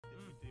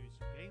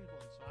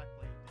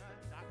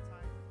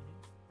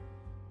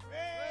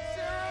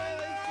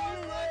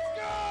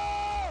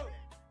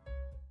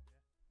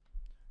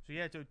So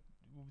yeah,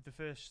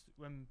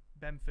 when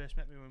Ben first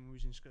met me when we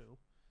was in school,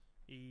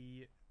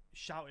 he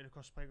shouted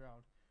across the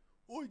playground,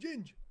 "Oi,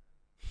 Ginge!"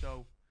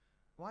 So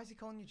why is he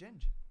calling you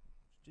Ginge?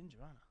 Ginger,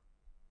 aren't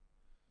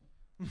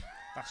I?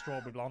 That's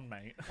strawberry blonde,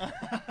 mate.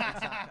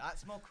 Exactly.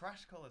 That's more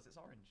Crash colours. It's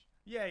orange.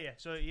 Yeah.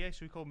 So he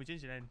called me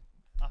Ginger, and then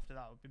after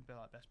that, we've been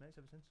like best mates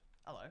ever since.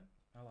 Hello.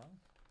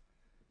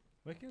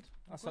 Wicked.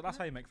 That's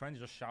how you make friends.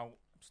 You just shout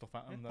stuff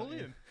at them. Bully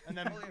him, and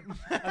then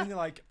and then you're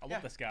like, I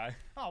love this guy.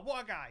 Oh,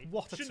 what a guy!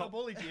 What a Shouldn't have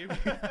bullied you.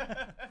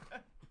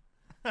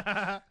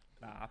 Nah,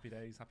 happy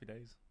days.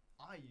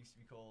 I used to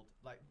be called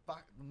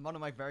one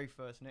of my very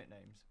first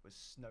nicknames was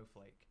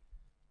Snowflake.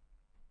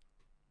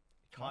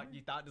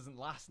 That doesn't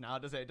last now,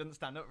 does it? It doesn't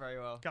stand up very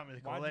well. Can't really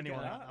call Why'd you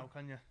anyone get that that? now,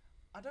 can you?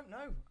 I don't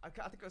know. I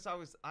think because I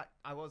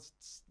was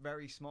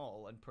very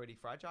small and pretty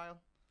fragile,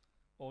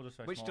 Or just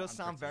very which small does and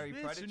sound pretty.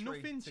 very Weird, so predatory.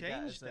 nothing to get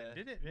changed as a- then,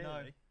 did it, really?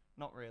 No,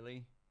 not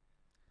really.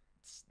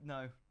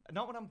 No,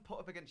 not when I'm put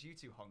up against you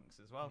two honks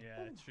as well.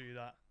 Yeah, true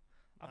that.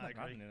 I've I never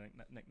had agree. any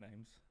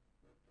nicknames.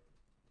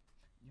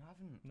 You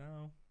haven't.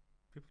 No.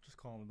 People just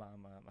call me by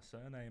my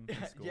surname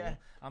in school. Yeah.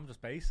 I'm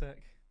just basic.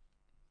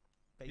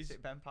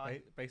 Basic Ben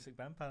Pie. Basic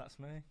Bempa, that's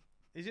me.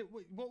 Is it?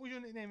 What was your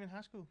nickname in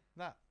high school?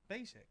 That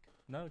basic.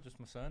 No, just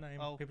my surname.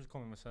 Oh. People just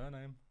call me my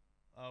surname,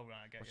 Oh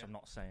right, I get which you. I'm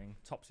not saying.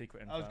 Top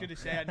secret info. I was going to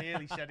say I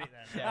nearly said it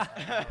then.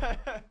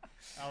 Yeah.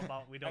 How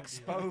about we don't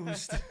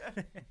Exposed. do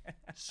that?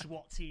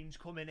 SWAT teams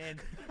coming in.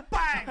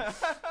 Bang!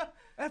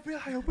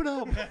 FBI, open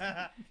up.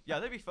 Yeah,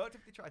 they'd be fucked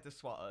if they tried to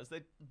swat us.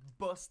 They'd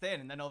bust in,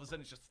 and then all of a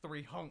sudden it's just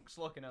three hunks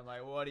looking at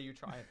like, what are you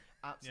trying?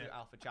 Absolute Yeah.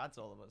 alpha chads,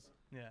 all of us.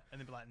 Yeah,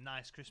 and they'd be like,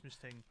 "Nice Christmas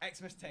thing."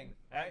 Xmas ting.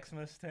 Right?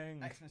 Xmas thing.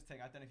 Xmas ting.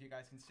 I don't know if you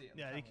guys can see it. on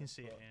the Yeah, you camera, can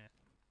see it. but- Yeah.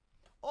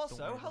 Also,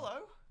 Don't worry hello.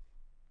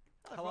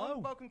 Hello.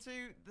 Everyone. Welcome to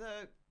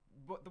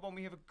the one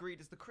we have agreed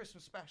is the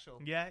Christmas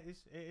special. Yeah, it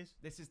is. It is.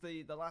 This is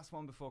the last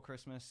one before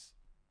Christmas,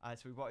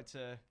 so we wanted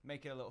to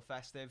make it a little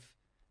festive.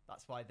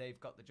 That's why they've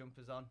got the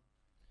jumpers on,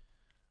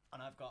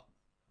 and I've got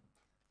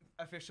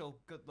official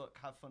good luck,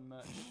 have fun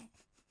merch.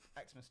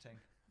 Xmas ting.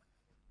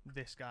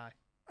 This guy.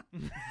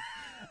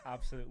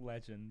 Absolute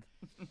legend.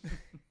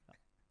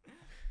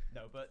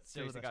 No, but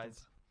Still the seriously,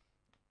 best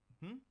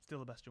guys. Still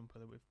the best jumper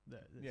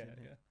that's Yeah, in here.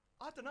 yeah.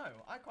 I don't know.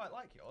 I quite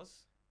like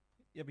yours.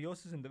 Yeah, but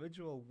yours is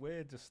individual.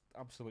 We're just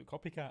absolute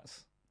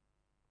copycats.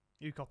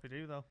 You copied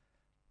who though?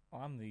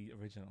 I'm the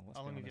original. Let's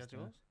How be long have you honest, had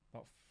yours?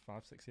 About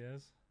 5-6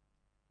 years.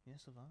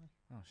 Yes, have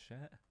I. Oh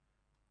shit.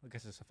 I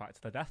guess it's a fight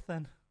to the death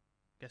then.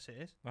 Guess it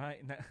is. Right,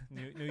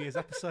 New Year's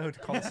episode,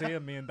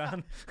 Coliseum, me and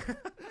Dan.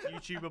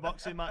 YouTuber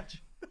boxing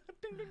match.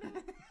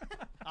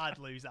 I'd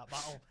lose that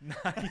battle.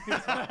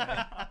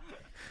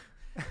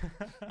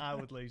 I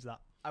would lose that.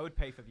 I would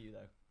pay for view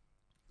though.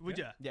 Would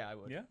Yeah. Yeah, I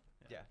would. Yeah?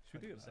 Yeah.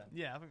 Should we do 100%. that?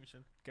 you? Yeah, I think we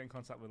should. Get in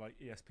contact with like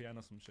ESPN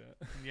or some shit.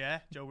 Yeah,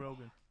 Joe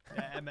Rogan.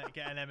 Yeah,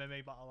 get an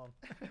MMA battle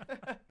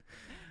on.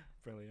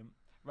 Brilliant.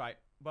 Right.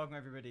 Welcome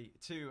everybody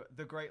to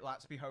the Great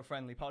Laps Be Ho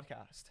Friendly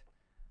podcast.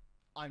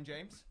 I'm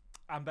James,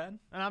 I'm Ben.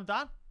 And I'm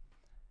Dan.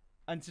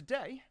 and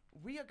today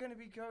we are going to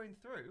be going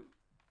through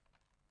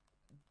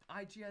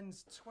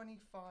IGN's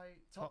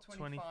top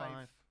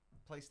 25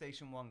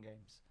 PlayStation 1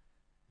 games.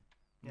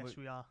 Yes,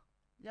 we are.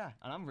 Yeah,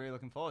 and I'm really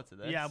looking forward to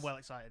this. Yeah, I'm well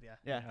excited. Yeah.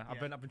 Yeah. I've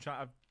been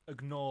trying. I've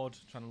ignored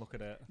trying to look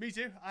at it. Me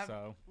too.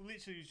 So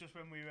Literally, it was just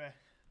when we were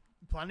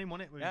planning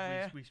on it,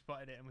 we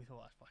spotted it and we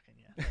thought, "That's fucking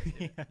yeah." Let's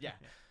do it. Yeah.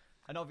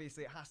 And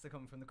obviously, it has to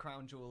come from the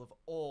crown jewel of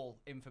all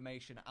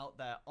information out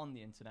there on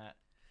the internet,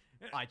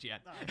 IGN.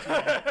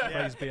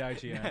 praise be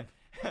IGN.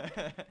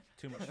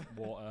 Too much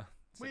water.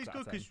 Well, it's 6 out good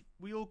of 10. because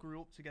we all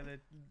grew up together.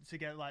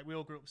 Like we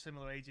all grew up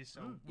similar ages,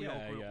 so we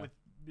all grew up with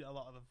a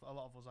lot of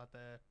us had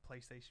the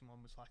PlayStation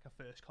 1 was like a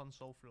first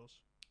console for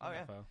us. Oh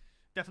yeah. Info.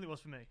 Definitely was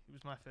for me. It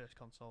was my first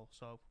console,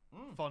 so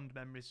fond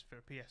memories for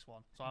a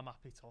PS1. So I'm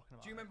happy talking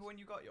about. Do you remember when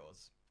you got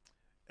yours?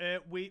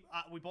 We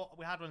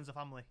had one as a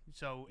family,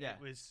 so Yeah.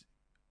 it was.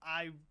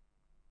 I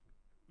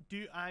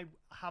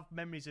have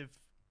memories of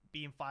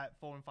being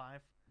 4 and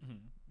 5,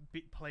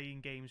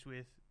 playing games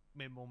with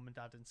my mum and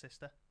dad and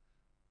sister,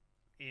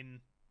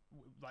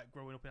 like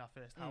growing up in our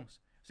first house.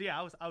 So yeah,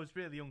 I was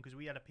really young because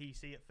we had a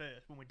PC at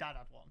first when my dad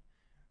had one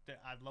that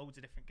had loads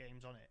of different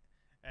games on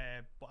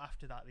it. But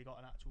after that, they got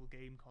an actual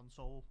game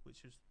console,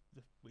 which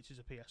is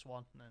a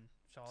PS1, and then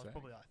so I was Sick.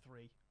 probably like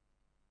 3.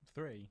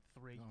 3.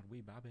 3. God,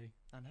 wee babby.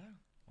 I know.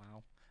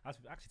 Wow.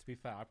 Actually, to be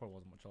fair, I probably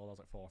wasn't much older. I was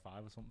like 4 or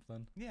 5 or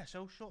something. Yeah,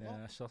 so shut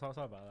Yeah, up. so sorry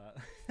about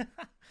that.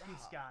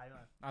 This guy,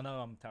 man. I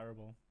know I'm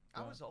terrible.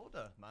 I was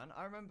older, man.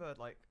 I remember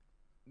like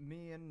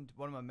me and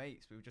one of my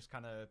mates, we were just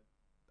kind of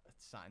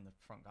sat in the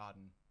front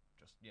garden,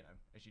 just, you know,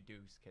 as you do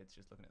as kids,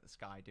 just looking at the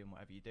sky, doing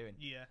whatever you're doing.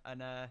 Yeah. And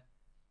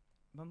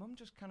my mum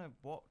just kind of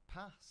walked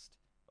past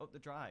up the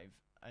drive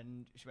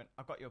and she went,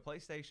 "I've got you a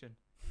PlayStation."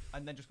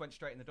 And then just went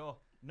straight in the door.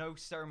 No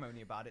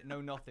ceremony about it,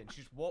 no nothing.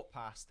 She just walked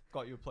past,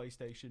 "Got you a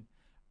PlayStation,"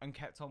 and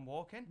kept on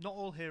walking. Not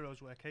all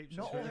heroes wear capes.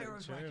 Not True, all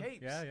heroes wear true.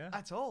 capes. Yeah, yeah.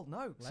 At all,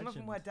 no. Some of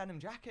them Legend. wear denim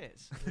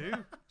jackets. Who?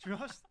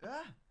 Trust?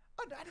 Yeah.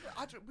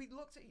 And we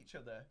looked at each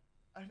other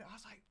and I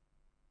was like,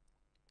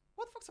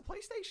 "What the fuck's a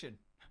PlayStation?"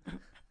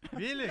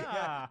 Really?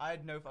 Yeah, I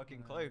had no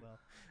fucking clue. Well,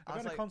 I Have was you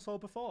had a like, console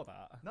before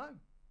that? no,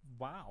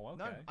 Wow.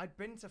 Okay. no. I'd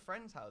been to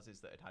friends' houses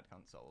that had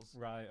consoles,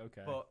 Right.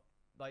 Okay. but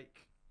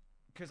like,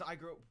 because I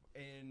grew up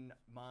in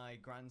my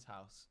grand's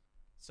house,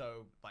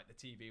 so like the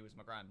TV was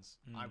my grand's.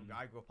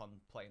 I grew up on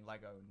playing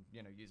Lego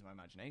and using my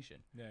imagination.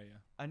 yeah.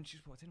 And she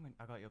just walked in and went,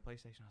 "I got your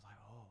PlayStation." I was like,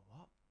 "Oh,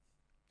 what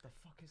the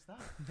fuck is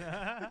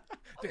that?"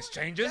 This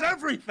changes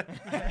everything.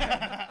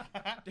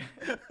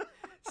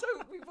 So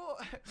we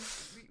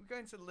go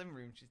into the living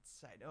room. She'd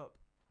set it up,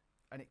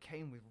 and it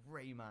came with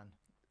Rayman.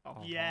 Oh,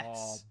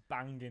 Yes.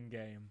 Banging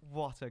game.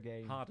 What a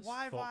game! Hard as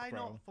Why have fuck, I bro.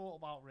 not thought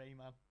about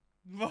Rayman?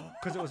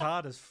 Because it was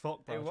hard as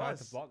fuck, bro. It I tried was.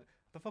 to block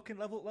the fucking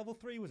level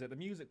 3, was it? The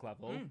music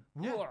level.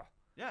 Yeah. Whoa.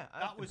 Yeah,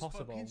 That was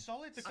Impossible. fucking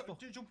solid.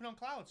 Jumping on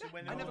clouds.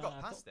 When I they never were-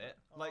 got past it.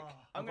 Like, Oh.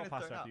 I'm I gonna got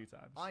past throw it it a out. few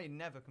times. I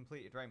never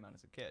completed Rayman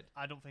as a kid,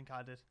 I don't think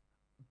I did.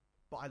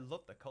 but I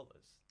loved the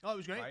colours. Oh, it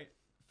was great. Right?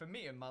 For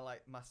me and my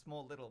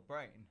small little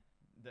brain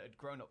that had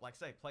grown up, like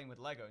say, playing with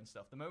Lego and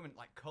stuff. The moment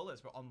like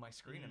colours were on my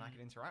screen and I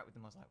could interact with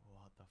them, I was like,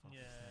 "What the fuck Yeah,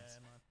 is this?"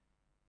 man.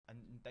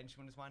 And then she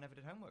wonders why I never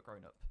did homework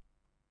growing up.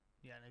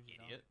 Yeah, no, you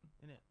Idiot.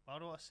 don't. Innit? Why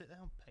do I sit there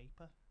on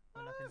paper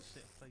when I can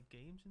sit and play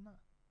games in that?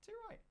 Too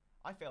right.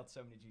 I failed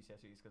so many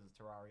GCSEs because of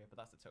Terraria, but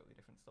that's a totally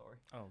different story.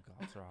 Oh god,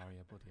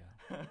 Terraria, bloody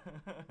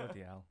hell.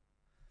 Bloody hell.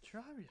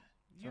 Terraria.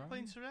 You were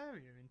playing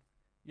Terraria in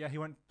Yeah, he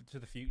went to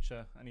the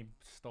future and he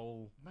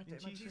stole My In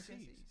GCSEs?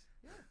 GCSEs.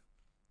 Yeah.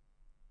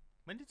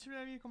 When did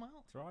Terraria come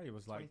out? Terraria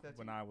was like 2013.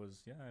 when I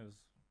was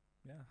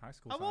high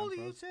school. How time old are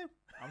for you us. two?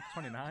 I'm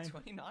 29.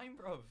 29,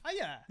 bruv. Oh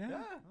yeah.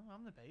 Yeah. Oh,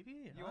 I'm the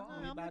baby. You I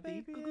are. know, I'm the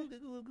baby. Goo, goo,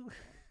 goo, goo.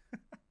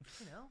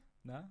 You know.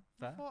 No, I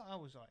fair. thought I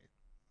was like.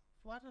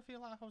 Why did I feel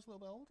like I was a little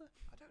bit older?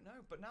 I don't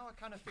know, but now I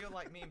kind of feel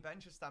like me and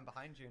Ben should stand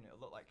behind you and it'll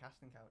look like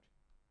casting couch.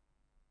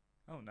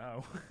 Oh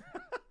no.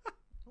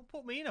 Don't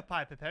put me in a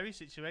Piper Perry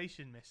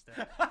situation, mister.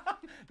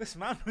 This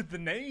man with the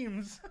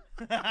names.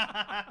 He's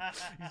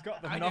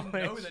got the I knowledge. didn't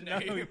know the No,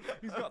 name.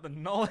 he's got the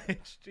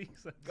knowledge.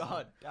 Jesus.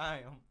 God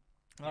damn.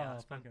 Yeah, Oh,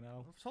 it's been- fucking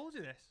hell. I've told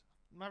you this.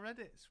 My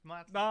Reddit's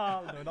mad.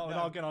 No, we're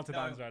not getting on to no,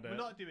 Dan's Reddit. We're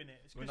not doing it.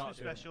 It's We're Christmas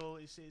not doing special.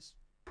 This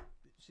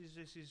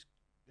is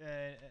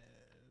Yeah.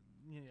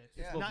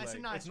 it's a nice.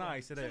 It's nice, one. it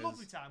It's is. a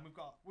lovely time.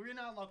 We're in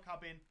our log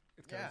cabin.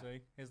 It's Yeah.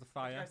 cozy. Here's the What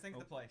fire. do you guys think Oh,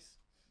 of the place?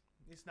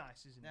 It's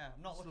nice, isn't it? Yeah,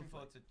 I'm not It's looking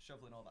lovely. forward to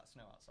shoveling all that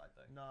snow outside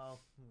though. No.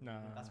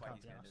 No. That's why Can't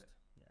he's be going to do asked.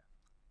 it.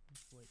 Yeah.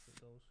 Just wait till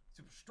it goes.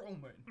 Super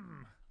strong,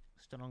 man.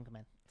 Strong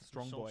man.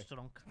 Strong so boy.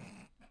 Strong.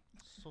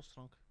 So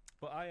strong.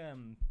 But I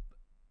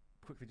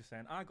quickly just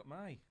saying, I got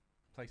my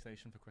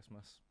PlayStation for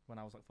Christmas when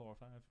I was like 4 or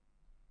 5.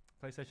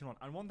 PlayStation 1.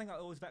 And one thing that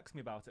always vexed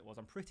me about it was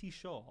I'm pretty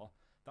sure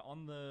that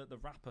on the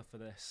wrapper for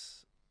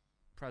this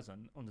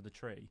present under the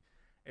tree,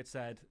 it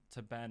said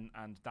to Ben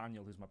and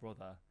Daniel, who's my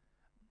brother,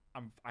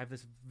 I have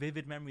this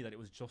vivid memory that it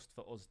was just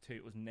for us two.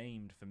 It was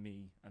named for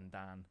me and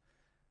Dan.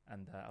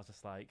 And I was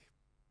just like,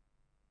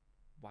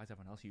 why is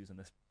everyone else using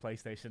this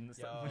PlayStation?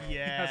 It's like- Yo.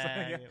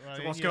 Yeah. Well,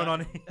 So what's you're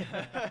going on like-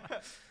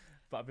 here?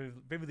 But I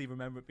vividly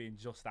remember it being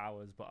just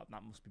ours, but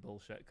that must be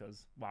bullshit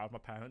because why would my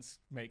parents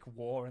make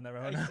war in their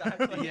own house?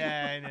 Exactly.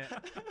 Yeah,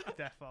 innit?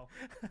 Defo.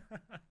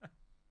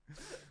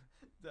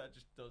 That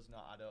just does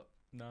not add up.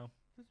 No,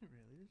 Doesn't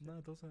really, does it? no,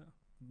 it doesn't.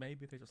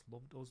 Maybe they just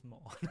loved us more.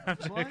 Why?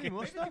 Must Maybe they have.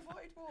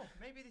 wanted more.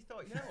 Maybe they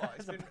thought, you know what,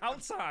 It's it's been,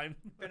 about time.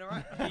 been a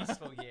right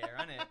peaceful year,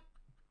 hasn't it?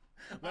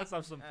 Let's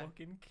have some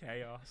fucking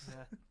chaos.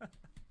 Yeah.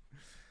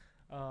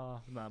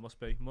 Oh, no, must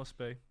be.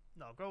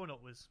 No, growing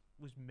up was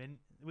mint.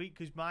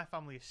 Because my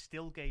family is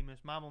still gamers.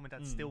 My mum and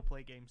dad Mm. still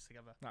play games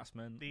together. That's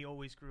mint. They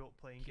always grew up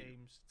playing Cute.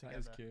 games That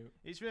together. is cute.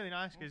 It's really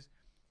nice because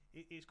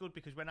it's good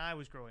because when I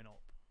was growing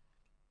up,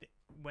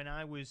 when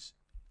I was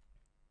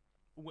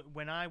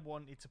when I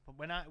wanted to put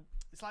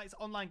it's like it's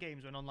online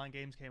games when online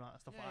games came out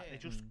and stuff Yeah, like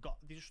that. yeah.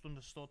 They just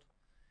understood.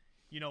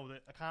 You know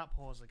that I can't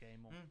pause the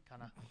game up,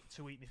 can I?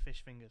 To eat my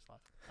fish fingers,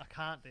 like I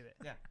can't do it.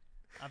 Yeah.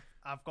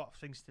 I've got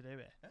things to do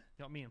it. Yeah. You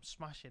know what I mean? I'm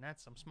smashing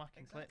heads. I'm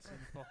smacking clits Exactly.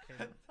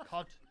 and fucking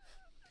cod.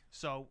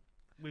 So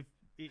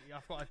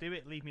I've got to do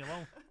it. Leave me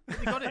alone.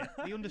 They got it.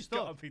 They understood.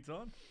 Gotta be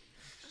done.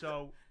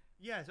 So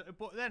yeah,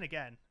 but then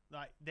again,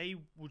 like they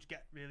would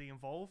get really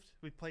involved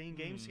with playing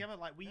games together.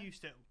 Like we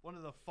used to. One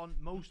of the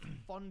most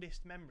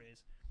fondest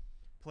memories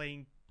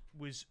playing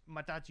was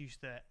my dad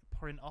used to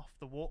print off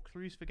the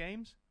walkthroughs for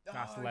games,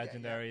 That's Oh,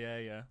 legendary.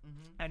 Yeah.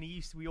 Mm-hmm. and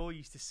we all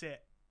used to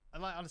sit,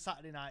 and like on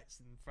Saturday nights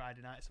and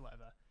Friday nights or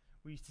whatever,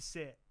 we used to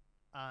sit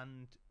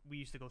and we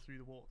used to go through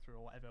the walkthrough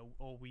or whatever,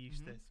 or we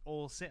used to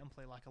all sit and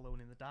play like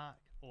Alone in the Dark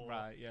or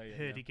Right. Yeah.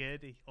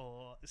 Hurdy-gurdy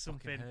or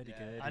something.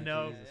 Hurdy-gurdy. I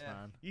know. Jesus, Yeah.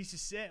 man. You used to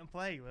sit and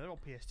play. Well, they're all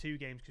PS2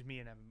 games because me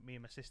and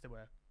my sister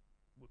were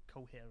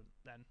coherent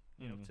then,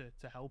 you know,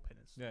 to helping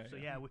us. Yeah, So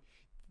yeah.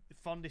 the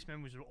fondest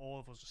memories of all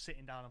of us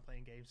sitting down and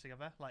playing games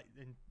together, like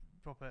in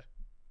proper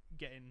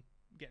getting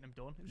them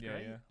done. It was Yeah,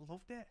 great. yeah. I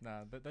loved it.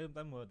 Nah,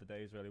 them were the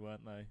days, really,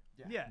 weren't they?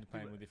 Yeah. Yeah. When you're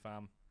playing with your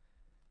fam.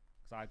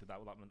 Because I did that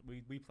with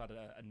we played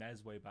a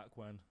NES way back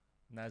when.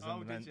 NES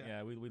Oh, and then, did ya?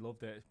 yeah, we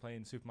loved it.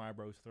 Playing Super Mario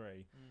Bros.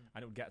 3,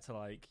 and it would get to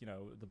like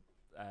the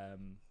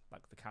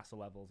like the castle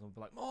levels, and we'd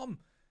be like, "Mom,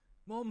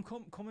 Mum,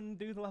 come and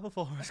do the level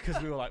for us,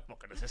 because we were like,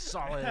 look at this is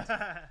solid.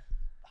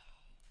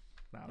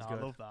 That was No, good.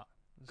 I love that.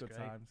 That's Good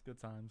great. times, good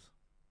times.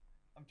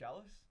 I'm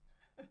jealous.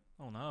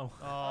 Oh no.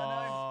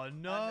 Oh,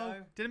 no. know.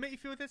 Did it make you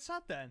feel that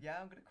sad then? Yeah,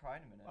 I'm gonna cry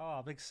in a minute.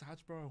 Oh, big sad,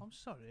 bro. I'm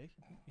sorry.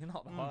 You're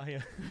not though, are you?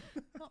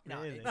 Not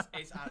No, really.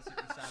 it's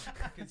absolutely sad.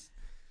 Because,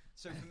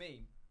 so for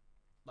me,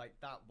 like,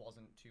 that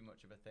wasn't too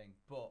much of a thing.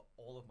 But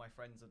all of my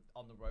friends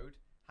on the road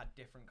had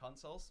different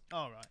consoles.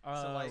 All right.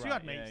 So, like, So you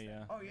had mates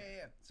then? Oh,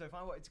 yeah. So if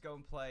I wanted to go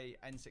and play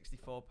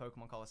N64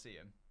 Pokemon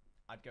Coliseum,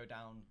 I'd go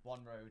down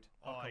one road,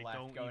 Oh, on I the left,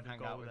 don't go and even hang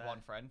go out with there.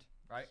 one friend,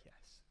 right?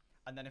 Yes.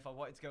 And then if I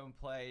wanted to go and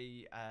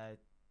play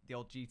the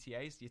old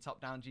GTAs, your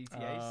top-down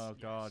GTAs, Oh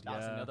god,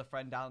 that's yeah. another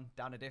friend down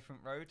a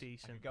different road. I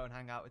Decent. could go and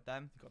hang out with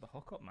them. You got the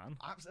hookup, man.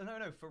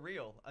 No, for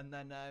real. And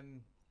then,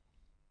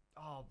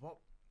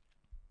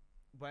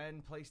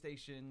 when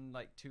PlayStation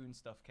like 2 and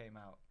stuff came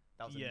out,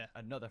 that was Yeah.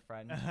 another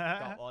friend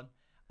got one.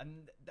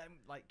 And then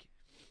like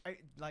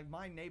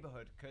my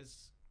neighborhood,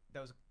 because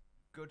there was a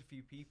good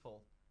few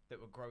people that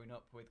were growing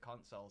up with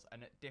consoles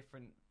and at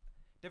different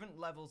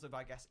levels of,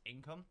 I guess,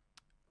 income.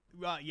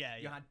 Right, yeah,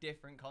 You yeah. had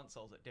different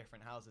consoles at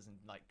different houses, and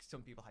like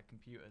some people had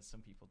computers,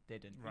 some people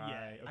didn't. Right.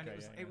 Yeah, And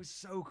Okay. it was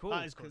so cool.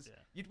 That is good, 'cause yeah.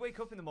 You'd wake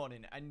up in the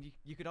morning and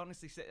you could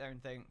honestly sit there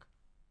and think,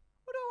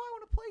 what do I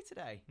want to play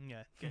today?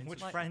 Yeah. get into Which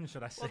it. like- friend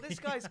should I say? Well, this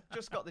guy's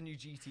just got the new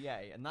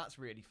GTA, and that's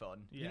really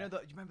fun. You Yeah.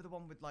 know you remember the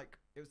one with like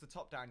it was the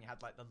top down. You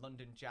had like the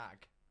London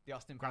Jag, the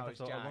Austin Grand Powers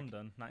Theft Auto Jag.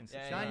 London, Yeah,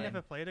 1969. I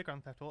never played a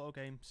Grand Theft Auto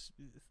game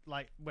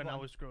like when I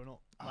What? was growing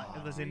up. Like,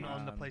 Oh, as in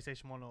on the man.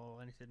 PlayStation 1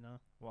 or anything, no.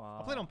 Wow.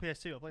 I played on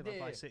PS2. I played like Yeah.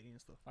 Vice City and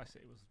stuff. I see.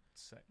 It was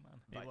sick,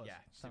 man. Like, It was.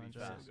 yeah, San to be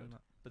Andreas fair. and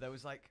that. But there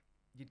was like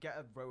you'd get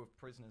a row of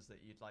prisoners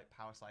that you'd like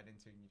power slide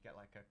into, and you'd get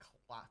like a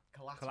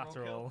collateral.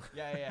 Collateral. Kill.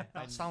 Yeah.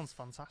 That and sounds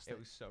fantastic. It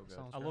was so good.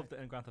 Sounds I great. loved it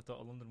in Grand Theft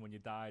Auto London when you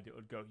died. It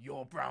would go,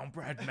 "You're brown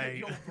bread, mate."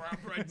 You're brown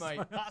bread,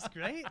 mate. That's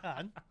great,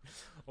 man.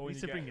 Or when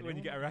Need you, to bring it when you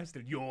in. get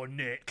arrested, "You're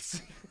Nix."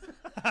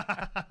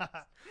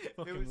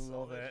 Fucking was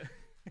love solid.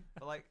 it.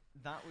 But like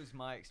that was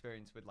my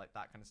experience with like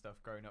that kind of stuff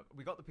growing up.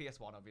 We got the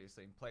PS1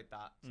 obviously and played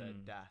that to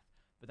death.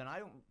 But then I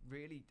don't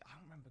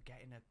remember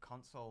getting a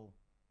console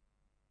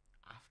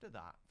after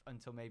that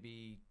until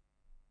maybe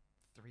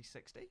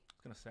 360. I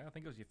was gonna say, I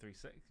think it was your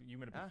 360. You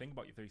made a big Yeah. thing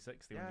about your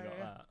 360 when Yeah, you got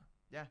yeah. that.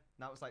 Yeah,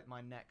 that was like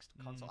my next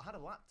console. I had a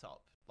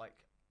laptop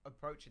like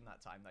approaching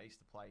that time that I used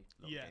to play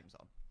little Yeah. games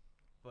on.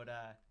 But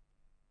yeah,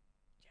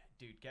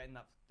 dude, getting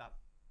that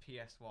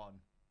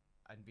PS1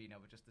 and being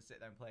able just to sit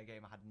there and play a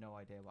game, I had no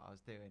idea what I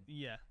was doing.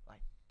 Yeah.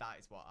 Like that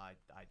is what I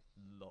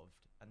loved.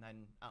 And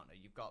then I don't know,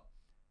 you've got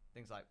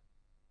things like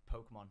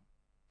Pokemon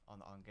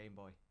on Game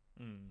Boy.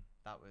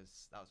 That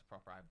was a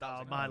proper. That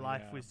was a My good-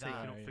 life yeah. was taken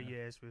That- up for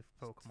years with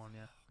Pokemon,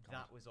 yeah.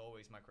 That was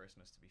always my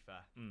Christmas, to be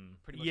fair. Mm.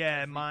 Pretty much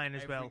Yeah, mine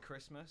as every well.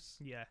 Christmas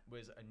Yeah.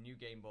 was a new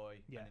Game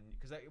Boy. Yeah.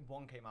 Because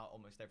one came out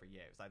almost every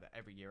year. It was either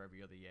every year,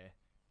 every other year.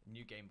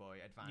 New Game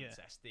Boy Advance,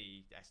 Yeah.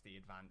 SD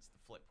Advance, the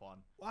flip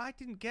one. Well, I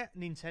didn't get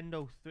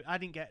Nintendo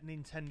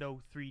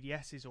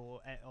 3DSs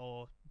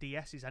or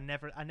DSs. I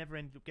never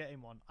ended up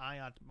getting one. I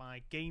had my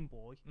Game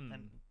Boy,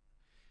 and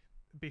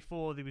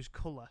before there was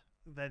Color,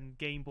 then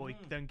Game Boy,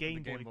 then Game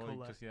Boy Game Boy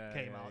Color just- yeah,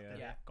 came yeah, out. yeah. Then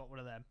Yeah. got one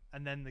of them,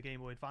 and then the Game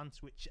Boy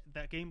Advance, which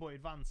that Game Boy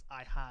Advance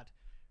I had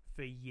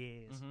for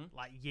years,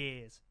 like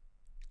years,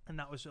 and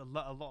that was a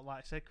lot. Like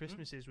I said,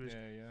 Christmases was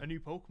a new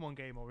Pokemon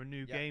game or a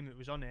new game that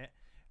was on it.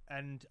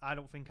 And I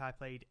don't think I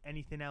played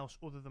anything else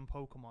other than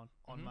Pokemon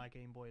on my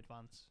Game Boy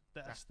Advance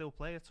that I still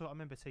play. So I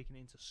remember taking it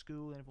into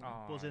school and everyone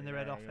was buzzing their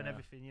head off and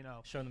everything, you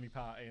know. Showing them your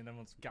party and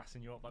everyone's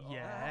gassing you up like,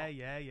 Yeah. "Oh."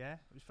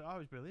 It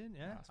was brilliant.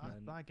 Yeah, That's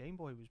mint. my Game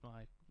Boy was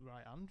my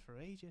right hand for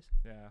ages.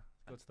 Yeah,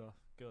 good stuff.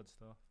 Good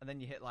stuff. And then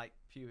you hit like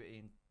puberty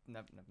and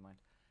never mind.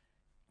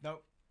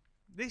 No.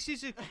 This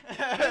is a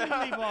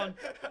friendly one.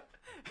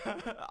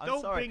 I'm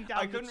Don't sorry. bring down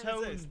I the couldn't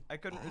tone. resist. I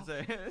couldn't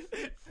resist.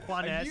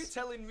 Juan Are you S.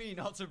 telling me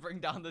not to bring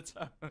down the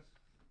tone?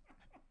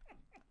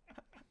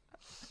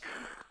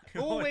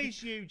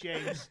 Always you,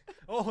 James.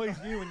 Always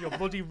you and your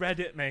bloody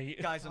Reddit,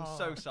 mate. Guys, I'm Oh.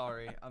 so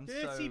sorry. I'm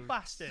Dirty so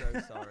bastard.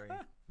 so sorry.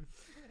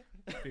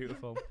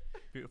 Beautiful,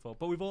 beautiful.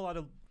 But we've all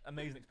had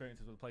amazing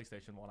experiences with the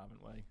PlayStation 1,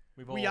 haven't we?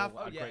 We've all We have. had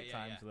Oh, yeah, great yeah,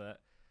 times yeah. with it.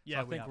 Yeah, so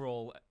I we think have. we're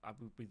all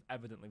we're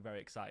evidently very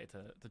excited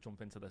to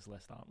jump into this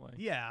list, aren't we?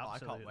 Yeah, Oh, I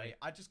absolutely. can't wait.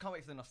 I just can't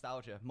wait for the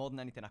nostalgia more than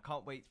anything. I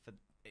can't wait for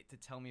it to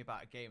tell me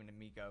about a game and then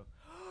me go,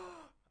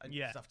 and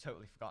Yeah. 'cause I've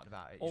totally forgotten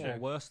about it. Or you know?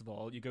 worst of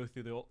all, you go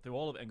through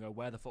all of it and go,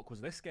 "Where the fuck was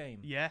this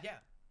game?" Yeah. Yeah.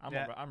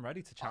 I'm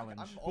ready to challenge.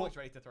 I'm always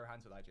ready to throw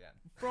hands with IGN.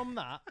 From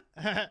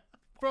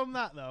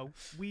that though,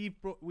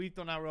 we've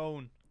done our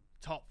own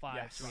top five.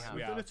 Yes, right? we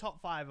We've done a have.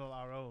 top five of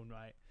our own,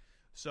 right?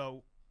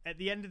 So at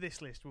the end of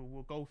this list,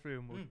 we'll go through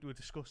and we'll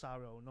discuss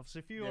our own. Obviously,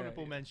 a few Yeah,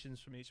 honourable yeah. mentions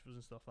from each of us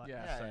and stuff like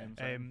yeah, Yeah, same.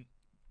 that. same.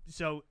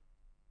 So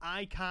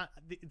I can't.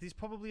 There's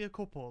probably a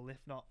couple,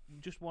 if not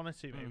just one or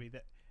two, maybe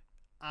that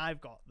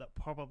I've got that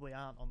probably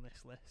aren't on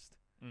this list.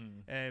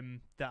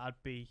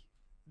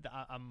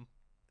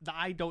 That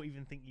I don't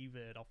even think you've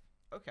heard of.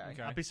 Okay.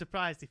 Okay. I'd be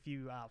surprised if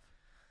you have.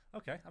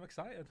 Okay, I'm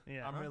excited.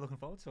 Yeah. I'm really looking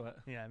forward to it.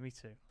 Yeah, me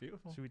too.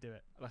 Beautiful. Should we do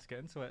it? Let's get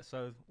into it.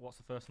 So, what's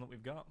the first one that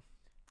we've got?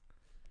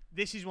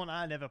 This is one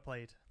I never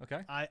played.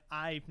 Okay.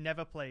 I've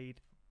never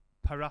played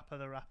Parappa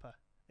the Rapper.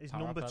 It's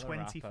number Parappa the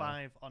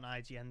 25 on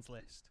IGN's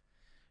list.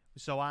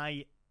 So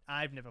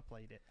I've never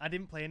played it. I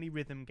didn't play any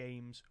rhythm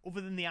games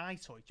other than the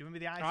iToy. Do you remember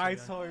the iToy?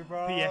 iToy,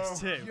 bro.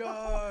 PS2.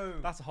 Yo!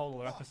 That's a whole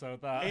other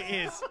episode, that. It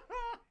is.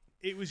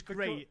 It was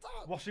great.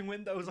 Washing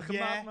windows like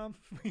Yeah. a madman.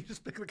 You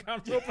just pick the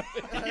camera up.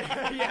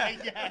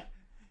 yeah.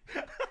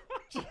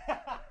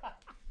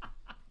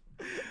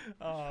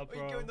 Oh, When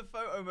bro. you go in the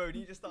photo mode,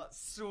 you just start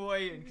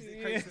swaying because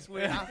it creates this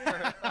weird after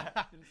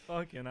effect.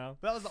 Fucking hell.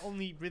 That was the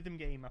only rhythm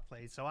game I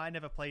played, so I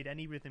never played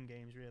any rhythm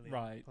games really.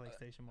 Right. On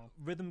PlayStation 1.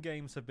 Rhythm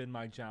games have been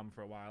my jam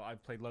for a while.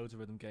 I've played loads of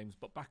rhythm games,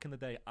 but back in the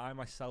day, I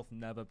myself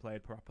never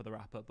played Parappa the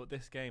Rapper. But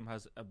this game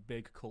has a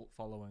big cult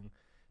following.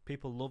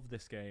 People love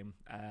this game,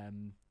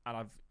 and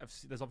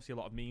there's obviously a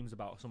lot of memes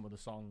about some of the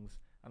songs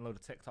and a load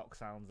of TikTok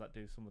sounds that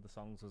do some of the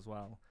songs as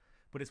well.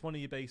 But it's one of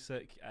your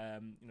basic,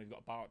 you've got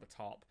a bar at the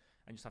top,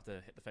 and you just have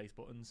to hit the face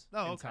buttons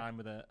in time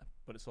with it.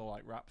 But it's all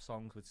like rap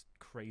songs with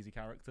crazy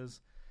characters.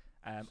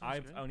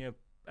 I've good. only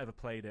ever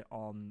played it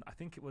on, I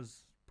think it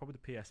was probably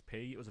the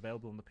PSP. It was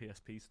available on the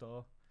PSP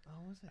store.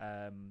 Oh, was it?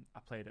 I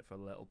played it for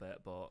a little bit,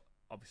 but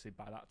obviously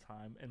by that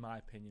time, in my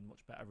opinion, much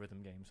better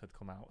rhythm games had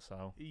come out.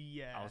 So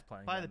Yeah. I was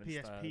playing by the them PSP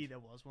instead. there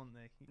was, wasn't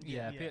there?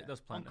 Yeah,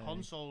 there's on plenty.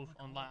 consoles,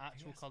 Oh my on like God,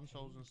 actual PSP.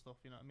 consoles and stuff.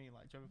 You know what I mean?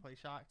 Like, do you ever play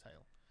Shark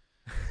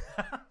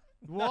Tale?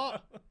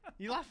 What?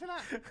 You laughing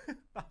at?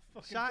 That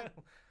fucking Shark-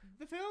 film.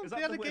 The film? Is they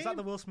that, had a the, game. is that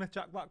the Will Smith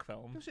Jack Black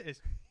film? Of course it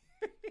is.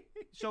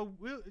 So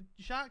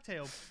Shark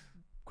Tale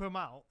come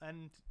out,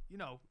 and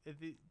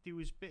there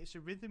was bits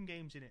of rhythm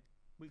games in it,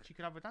 which you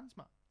could have a dance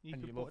mat. You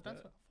And could you put a loved dance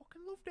it. mat. I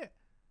fucking loved it.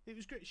 It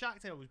was great.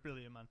 Shark Tale was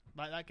brilliant, man.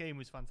 Like, that game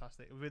was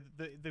fantastic with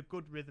the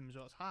good rhythms.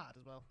 So it's hard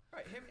as well.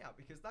 Right, hear me out,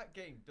 because that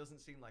game doesn't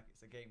seem like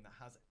it's a game that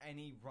has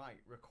any right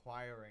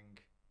requiring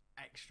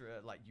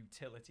extra like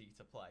utility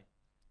to play.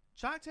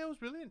 Shark Tale was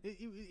brilliant.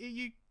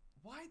 You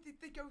Why did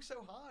they go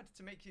so hard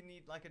to make you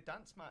need like a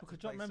dance mat? Because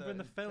to do you play remember in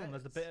the certain film,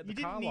 there's the bits? bit at the You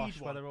didn't car need wash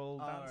where one. they're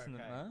all Oh, dancing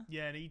okay. in there?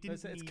 yeah, and you didn't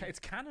It's, need. it's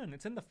canon.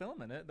 It's in the film,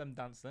 innit? Them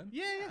dancing.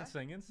 Yeah, And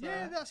singing. So.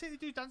 yeah, that's it. They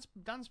do dance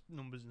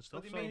numbers and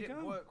stuff. But they So made you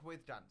it go. work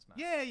with dance mat.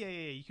 yeah.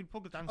 You can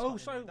plug a dance. Oh, mat in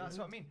so there. That's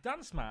what I mean.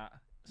 Dance mat.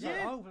 So,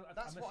 Yeah,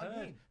 that's I what I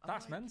misheard. mean. I'm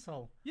That's like-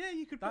 mental. Yeah,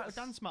 you could put a That's-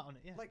 dance mat on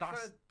it. Yeah. Like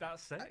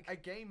That's sick. a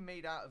game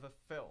made out of a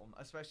film,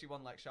 especially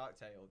one like Shark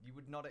Tale, you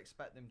would not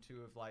expect them to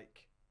have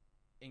like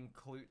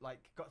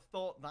got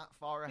thought that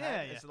far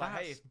ahead. Yeah, It's yeah. like,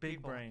 That's hey, if big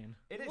people- brain.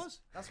 It It is. was.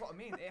 That's what I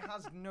mean. It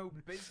has no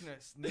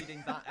business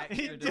needing that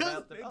extra It does.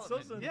 It development.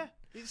 doesn't. Yeah,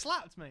 it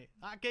slapped me.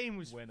 That game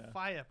was Winner.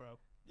 fire, bro.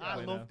 Yeah. I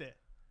Winner. loved it.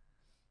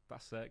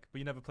 That's sick. But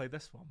you never played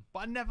this one. But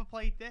I never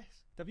played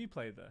this. Have you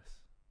played this?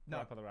 No.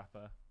 Rapper the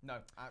Rapper. No,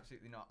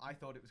 absolutely not. I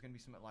thought it was going to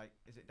be something like,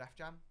 is it Def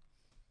Jam?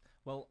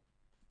 Well,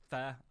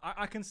 fair.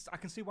 I can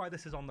see why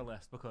this is on the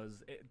list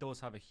because it does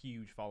have a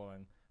huge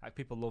following. Like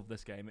people love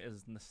this game. It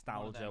is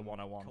nostalgia them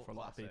 101 cult for a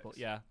lot of people.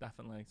 classics. Yeah,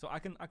 definitely. So I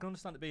can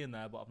understand it being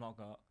there, but I've not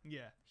got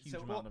Yeah. huge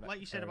So amount of Like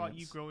you said about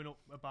you experience. growing up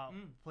about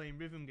Mm. playing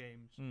rhythm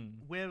games,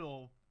 Mm. we're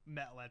all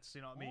metalheads.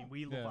 You know what I mean?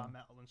 We love Yeah. our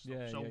metal and stuff.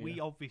 Yeah, so yeah, we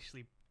yeah.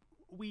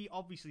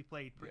 obviously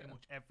played pretty Yeah.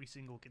 much every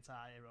single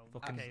Guitar Hero that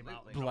Fucking came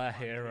out. Absolutely. Blair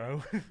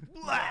Hero.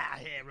 Blah,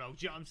 hero.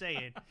 Do you know what I'm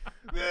saying?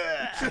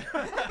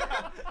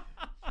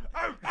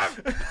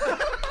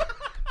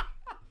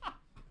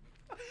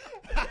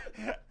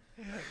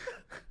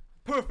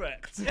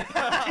 Perfect.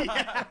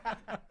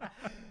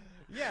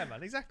 Yeah,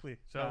 man, exactly.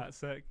 So That's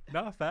sick.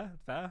 No, fair.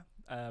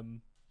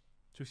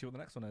 Should we see what the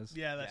next one is?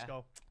 yeah, let's Yeah.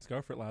 go. Let's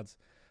go for it, lads.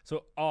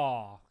 So,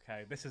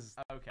 okay, this is.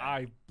 Okay.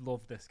 I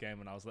loved this game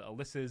when I was little.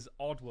 This is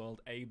Oddworld: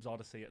 Abe's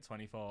Odyssey at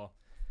 24.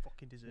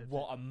 Fucking deserve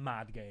What a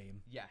mad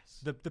game!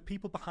 Yes. The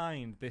people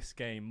behind this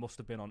game must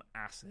have been on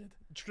acid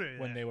it. True.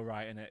 when yeah. they were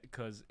writing it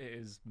because it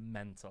is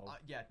mental.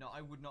 Yeah, no,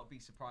 I would not be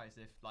surprised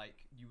if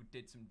like you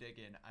did some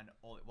digging and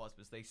all it was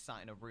they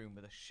sat in a room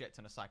with a shit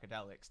ton of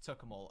psychedelics,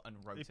 took them all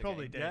and wrote They a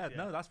probably game. did. yeah,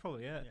 no, that's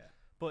probably it. Yeah.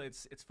 But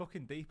it's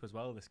fucking deep as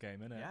well. This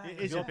game, isn't it? Yeah. It If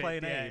is you're a bit,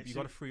 playing yeah, Abe, you so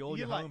got to free all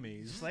you're your like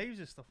homies. slaves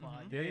and stuff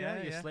like Mhm. that.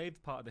 Yeah, you're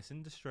slaved part of this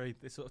industry.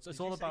 It's Did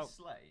all you say about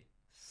slay.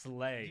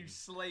 slave. You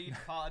slaved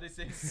part of this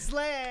industry.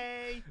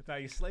 Slay. No,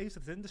 you're slaves to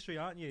this industry,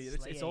 aren't you?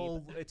 It's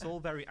Slave. all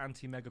very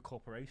anti-mega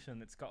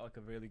corporation. It's got like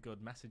a really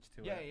good message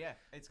to Yeah, it. yeah.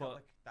 It's But- got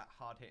like that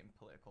hard-hitting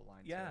political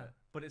line to Yeah, it.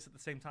 but it's at the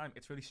same time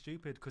it's really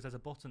stupid because there's a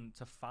button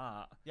to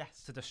fart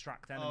Yes. to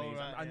distract enemies,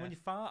 right, and when yeah.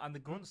 you fart and the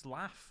grunts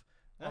laugh.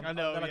 Yeah. I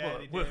know, they're like,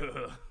 yeah, "Whoa, they do.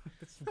 whoa."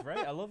 It's great.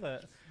 I love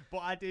it. But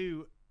I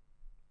do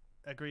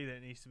agree that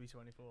it needs to be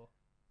 24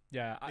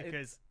 Yeah,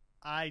 because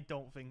I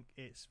don't think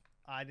it's.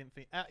 I didn't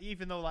think,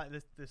 even though like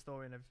the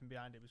story and everything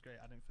behind it was great,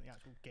 I didn't think the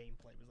actual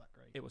gameplay was that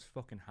great. it was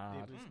fucking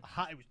hard. It was,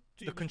 Mm. it was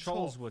The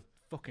controls were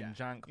fucking Yeah.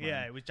 jank. Man.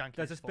 Yeah, it was janky.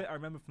 There's as this bit fuck. I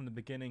remember from the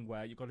beginning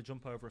where you've got to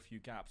jump over a few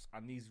gaps,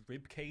 and these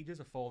rib cages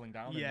are falling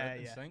down Yeah,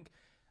 in yeah. sync.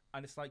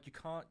 And it's like you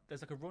can't.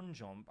 There's like a run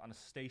jump and a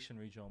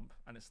stationary jump,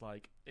 and it's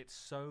like it's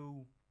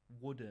so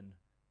wooden.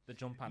 The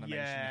jump animation,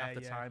 you Yeah, have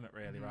to yeah. time it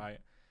really Mhm. right.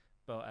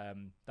 But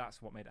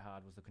that's what made it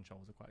hard, was the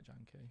controls are quite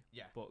janky.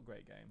 Yeah. But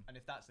great game. And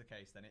if that's the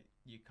case, then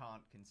you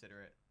can't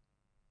consider it.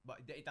 But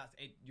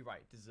you're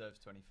right. It deserves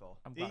 24.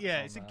 I'm glad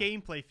It's on a there.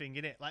 gameplay thing,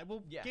 isn't it? Like,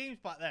 well, Yeah. games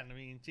back then. I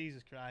mean,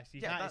 Jesus Christ,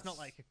 it's not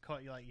like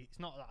it's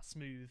not that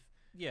smooth.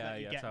 Yeah, that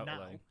you yeah, get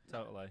totally, now.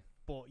 totally.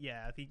 But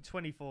yeah, I think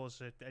 24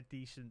 is a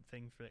decent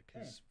thing for it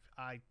because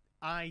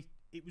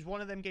it was one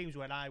of them games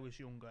when I was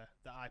younger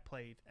that I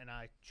played and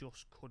I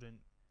just couldn't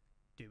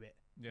do it.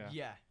 Yeah.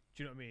 Yeah.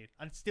 Do you know what I mean?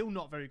 And still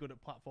not very good at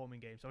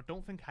platforming games. So I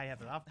don't think I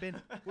ever have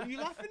been. What are you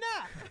laughing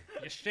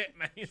at? You shit,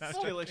 mate.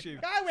 Skill issue.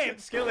 I win.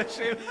 Skill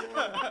issue.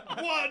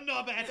 What a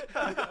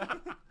knobhead.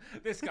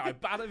 This guy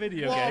bad at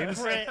video What a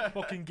games. prick.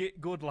 Fucking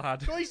get good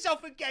lad. Call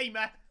yourself a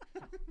gamer.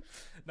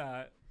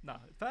 Nah,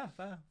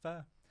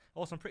 fair.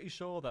 Also, I'm pretty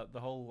sure that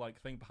the whole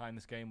thing behind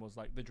this game was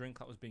the drink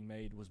that was being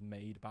made was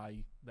made by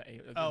the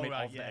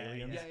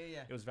aliens.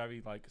 Yeah. It was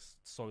very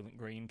Soylent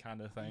Green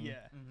kind of thing. Yeah.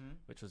 Mm-hmm.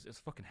 Which was, it's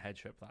a fucking head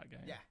trip, that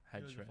game. Yeah.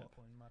 Head It was a trip.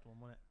 fucking mad one,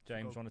 wasn't it?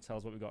 James, Go. want to tell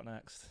us what we got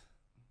next?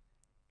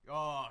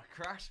 Oh,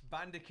 Crash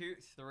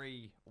Bandicoot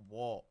 3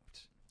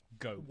 Warped.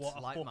 Goat. What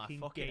a Like my fucking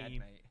fucking head,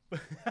 game. mate.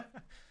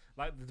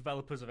 Like the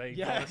developers of Age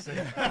Yeah. Odyssey.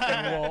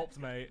 Fucking Warped,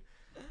 mate.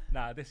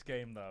 Nah, this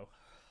game though.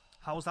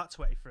 How's that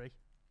 23?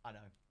 I know.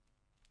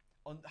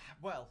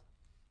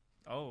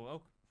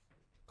 Oh,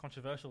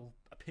 controversial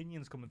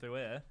opinions coming through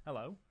here.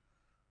 Hello.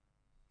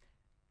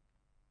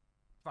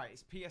 Right,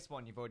 it's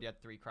PS1. You've already had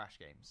 3 Crash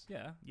games.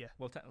 Yeah. Yeah.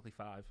 Well, technically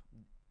 5.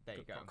 There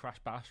you go. Got Crash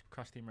Bash,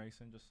 Crash Team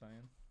Racing, just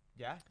saying.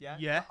 Yeah.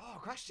 Yeah. Oh,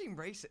 Crash Team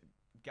Racing.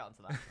 Get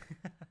onto that.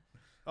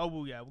 Oh,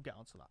 well, yeah, we'll get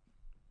onto that.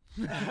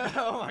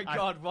 Oh my I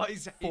god, what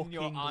is in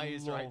your Fucking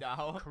eyes right love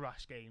now?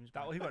 Crash games.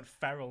 That man. he went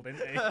feral,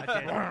 didn't he?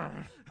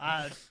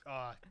 I did.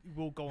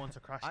 We'll go on to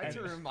Crash I had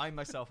games. to remind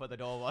myself where the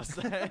door was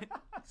there.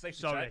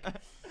 Safety Sorry.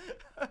 check.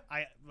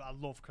 I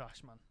love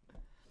Crash, man.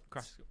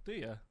 Crash. Do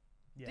you?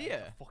 Yeah, Do ya?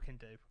 I fucking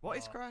do. What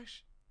is Oh,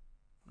 Crash?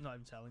 I'm not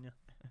even telling you.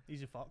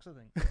 He's a fox, I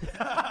think.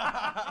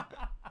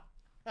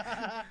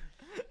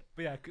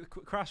 But yeah,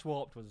 Crash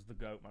Warped was the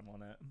goat, man,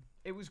 wasn't it?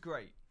 It was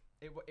great.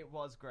 It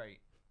was great.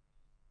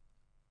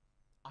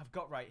 I've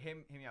got hear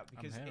me out,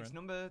 because it's hearing.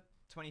 number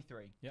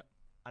 23. Yep.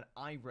 And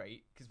I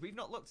rate, because we've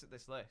not looked at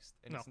this list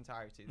in its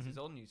entirety. This is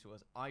all new to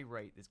us. I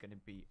rate there's going to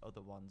be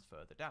other ones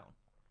further down.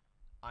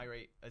 I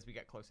rate as we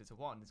get closer to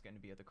 1, there's going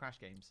to be other Crash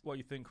games. What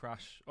you think,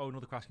 Crash? Oh,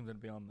 another Crash game's going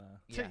to be on there.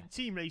 Yeah.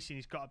 Team Racing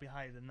has got to be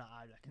higher than that,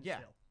 I reckon. Yeah.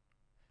 Still.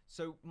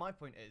 So my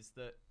point is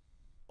that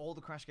all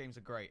the Crash games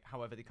are great.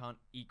 However, they can't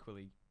be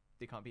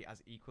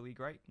as equally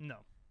great. No.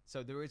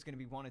 So there is going to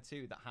be 1 or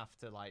 2 that have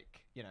to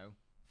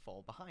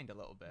fall behind a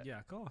little bit. Yeah,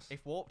 of course.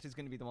 If Warped is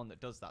going to be the one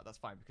that does that, that's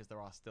fine, because there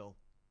are still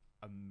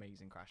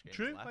amazing Crash games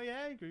True. left. Oh,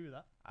 yeah, I agree with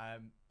that.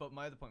 But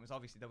my other point was,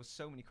 obviously there was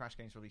so many Crash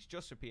games released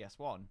just for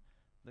PS1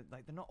 that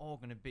they're not all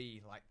going to be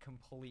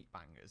complete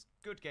bangers.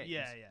 Good games,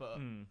 Yeah. but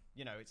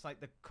it's like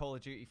the Call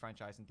of Duty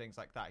franchise and things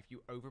like that. If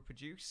you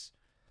overproduce,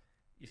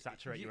 you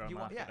saturate your own you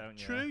want- market, yeah. don't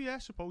you? True, yeah, I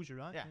suppose you're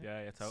right. Yeah.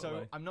 Yeah, totally.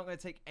 So I'm not going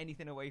to take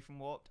anything away from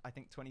Warped. I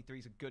think 23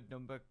 is a good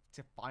number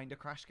to find a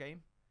Crash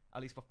game,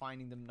 at least for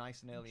finding them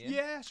nice and early in.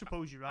 Yeah, I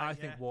suppose you're right. I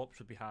think Warped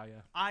should be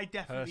higher. I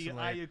definitely,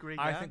 Personally, I agree.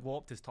 I yeah. think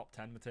Warped is top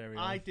 10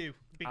 material. I do.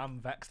 I'm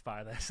vexed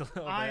by this a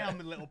little I bit. am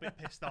a little bit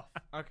pissed off.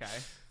 Okay.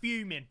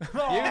 Fuming.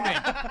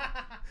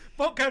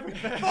 Fuck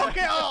everything. Fuck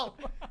it all.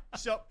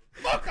 So,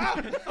 fuck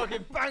off.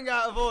 Fucking bang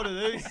out of order,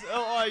 these. I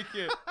don't like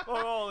it. Fuck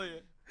all of you.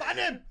 Ban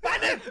him.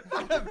 Ban him.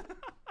 Ban him.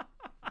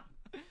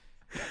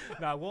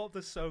 Now, Warped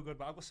is so good,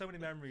 but I've got so many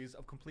memories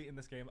of completing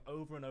this game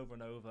over and over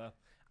and over.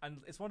 And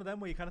it's one of them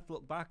where you kind of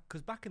look back,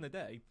 because back in the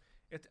day,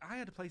 I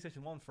had a PlayStation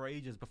 1 for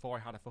ages before I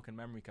had a fucking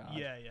memory card.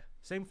 Yeah.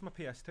 Same for my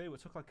PS2.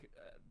 It took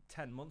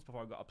 10 months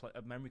before I got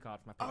a memory card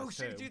for my PS2. Oh,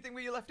 so do you think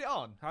where you left it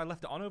on? I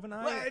left it on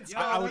overnight. Let's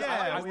I go. would, Yeah,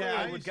 I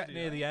I would used get to do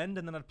near that. the end,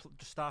 and then I'd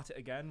just start it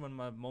again when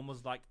my mum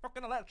was like,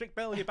 "Fucking electric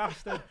bill, you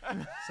bastard."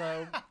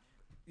 So,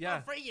 yeah.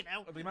 I'm free, you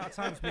know. The amount of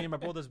times me and my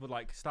brothers would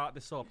start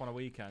this up on a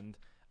weekend,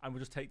 and we'd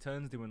just take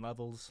turns doing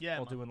levels or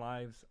man. doing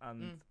lives.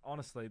 And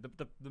honestly,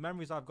 the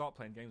memories I've got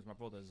playing games with my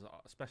brothers,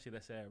 especially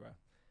this era,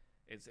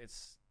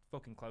 it's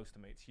fucking close to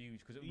me. It's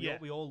huge because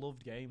we all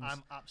loved games.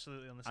 I'm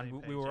absolutely on the same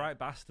and page. we were yeah. right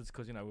bastards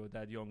because we were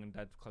dead young and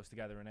dead close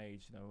together in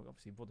age.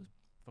 Obviously brothers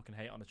fucking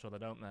hate on each other,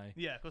 don't they?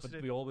 Yeah, of course But they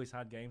do. we always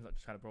had games that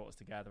just kind of brought us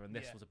together, and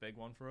this Yeah. was a big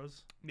one for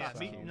us. Yeah,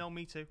 So-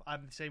 me too.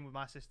 I'm the same with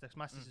my sister. 'Cause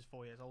my sister's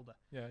 4 years older.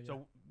 Yeah.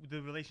 So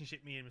the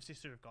relationship me and my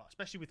sister have got,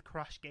 especially with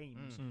Crash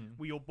games, Mm.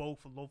 we all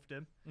both loved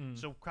them. Mm.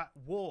 So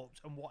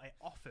Warped and what it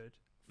offered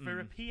for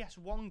a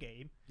PS1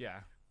 game,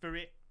 yeah. for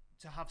it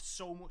to have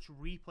so much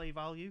replay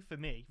value for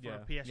me for Yeah.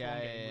 a PS1 Yeah,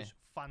 game yeah, was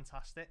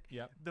fantastic.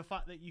 Yep. The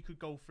fact that you could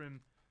go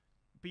from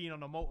being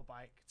on a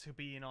motorbike to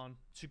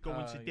go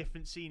into yeah.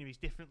 different sceneries,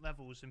 different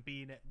levels, and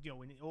being at,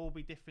 and it all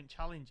be different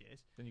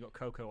challenges. Then you got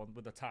Coco on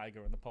with the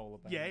tiger and the polar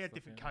bear. Yeah, and yeah, stuff,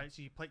 different characters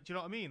you play. Do you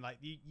know what I mean? Like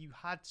you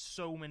had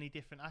so many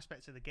different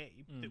aspects of the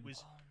game that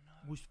was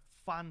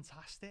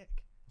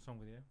fantastic. What's wrong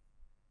with you?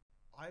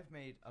 I've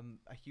made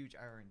a huge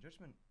error in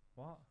judgment.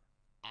 What?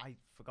 I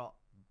forgot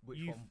which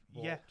You've- one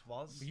yeah. Warped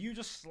was. Were you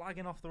just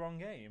slagging off the wrong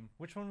game?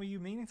 Which one were you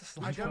meaning to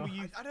I slag know, off?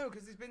 I know,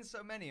 because there's been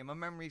so many, and my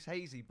memory's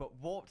hazy. But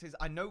Warped is.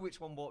 I know which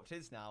one Warped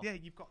is now. Yeah,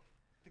 you've got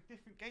the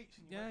different gates.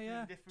 And you Yeah, went through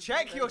yeah. the different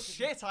Check your gates.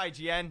 shit,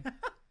 IGN.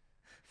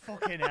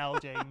 Fucking hell,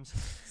 James.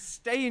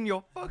 Stay in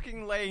your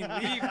fucking lane.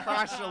 Leave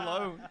Crash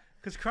alone.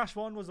 Because Crash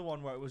 1 was the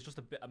one where it was just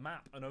a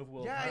map, an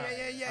overworld Yeah, map.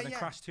 yeah, And then yeah.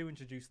 Crash 2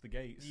 introduced the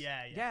gates.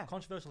 Yeah, yeah. Yeah.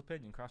 Controversial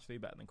opinion, Crash 3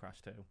 better than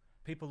Crash 2.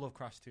 People love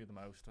Crash 2 the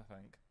most, I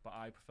think. But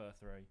I prefer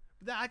 3.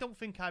 But I don't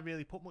think I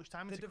really put much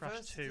time into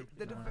Crash 2.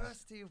 The No.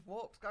 diversity of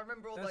warps. I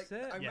remember all That's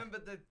it. I Yeah. remember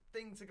the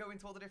thing to go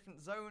into all the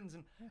different zones,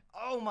 and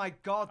oh my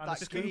god, And that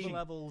the scuba game.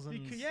 levels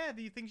and...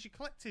 The things you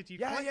collected. You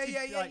Yeah, collected,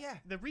 yeah, like, yeah.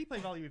 the replay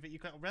value of it. You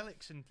got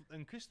relics and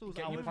crystals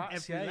Get out your of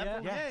packs, every yeah,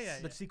 level. yeah. Yeah, Yes.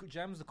 yeah. The secret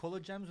gems, the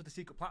coloured gems with the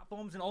secret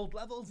platforms in old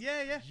levels.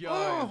 Yeah, yeah. Yo.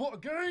 Oh, what a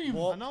game!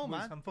 What I know,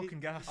 man. I'm fucking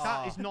gassed.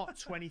 That Oh. is not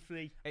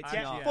 23. It's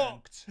Get not.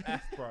 fucked.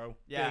 F, bro.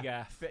 Yeah. Big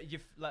F. But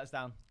you've let us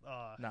down.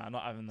 Nah,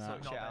 not having that.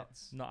 Sort not shit bad. out.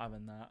 Not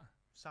having that.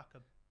 Sack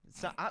 'em.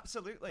 So,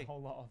 absolutely. A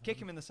whole lot of Kick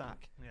them. him in the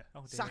sack. Yeah.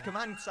 Oh, dear. Sack him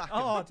and sack him.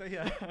 Oh,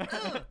 dear.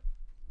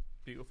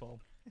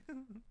 Beautiful.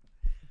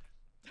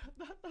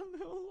 that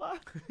little laugh.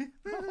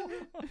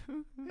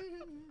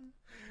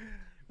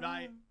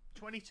 Right.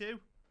 22.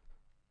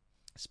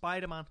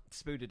 Spider-Man.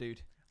 Spooder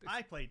dude.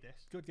 I played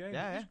this. Good game.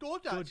 Yeah. It's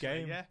good, Good actually.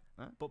 game. Yeah.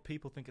 But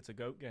people think it's a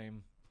goat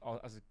game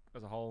as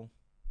a whole.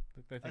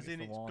 They think As in,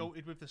 the it's one.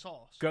 goated with the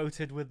sauce.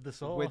 Goated with the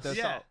sauce. With the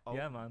Yeah. salt. Oh.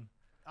 Yeah, man.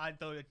 I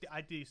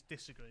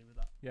disagree with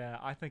that. Yeah,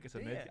 I think it's a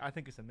Do mid. you? I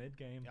think it's a mid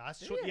game. Yeah,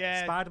 that's Yeah.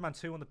 yeah, Spider-Man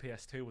 2 on the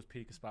PS2 was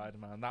peak of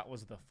Spider-Man. That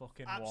was the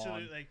fucking one.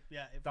 absolutely.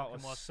 Yeah, it That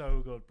fucking was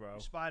so good, bro.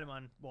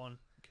 Spider-Man 1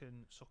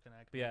 can suck an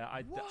egg. But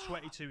yeah, What?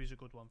 22 is a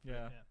good one. For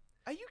Yeah. it,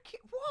 Are you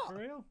kidding? What? For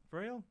real, for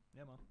real.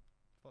 Yeah, man.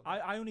 Fuck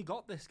I only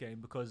got this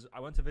game because we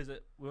went to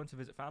visit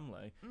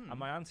family, Mm. and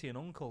my auntie and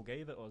uncle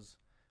gave it us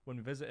when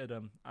we visited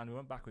them, and we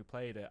went back, we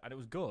played it, and it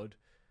was good.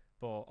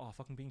 But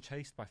fucking being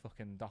chased by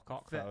fucking Doc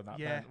Ock though. That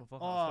yeah.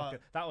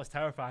 that was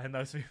terrifying.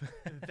 Those people.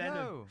 Venom.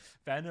 No.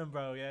 Venom,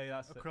 bro. Yeah,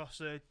 that's it.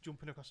 across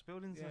jumping across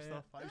buildings and Yeah,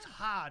 stuff. Like, it was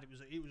hard. It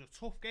was a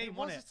tough game, It was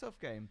wasn't a tough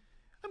game.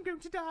 I'm going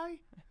to die.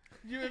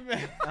 You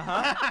remember?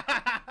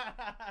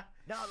 Uh-huh.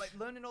 No, like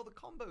learning all the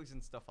combos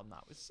and stuff on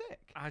that was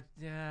sick.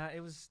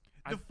 It was.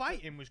 The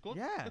fighting was good.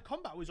 Yeah. The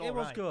combat was It alright.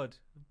 was good,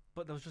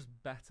 but there was just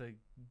better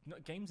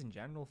games in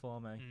general for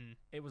me. Mm.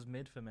 It was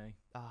mid for me.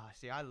 Ah,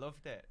 see, I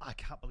loved it. I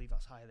can't believe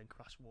that's higher than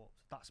Crash Warped.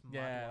 That's mad.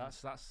 Yeah, man.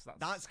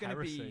 that's Going to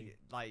heresy. be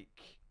like,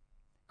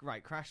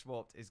 right, Crash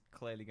Warped is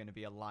clearly going to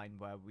be a line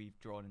where we've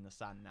drawn in the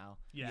sand now.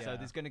 Yeah. So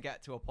there's going to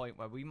get to a point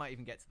where we might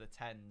even get to the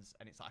 10s,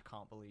 and it's like, I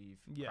can't believe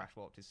Yeah. Crash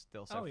Warped is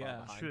still so Oh far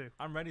yeah, behind. True.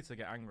 I'm ready to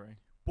get angry.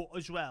 But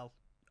as well,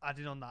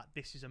 adding on that,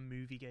 this is a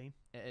movie game,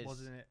 It is.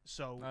 wasn't it?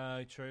 So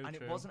True. And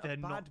true. it wasn't They're a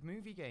bad not-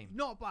 movie game.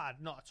 not bad,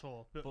 not at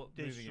all. But, But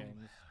there's movie some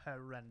games.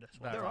 horrendous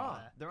There ones. There out are.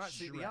 there. There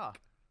absolutely Shrek. are.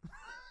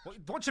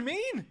 What do you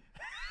mean?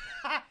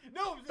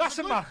 No, That's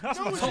a my good,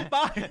 no, it's top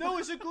buy. no,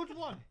 it's a good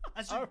one.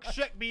 As in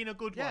Shrek being a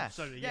good Yeah. one.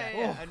 Sorry, yeah.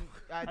 yeah. And,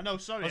 I know,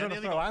 sorry, I was I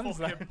gonna nearly throw got hands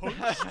fucking there.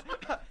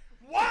 punched.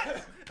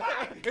 What?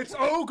 It's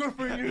ogre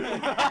for you. Get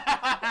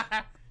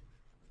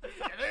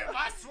out of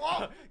my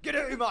swamp! Get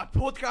out of my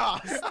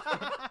podcast!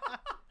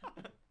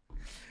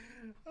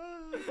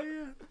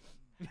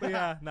 But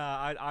yeah,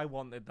 nah, I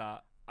wanted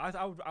that.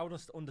 I would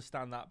just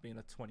understand that being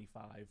a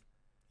 25.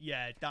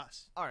 Yeah,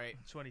 that's All right.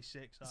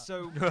 26. That.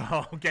 So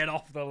Oh, get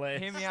off the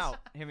list. hear me out.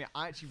 Hear me out.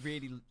 I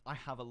actually I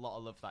have a lot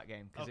of love for that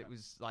game because Okay. it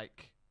was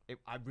like,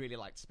 I really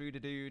liked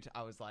Spooder Dude.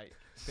 I was like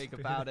big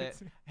about it.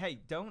 Hey,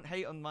 don't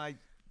hate on my.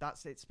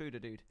 That's it,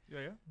 Spooder Dude. Yeah,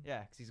 yeah. Yeah,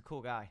 because he's a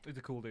cool guy. He's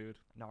a cool dude.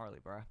 Gnarly,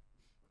 bruh.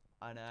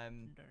 And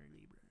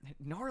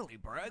Gnarly,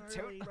 bro. gnarly, bruh.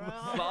 Gnarly, bro.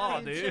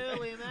 Far, dude.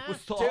 Totally, man.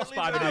 What's the Totally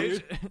Spider right.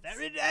 dude?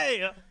 Every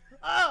day.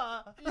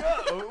 Ah.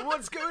 Yo,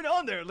 what's going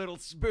on there, little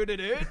Spooder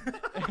Dude?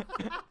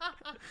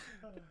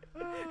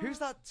 Who's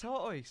that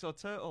tortoise or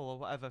turtle or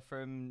whatever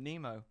from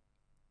Nemo?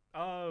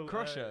 Oh,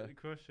 Crusher.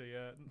 Crusher,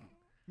 yeah.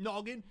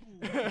 Noggin.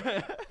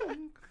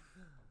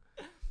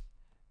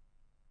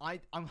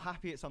 I'm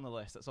happy it's on the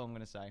list. That's all I'm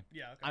gonna say.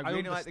 Yeah, okay. I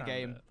really like the understand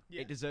game. it.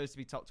 Yeah. It deserves to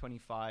be top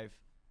 25.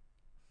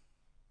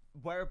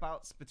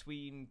 Whereabouts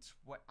between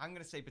I'm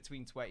gonna say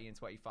between 20 and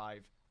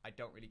 25. I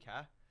don't really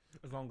care.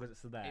 As long as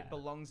it's there. It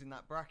belongs in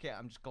that bracket.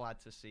 I'm just glad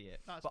to see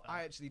it. That's but fair.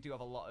 I actually do have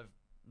a lot of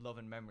love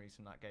and memories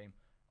from that game.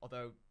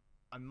 Although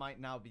I might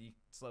now be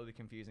slowly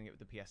confusing it with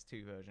the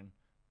PS2 version.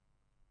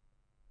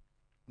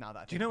 Now that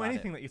I Do you think know about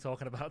anything that you're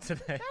talking about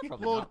today? Yeah,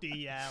 probably not.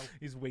 Bloody hell.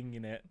 He's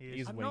winging it. He is.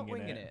 He's I'm winging not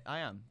winging it. I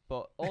am,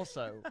 but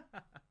also,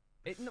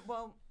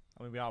 well,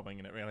 I mean, we are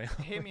winging it, really.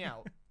 hear me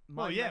out.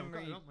 My Well, yeah, we've got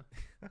memory, it, haven't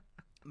we?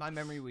 my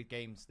memory with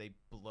games, they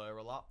blur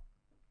a lot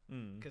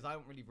Mm. because I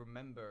don't really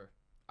remember.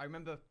 I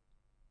remember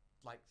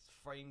like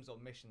frames or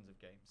missions of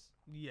games,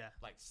 Yeah.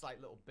 like slight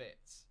little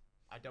bits.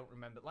 I don't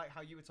remember, like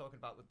how you were talking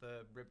about with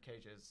the rib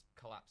cages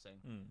collapsing.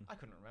 Mm. I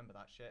couldn't remember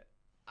that shit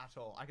at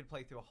all. I could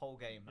play through a whole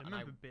game I and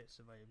remember bits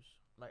of it.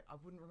 I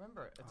wouldn't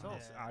remember it at Oh, all.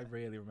 yes, I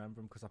really remember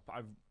them because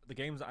the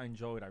games that I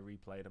enjoyed, I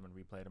replayed them and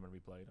replayed them and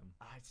replayed them.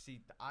 I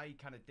see. I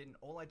kind of didn't.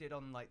 All I did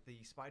on like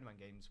the Spider-Man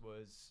games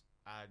was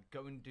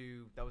Go and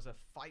do. There was a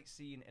fight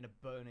scene in a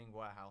burning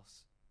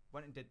warehouse.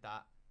 Went and did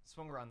that.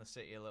 Swung around the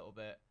city a little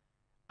bit,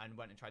 and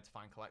went and tried to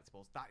find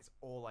collectibles. That is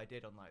all I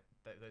did on like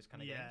those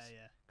kind of games.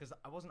 Yeah. Because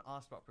I wasn't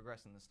asked about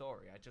progressing the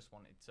story. I just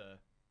wanted to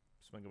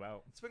Swing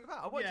about. swing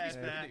about. I wanted to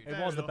be Scooby-Doo.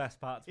 It was the best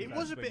part. It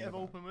was a bit of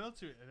open world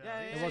to it. Yeah,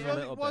 it was a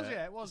little bit.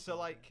 Yeah, it was. So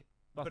like,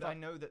 but I I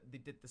know that they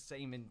did the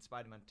same in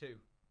Spider-Man 2.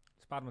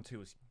 Spider-Man 2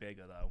 was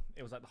bigger though.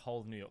 It was like the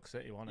whole of New York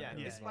City, wasn't Yeah,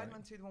 it? is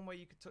Spider-Man 2 the one where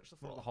you could touch the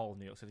floor? Not the whole of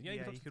New York City. Yeah,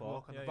 you could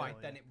walk on the floor. floor.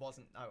 Right, then it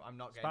wasn't. No, I'm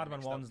not getting Spider-Man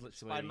mixed up. 1's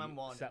literally Spider-Man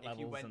 1, set if you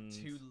levels went and-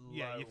 too low,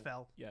 Yeah, you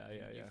fell. Yeah.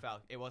 you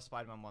fell. It was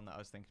Spider-Man 1 that I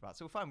was thinking about.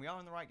 So fine, we are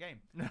in the right game.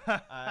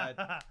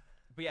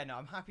 But yeah, no,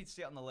 I'm happy to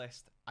see it on the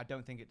list. I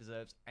don't think it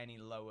deserves any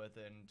lower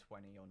than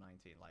 20 or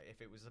 19. Like, if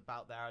it was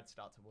about there, I'd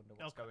start to wonder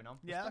what's going on.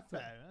 Yeah, Respect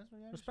fair.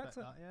 Respect Respect it.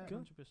 that. Yeah,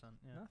 Good. 100%.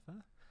 Yeah. Yeah,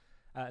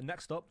 fair.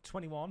 Next up,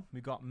 21.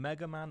 We've got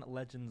Mega Man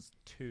Legends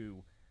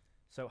 2.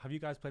 So, have you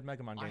guys played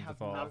Mega Man I games have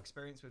before? no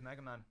experience with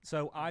Mega Man.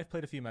 So, I've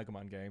played a few Mega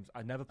Man games.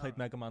 I've never played Alright.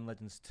 Mega Man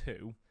Legends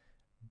 2,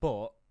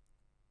 but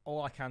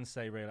all I can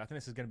say, really, I think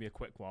this is going to be a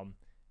quick one,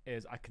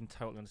 is I can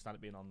totally understand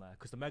it being on there.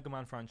 Because the Mega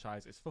Man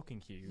franchise is fucking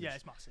huge. Yeah,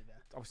 it's massive. Yeah.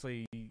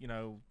 Obviously, you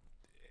know,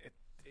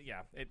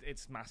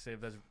 it's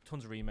massive. There's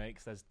tons of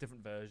remakes. There's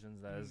different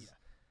versions.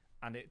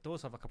 And it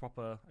does have like a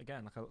proper,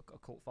 again, like a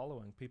cult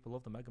following. People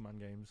love the Mega Man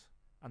games,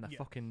 and they're Yeah.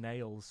 fucking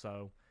nails.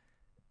 So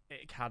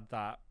it had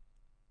that.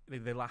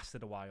 They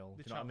lasted a while.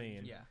 Do you know what I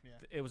mean? Yeah.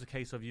 It was a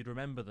case of you'd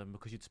remember them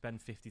because you'd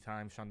spend 50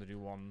 times trying to do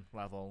one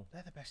level.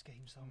 They're the best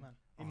games, though, man.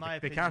 Oh, In my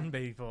they opinion. can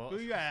be, but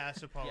Well, yeah, I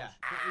suppose. Yeah.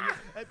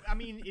 But, I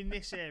mean, in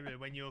this area,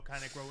 when you're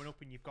kind of growing up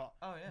and you've got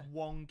Oh, yeah.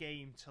 one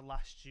game to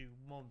last you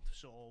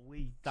months or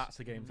weeks, that's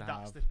a game to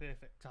that's have. the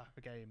perfect type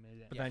of game,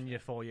 is it? But then you're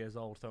 4 years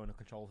old throwing a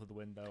controller through the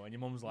window, and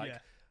your mum's like, Yeah.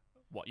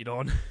 "What you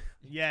done?"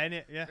 Yeah,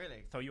 innit? Yeah.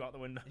 Really? Throw you out the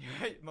window.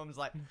 Mum's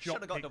like, Drop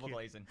should have got kick double you.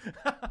 glazing.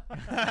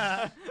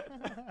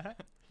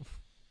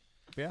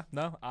 But yeah,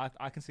 no,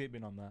 I can see it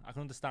being on there. I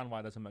can understand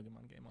why there's a Mega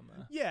Man game on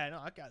there. Yeah, no,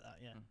 I get that.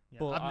 Yeah, yeah.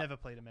 But I've I- never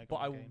played a Mega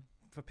But Man game.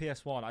 for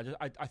PS1,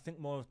 I think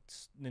more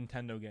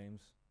Nintendo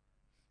games,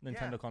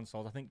 Nintendo Yeah.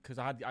 consoles. I think because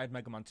I had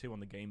Mega Man 2 on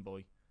the Game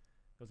Boy.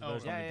 There was a Oh,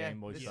 version yeah, on the yeah. Game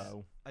Boy, This-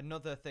 so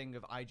Another thing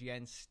of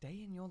IGN,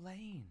 stay in your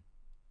lane.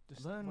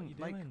 just learn, what you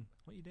like- doing?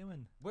 What you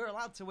doing? We're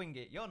allowed to wing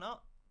it. You're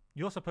not.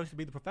 You're supposed to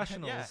be the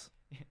professionals.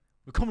 Yeah.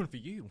 We're coming for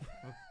you.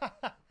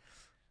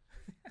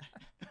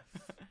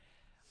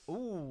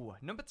 Ooh,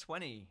 number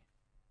 20.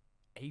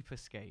 Ape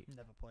Escape.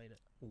 Never played it.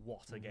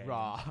 What a game!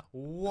 Rah.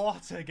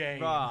 What a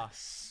game! Rah.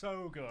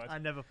 So good. I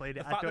never played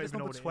The it. I fact that don't it's even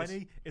know number what it is.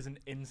 20 is an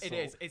insult. It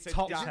is. It's a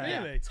top damn-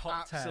 10. Really?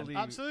 Top 10. Absolute-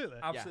 Absolutely.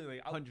 Absolutely.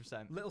 Yeah,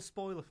 100%. Little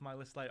spoiler for my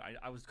list later.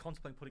 I was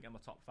contemplating putting it in my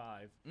top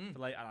 5 for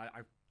later, and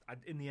I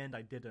in the end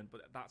I didn't.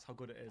 But that's how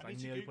good it is. I I need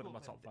to nearly put it Google in my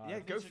it. top 5. Yeah,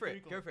 I've go been to for it.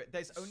 Google Go it. for it.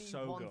 There's only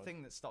So one good.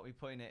 thing that stopped me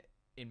putting it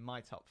in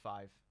my top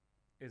 5.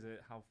 Is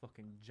it how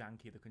fucking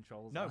janky the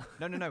controls No,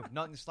 are? no,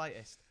 not in the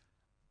slightest.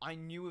 I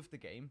knew of the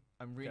game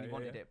and really Okay, yeah,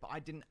 wanted yeah. it, but I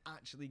didn't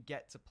actually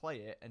get to play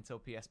it until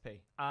PSP.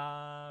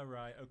 Ah,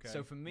 right, okay.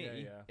 So for me, Yeah,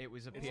 yeah. it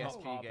was a It's not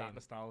PSP part of that game.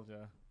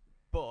 nostalgia.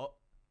 But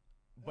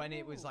when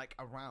it was like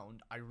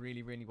around, I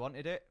really, really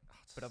wanted it.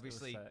 But It was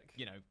obviously, sick.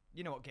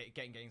 you know what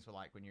getting games were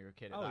like when you were a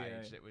kid at Oh, that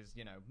yeah, age. yeah. It was,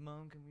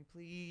 Mum, can we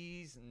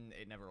please? And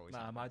it never always Nah,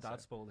 happened. my dad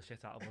so- spoiled the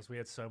shit out of us. We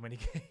had so many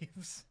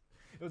games.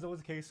 It was always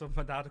a case of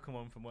my dad would come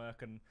home from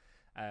work and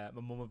my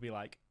mum would be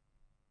like,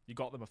 "You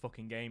got them a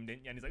fucking game,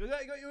 didn't you?" And he's like, "Yeah,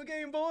 I got you a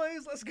game,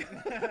 boys. Let's go."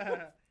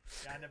 Yeah,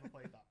 I never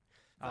played that.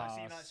 I've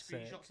seen like sick.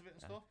 screenshots of it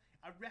and stuff.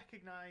 I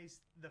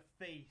recognise the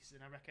face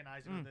and I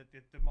recognise Mm.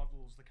 the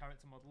models, the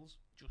character models.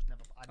 Just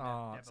never.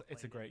 Oh, never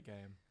it's a played great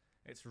game.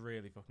 It's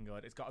really fucking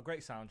good. It's got a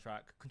great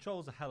soundtrack.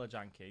 Controls are hella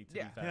janky, to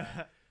Yeah. be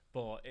fair.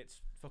 But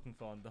it's fucking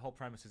fun. The whole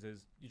premise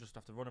is you just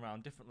have to run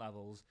around different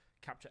levels,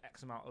 capture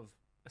X amount of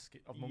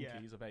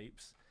monkeys, of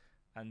apes.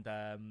 And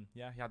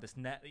you had this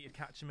net that you'd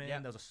catch them in. Yeah.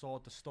 There was a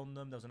sword to stun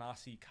them. There was an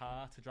RC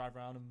car to drive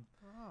around them.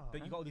 Oh,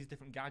 But you got all these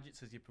different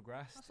gadgets as you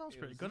progress. That sounds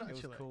pretty good,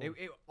 actually. Cool.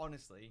 It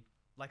honestly,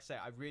 like I say,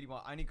 I really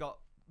want. I only got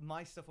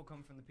my stuff will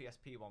come from the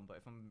PSP one, but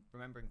if I'm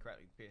remembering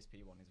correctly, the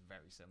PSP one is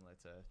very similar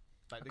to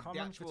like I the can't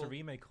remember actual. if it's a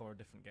remake or a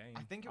different game.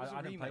 I think it was a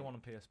I didn't play remake. one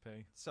on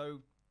PSP.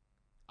 So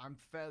I'm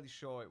fairly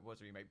sure it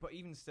was a remake, but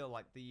even still,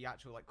 like the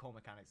actual like core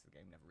mechanics of the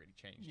game never really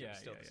changed. It Yeah, was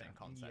still yeah, the yeah. same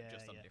concept, Yeah,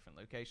 just on yeah. different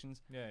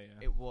locations. Yeah, yeah.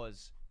 It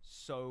was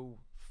so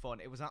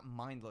fun. It was that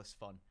mindless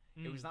fun.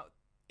 It was that.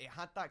 It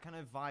had that kind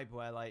of vibe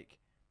where like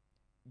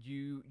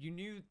you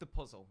knew the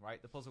puzzle,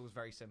 right? The puzzle was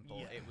very simple.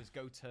 Yeah. It was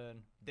go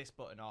turn this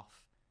button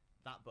off,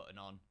 that button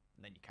on,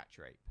 and then you catch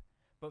your ape.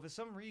 But for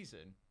some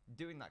reason,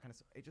 doing that kind of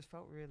stuff, it just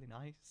felt really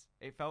nice.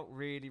 It felt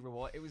really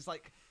rewarding. It was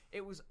like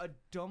it was a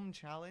dumb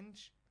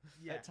challenge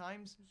yeah, at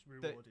times, it's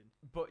rewarding.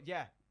 but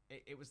yeah,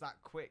 it was that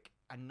quick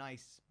and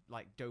nice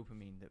like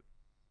dopamine that,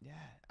 yeah,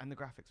 and the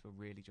graphics were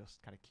really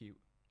just kind of cute.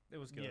 It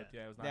was good. Yeah.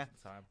 Yeah, it was nice Yeah. at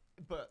the time.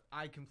 But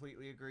I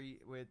completely agree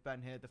with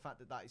Ben here. The fact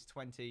that that is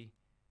 20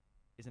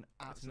 is an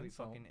absolute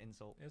insult. fucking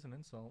insult. It is an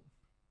insult.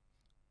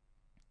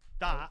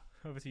 That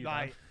Over to you,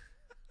 right. Dan.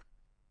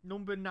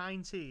 Number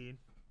 19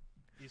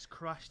 is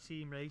Crash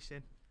Team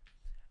Racing,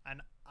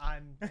 and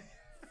I'm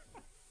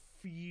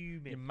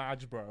fuming. You're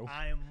mad, bro.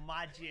 I am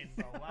madging,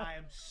 bro. I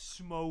am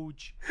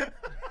smoge.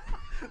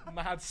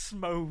 Mad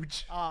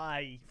smoge.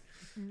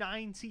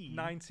 19.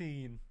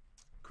 19.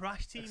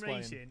 Crash Team Explain.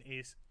 Racing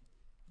is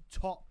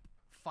top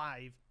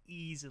 5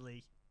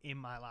 easily in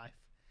my life.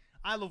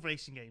 I love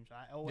racing games,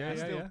 right?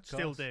 I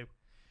still do.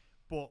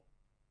 But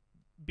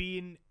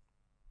being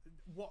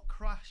what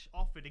Crash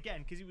offered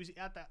again, because it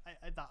had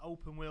that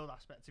open world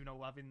aspect, you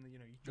know, having you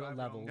drive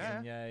levels.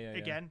 around. Yeah.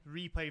 Again,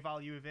 replay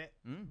value of it.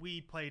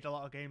 We played a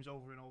lot of games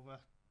over and over,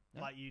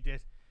 Yeah. like you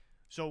did.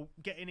 So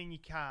getting in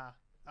your car,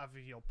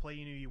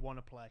 playing who you want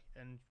to play,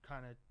 and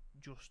kind of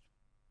just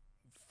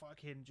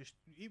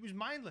it was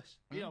mindless.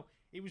 You know,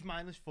 it was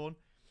mindless fun.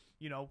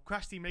 You know,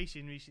 Crash Team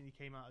Racing recently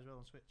came out as well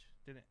on Switch,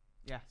 didn't it?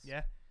 Yes.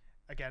 Yeah.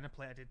 Again,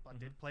 I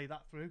did play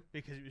that through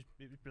because it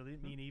was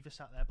brilliant. Me and Eva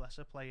sat there, bless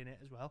her, playing it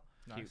as well.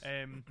 Nice.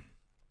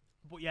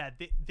 But yeah,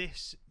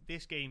 this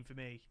game for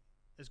me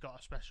has got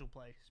a special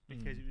place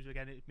because it was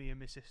me and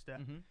my sister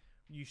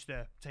used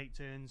to take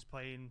turns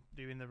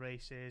doing the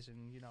races,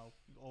 and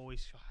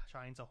always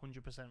trying to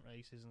 100%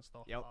 races and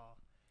stuff. Yep.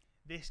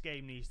 This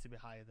game needs to be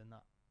higher than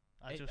that.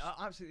 It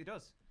absolutely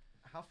does.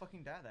 How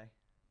fucking dare they?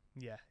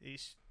 Yeah,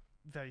 it's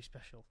very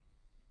special,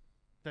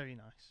 very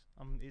nice.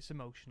 It's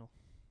emotional.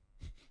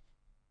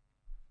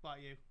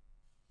 Like you.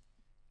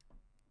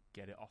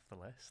 Get it off the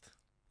list.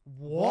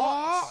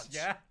 What?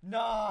 Yeah.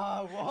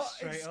 No, what?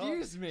 Straight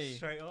Excuse up, me.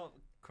 Straight up.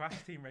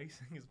 Crash Team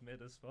Racing is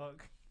mid as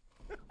fuck.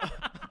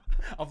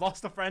 I've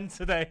lost a friend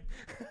today.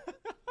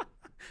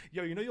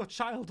 Yo, you know your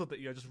childhood that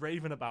you're just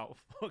raving about?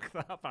 Fuck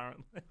that,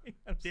 apparently.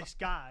 This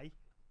guy.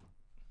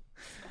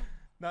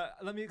 No,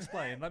 let me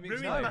explain.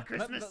 Ruined my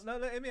Christmas. No,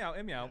 hear me out.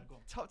 Yeah, go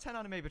on. Top 10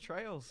 anime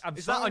betrayals.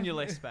 Is sorry. that on your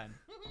list, Ben?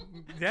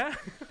 Yeah.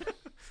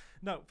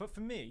 No, but for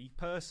me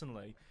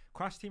personally,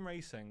 Crash Team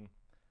Racing,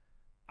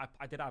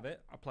 I did have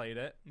it. I played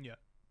it. Yeah.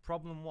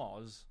 Problem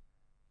was,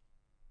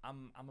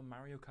 I'm a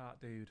Mario Kart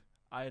dude.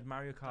 I had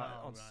Mario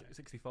Kart on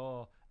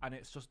 64, and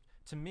it's just,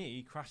 to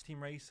me, Crash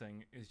Team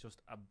Racing is just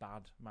a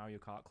bad Mario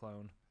Kart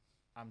clone.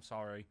 I'm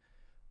sorry,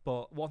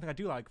 but one thing I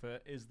do like for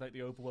it is like the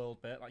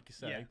overworld bit, like you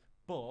say. Yeah.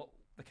 But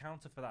the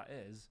counter for that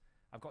is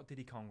I've got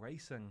Diddy Kong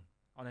Racing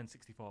on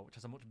N64, which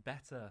has a much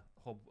better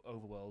hub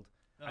overworld.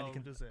 And you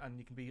can does it? And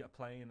you can be a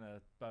plane, a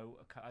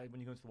boat, when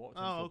you go into the water,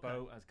 Oh, a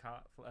boat as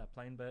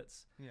plane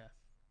bits. Yeah.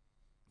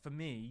 For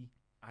me,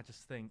 I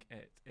just think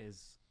it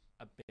is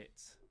a bit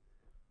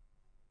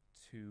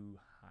too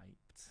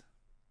hyped.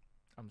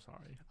 I'm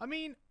sorry. I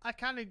mean, I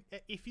kind of,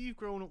 if you've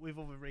grown up with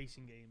other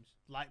racing games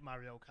like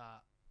Mario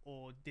Kart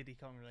or Diddy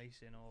Kong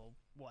Racing or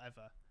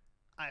whatever,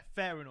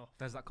 fair enough.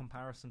 There's that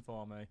comparison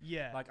for me.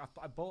 Yeah. Like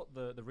I bought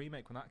the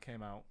remake when that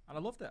came out, and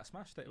I loved it. I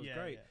smashed it. It was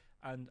great.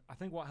 Yeah. And I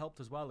think what helped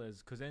as well is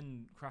because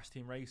in Crash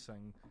Team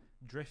Racing,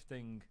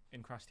 drifting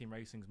in Crash Team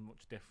Racing is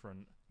much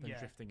different than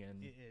drifting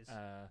in it is.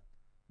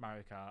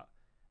 Mario Kart,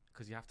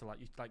 because you have to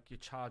you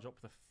charge up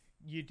the.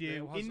 You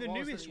do in the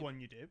newest one.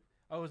 You do.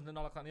 Oh, isn't it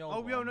not like that in the old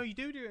one? Oh, yeah, no, you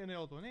do it in the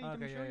old one. Yeah,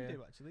 Okay, you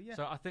do actually. Yeah.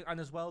 So I think, and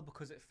as well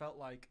because it felt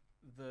like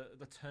the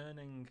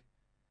turning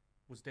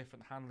was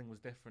different, the handling was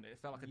different. It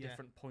felt like a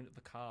different point of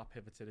the car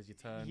pivoted as you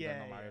turned. Yeah,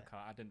 than on Mario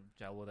Kart, I didn't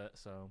gel with it,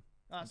 so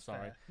that's I'm sorry.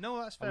 Fair.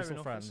 No, that's fair Are we still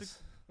enough. friends?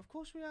 Of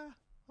course we are.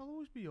 I'll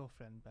always be your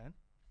friend, Ben.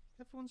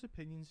 Everyone's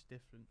opinion's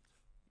different.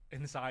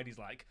 Inside, he's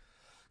like,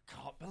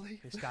 can't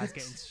believe This guy's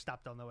getting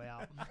stabbed on the way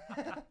out.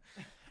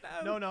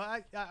 No,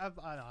 I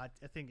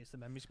think it's the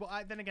memories.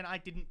 But then again, I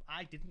didn't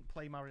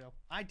play Mario.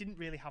 I didn't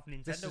really have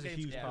Nintendo This is a games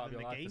huge other part of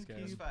than your the life, this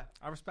GameCube. game.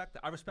 I respect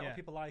it. I respect when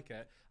people like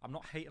it. I'm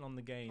not hating on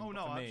the game. Oh but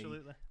no, for me,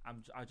 absolutely.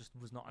 I just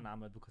was not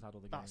enamored because I had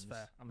all the That's games.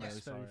 fair. I'm That's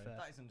really very sorry. fair.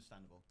 That is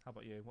understandable. How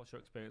about you? What's your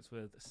experience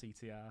with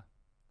CTR?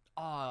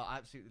 Oh, I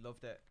absolutely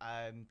loved it.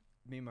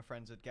 Me and my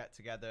friends would get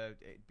together.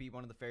 It'd be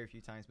one of the very few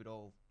times we'd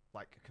all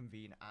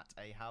convene at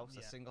a house,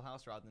 a single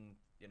house, rather than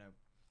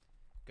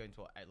going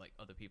to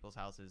other people's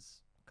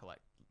houses.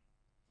 Collect.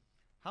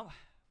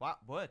 What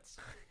words?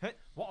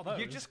 What are those?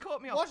 You just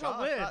caught me off What are guard.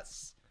 words?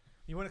 That's-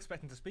 You weren't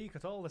expecting to speak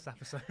at all this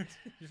episode. You're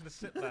just gonna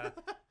sit there.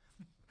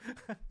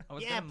 I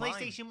was Yeah, gonna mime.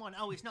 PlayStation 1.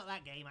 Oh, it's not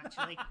that game,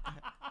 actually.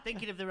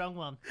 Thinking of the wrong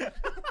one.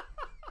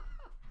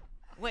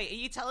 Wait, are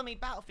you telling me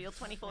Battlefield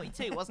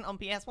 2042 wasn't on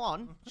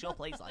PS1? Sure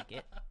plays like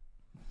it.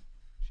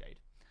 Shade.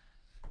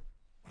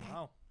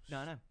 Wow.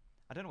 No.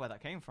 I don't know where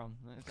that came from.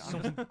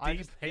 Some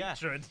deep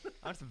hatred.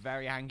 I'm just a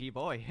very angry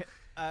boy.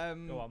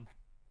 Go on.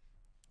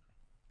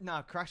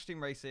 No, Crash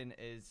Team Racing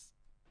is,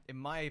 in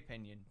my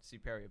opinion,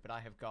 superior. But I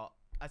have got,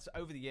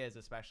 over the years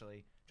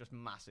especially, just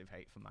massive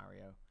hate for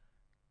Mario.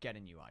 Get a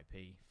new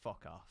IP.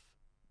 Fuck off.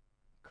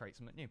 Create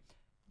something new.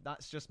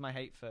 That's just my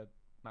hate for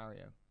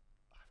Mario.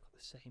 I've got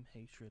the same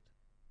hatred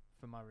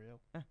for Mario.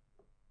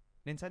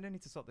 Nintendo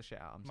need to sort the shit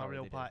out. I'm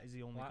Mario sorry they Party is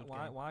the only good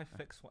game. Why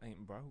fix what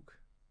ain't broke?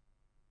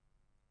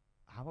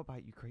 How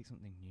about you create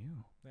something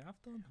new? They have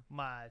done.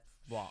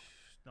 What?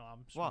 No, I'm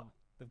What?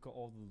 They've got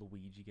all the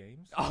Luigi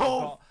games.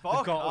 Oh,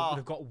 fuck off.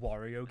 They've got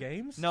Wario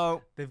games.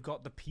 No. They've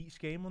got the Peach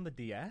game on the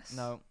DS.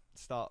 No.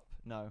 Stop.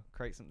 No.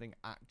 Create something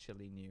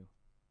actually new.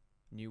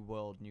 New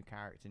world, new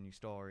character, new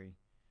story.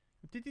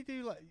 Did he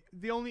do like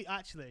the only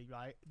actually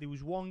right? There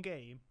was one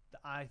game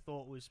that I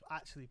thought was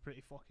actually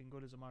pretty fucking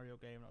good as a Mario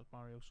game. That was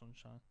Mario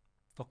Sunshine.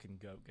 Fucking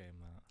goat game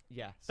that.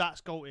 Yes.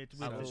 That's goated with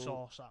the So-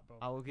 sauce, that bro.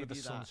 I will give With the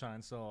you that.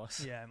 sunshine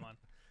sauce. Yeah, man.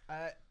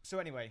 So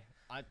anyway,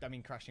 I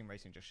mean, Crashing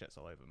Racing just shits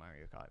all over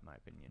Mario Kart, in my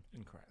opinion.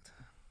 Incorrect.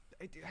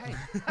 Hey,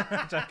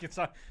 Joking,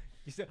 sorry.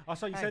 You said, you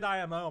Hey. said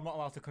IMO. I'm not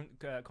allowed to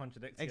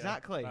contradict you.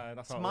 exactly. That's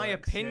It's how it my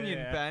works. opinion,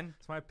 Yeah. Ben.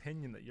 It's my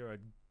opinion that you're a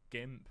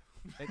gimp.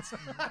 It's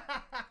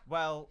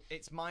well,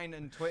 it's mine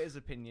and Twitter's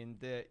opinion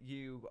that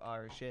you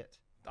are a shit.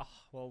 Oh,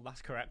 well,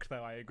 that's correct,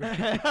 though. I agree.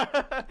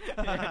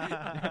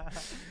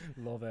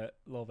 Love it.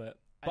 Love it.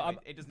 But,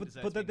 Anyway, it doesn't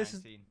deserve but to be this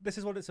 19. this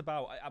is what it's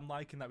about. I'm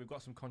liking that we've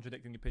got some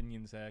contradicting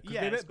opinions here. Yeah,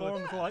 Yeah, a it's bit boring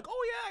good. before, like,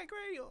 oh yeah, I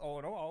agree. Oh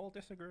no, I'll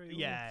disagree.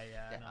 Yeah,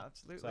 Yeah, no.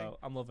 absolutely. So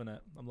I'm loving it.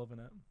 I'm loving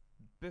it.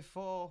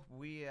 Before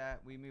we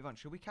move on,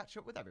 should we catch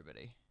up with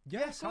everybody?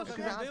 Yes, how's Because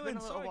everyone it has doing? been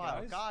a little Sorry,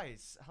 while.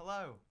 guys.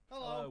 Hello.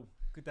 Hello.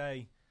 Good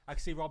day. I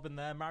can see Robin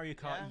there. Mario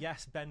Kart. Yeah.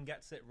 Yes, Ben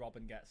gets it.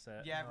 Robin gets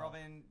it. Yeah,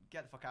 Robin,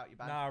 get the fuck out, you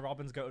band. Nah,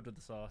 Robin's goated with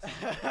the sauce.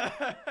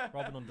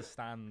 Robin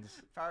understands.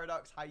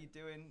 Paradox, how you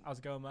doing? How's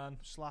it going, man?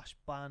 Slash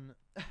ban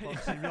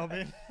Boxing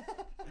Robin.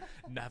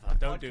 Never.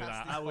 Don't do Podcast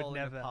that. is I would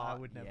falling never, I apart.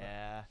 would never.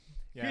 Yeah.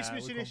 Yeah,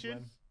 Christmas we edition.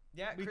 complain.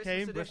 Yeah, We Christmas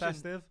came, We're edition.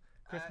 festive.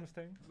 Christmas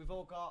thing. We've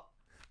all got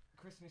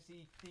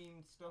Christmassy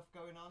themed stuff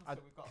going on. I-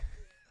 So we've got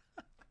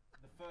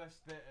the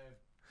first bit of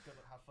Good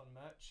Luck Have Fun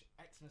merch,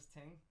 Xmas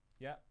ting.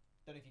 Yeah.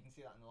 Don't know if you can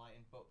see that in the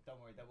lighting, but don't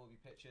worry, there will be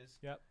pictures.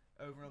 Yep.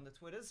 Over on the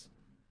Twitters.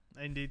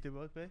 Indeed, there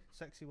would be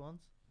sexy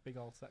ones. Big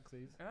old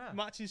sexies. Yeah.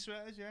 Matching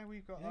sweaters, yeah.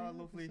 We've got Yeah, our I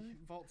lovely can see.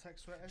 Vault-Tec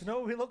sweaters. Do you know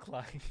what we look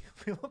like?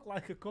 We look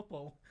like a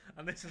couple,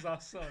 and this is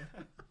our son.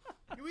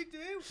 We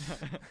do.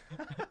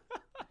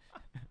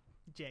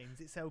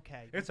 James, it's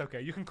okay. It's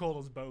okay. You can call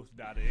us both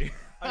daddy.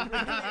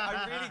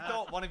 I really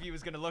thought one of you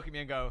was going to look at me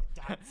and go,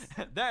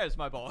 there's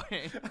my boy.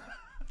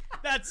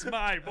 That's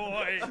my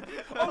boy.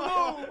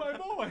 Oh no, my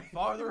boy!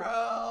 Farther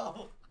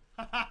hell.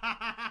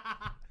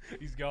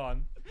 He's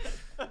gone.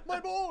 My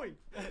boy.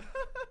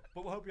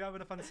 But we hope you're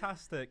having a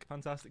fantastic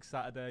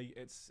Saturday.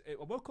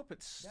 I woke up.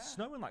 It's Yeah.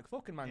 snowing like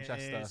fuck in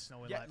Manchester. It is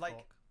snowing Yeah, like, like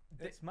fuck.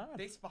 It's mad.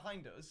 This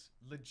behind us,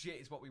 legit,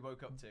 is what we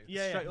woke up to.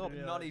 Yeah, straight yeah, up,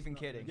 yeah, not it's even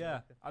kidding.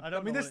 Yeah, I I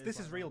don't mean know this what it is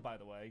this is like real, now. by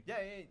the way.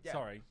 Yeah.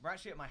 Sorry. We're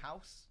actually at my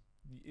house.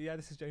 Yeah,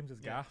 this is James's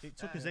Yeah, gaff. it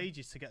took Yeah, us yeah.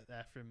 ages to get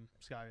there from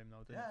Skyrim,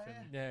 though, didn't Yeah, it?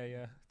 From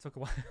Yeah. Took a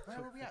while. Where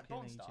Took were we at?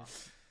 fucking Dawnstar.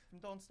 ages. From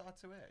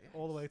Dawnstar to here. Yeah.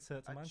 All the way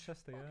to I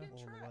Manchester. Yeah. fucking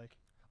all the track. way.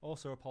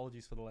 Also,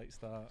 apologies for the late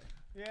start.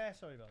 Yeah,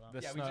 sorry about that.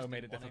 The Yeah, we snow just made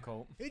it didn't want it.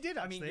 difficult. It did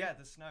I actually. mean, yeah,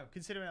 the snow.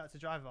 Considering I had to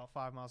drive about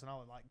 5 miles an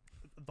hour, like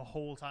the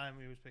whole time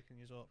he was picking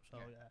us up. So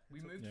yeah, We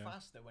it took- moved Yeah.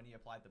 faster when he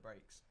applied the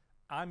brakes.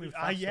 I moved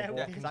Ah, faster yeah,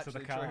 walking it's to the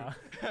actually car.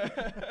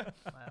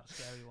 Wow,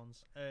 scary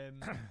ones.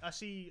 I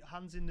see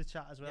Hans in the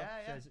chat as well. Yeah,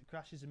 yeah. Says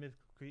Crash is a mythical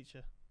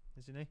creature,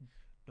 isn't he?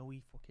 No,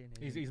 he fucking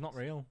is. He's not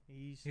real.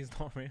 He's He's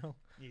not real.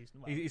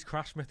 well, He's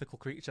Crash Mythical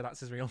Creature. That's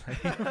his real name.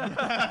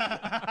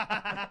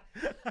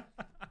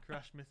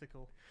 Crash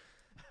mythical.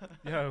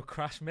 Yo,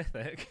 Crash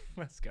Mythic.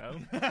 Let's go.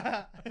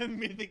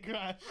 Mythic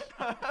Crash.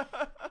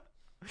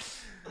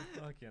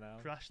 Fucking hell.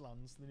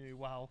 Crashlands, the new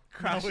WoW.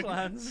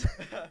 Crashlands.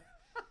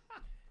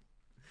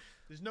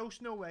 There's no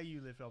snow where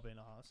you live, Robin.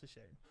 Oh, that's a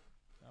shame.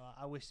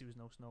 I wish there was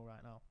no snow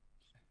right now.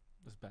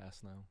 There's bare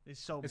snow. It's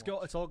so It's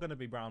much. all going to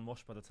be brown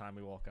mush by the time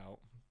we walk out.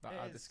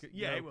 It is.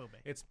 Yeah, it will be.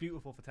 It's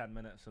beautiful for 10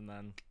 minutes, and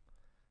then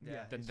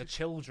Yeah. then the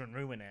children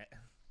ruin it.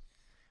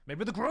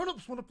 Maybe the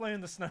grown-ups want to play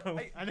in the snow.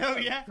 Hey, I know,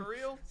 yeah. For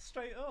real?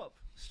 Straight up.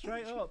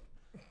 Straight up.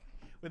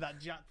 With that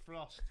Jack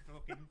Frost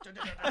fucking.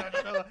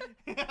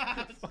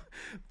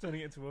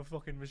 Turning it into a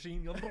fucking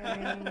machine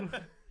gun.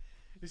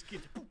 This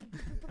kid.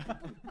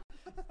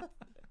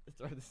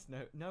 Throw the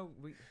snow. No,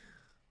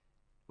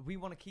 we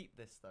want to keep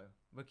this though.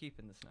 We're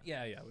keeping the snow.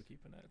 Yeah, we're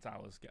keeping it. It's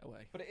ours. Get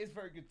away. But it is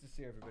very good to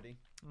see everybody.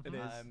 It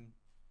is.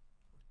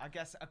 I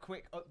guess a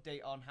quick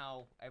update on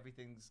how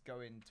everything's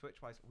going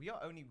Twitch-wise. We are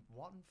only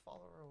one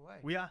follower away.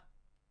 We are.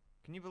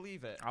 Can you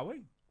believe it? Are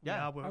we?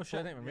 Yeah. we're Oh shit!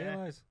 I didn't even yeah.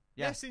 realise.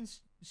 Yeah, Yeah.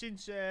 since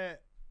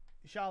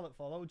Charlotte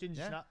followed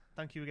Ginger Yeah. Snap.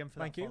 Thank you again for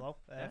Thank that you. follow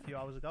Yeah. a few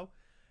hours ago.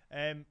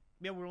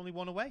 Yeah, we're only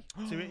one away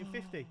to hitting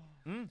 50.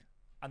 Mm.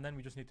 And then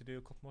we just need to do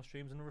a couple more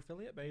streams and an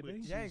affiliate, baby.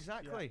 Which- Yeah, is-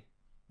 exactly.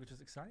 Which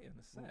is exciting.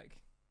 It's sick.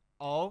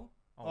 Oh,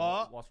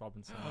 Oh. What's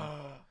Robin saying?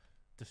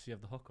 Does she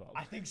have the hookup?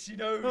 I think she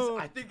knows. Oh.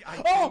 I think. I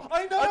know!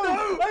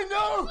 I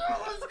know!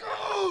 Let's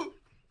go.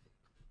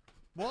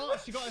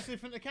 What? She got a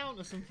different account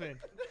or something?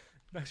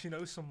 No, she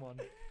knows someone.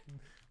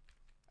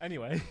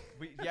 Anyway.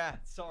 Yeah,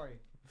 sorry,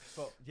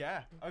 but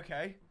yeah,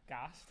 okay.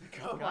 Gassed.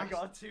 Oh my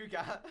god, 2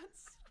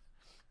 gats.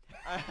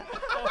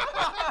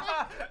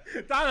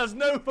 Dan has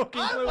no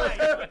fucking clue.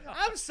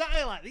 I'm sat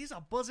here like, these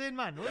are buzzing,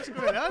 man. What's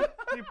going on?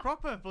 You're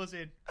proper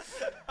buzzing.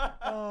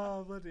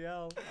 Oh, bloody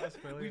hell. That's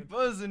We brilliant.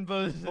 buzzing.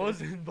 Buzzing,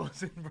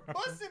 bro.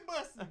 Buzzing.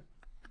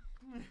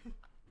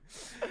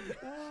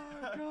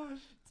 Oh, gosh.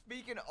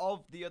 Speaking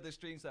of the other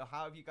streams, though,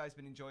 how have you guys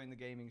been enjoying the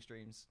gaming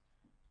streams?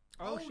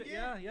 Oh, Oh, shit,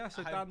 yeah. yeah.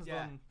 So I- Dan's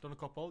yeah. done a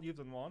couple. You've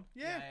done one.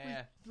 Yeah,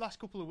 Yeah. last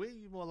couple of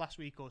weeks, well, last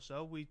week or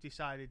so, we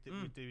decided that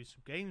we'd do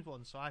some games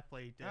once. So I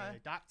played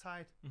Right. Dark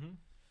Tide. Mm-hmm.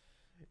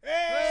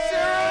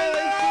 Hey!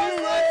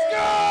 Let's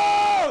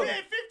go! Yeah,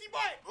 50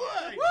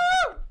 points!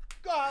 Woo!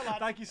 Go on, lad.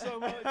 Thank you so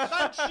much.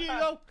 Thanks,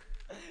 Shiro.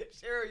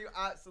 Shiro, you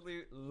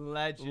absolute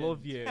legend.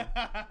 Love you.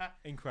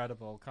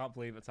 Incredible. Can't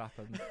believe it's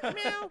happened. Meow,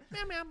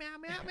 meow, meow, meow,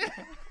 meow, meow.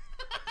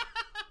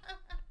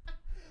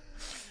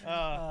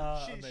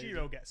 Amazing.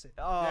 Shiro gets it.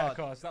 Oh, Yeah, of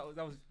course. That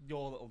was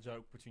your little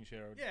joke between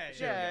Shiro. Yeah,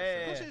 Shiro yeah, gets it. yeah,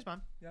 Of course yeah. it is,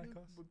 man. Yeah, of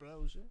course. We're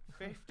bros,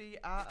 yeah. 50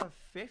 out of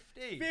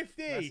 50.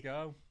 50. Let's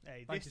go.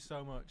 Hey, Thank this you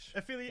so much.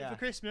 affiliate Yeah. for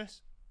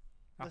Christmas.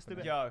 Let's do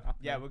Happening. it. Yo, Happening.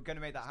 yeah, we're going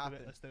to make that Let's do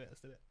happen. it. Let's do it.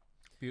 Let's do it.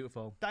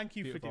 Beautiful. Thank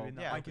you Beautiful. for doing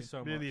that. Yeah. Thank you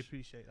so Really much.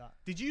 appreciate that.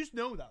 Did you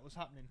know that was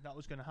happening? That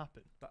was going to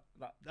happen?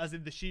 That As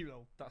in the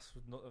Shiro? that's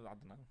not. I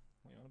don't know.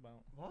 What are you on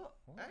about? What?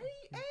 What?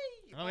 Hey,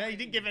 hey. Oh, yeah, you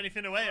didn't give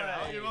anything away,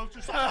 right? Right. You were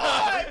just like,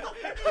 oh,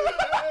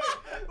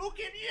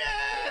 fucking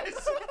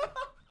yes!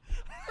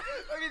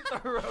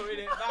 Fucking throwing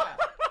it back.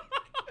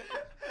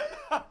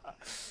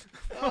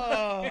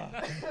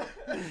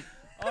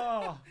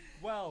 Oh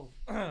well.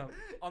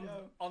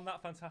 on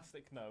that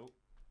fantastic note.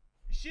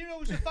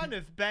 Shiro's a fan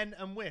of Ben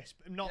and Wisp,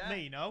 not Yeah.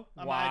 me, no?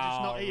 Am I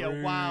just not Wow,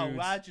 here? Wow, rude.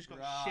 I just got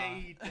Rah.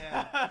 shade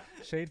there.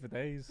 Shade for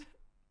days.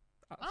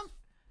 I'm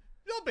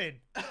Robin.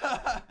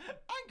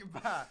 Anchor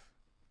back.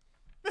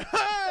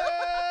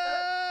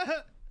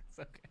 It's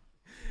okay.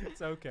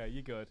 It's okay.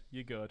 You're good.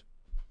 You're good.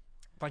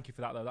 Thank you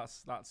for that though.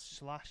 That's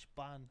Slash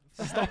ban.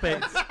 stop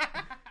it.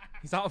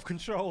 He's out of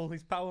control.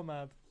 He's power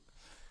mad.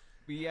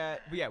 We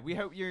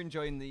hope you're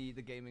enjoying the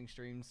gaming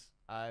streams.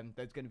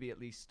 There's going to be at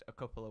least a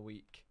couple a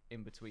week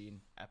in between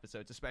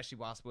episodes, especially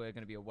whilst we're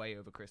going to be away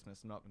over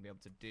Christmas. I'm not going to be able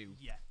to do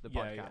Yeah. the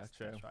Yeah, podcast. yeah,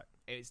 true. That's right.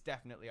 It's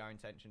definitely our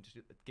intention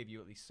to give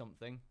you at least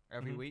something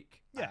every Mhm.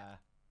 week. Yeah.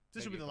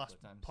 This will maybe be a the couple last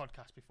of times.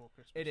 podcast before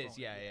Christmas. It is, won't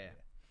yeah.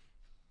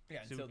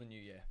 So Until the new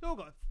year. We've all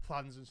got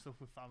plans and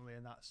stuff with family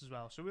and that as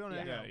well. So we want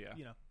to,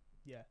 Yeah.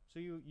 yeah. So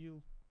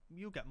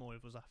you'll get more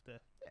of us after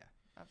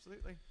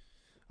Absolutely.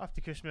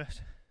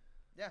 Christmas.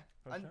 Yeah.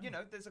 For And,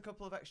 sure. there's a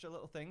couple of extra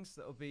little things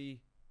that'll be,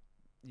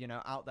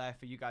 out there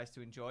for you guys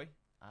to enjoy.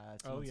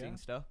 Some unseen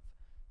stuff.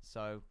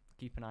 So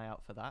keep an eye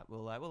out for that.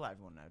 We'll let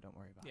everyone know. Don't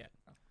worry about it.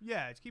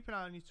 Yeah, just keep an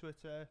eye on your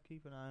Twitter.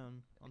 Keep an eye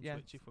on Yeah.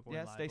 Twitch if we're going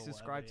Yeah, live stay or whatever,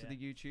 subscribed to yeah.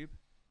 the YouTube.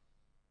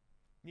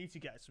 Need to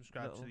get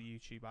subscribed to Little- the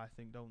YouTube, I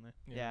think, don't they?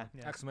 Yeah.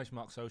 Yeah. Exclamation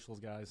mark socials,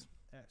 guys.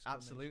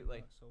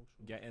 Absolutely. Social.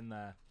 Get in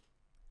there.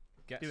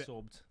 Get Do it.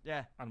 subbed,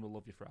 Yeah. and we'll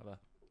love you forever.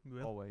 We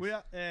will. Always.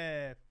 We're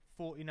at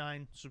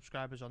 49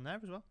 subscribers on there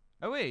as well.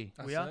 Are we?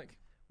 That's We are. sick.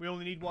 We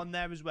only need one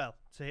there as well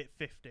to hit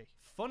 50.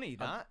 Funny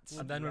that.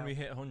 And then when Yeah. we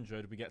hit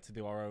 100, we get to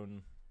do our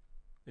own.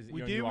 Is it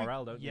We your do. own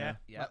URL, don't Yeah,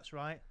 Yep. that's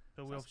right.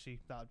 So we Sounds- obviously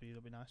that'll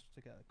be nice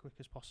to get as quick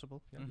as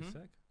possible. you? Yeah, be Mhm.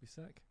 sick. Be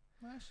sick.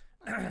 Nice.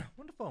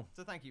 Wonderful.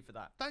 So thank you for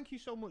that. Thank you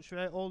so much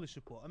for all the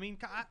support. I mean,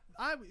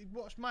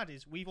 what's mad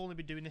is we've only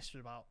been doing this for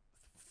about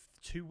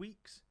 2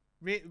 weeks,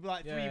 like 3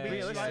 weeks,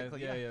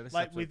 realistically, yeah. This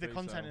like with the episode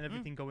content three, and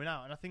everything going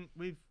out. And I think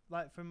we've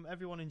from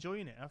everyone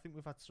enjoying it. I think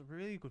we've had some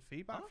really good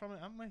feedback Oh, from it,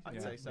 haven't we? I'd Yeah,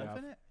 say so. we have.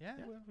 Loving it. Yeah,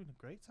 Yeah. we're having a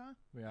great time.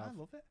 so we I have.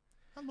 love it.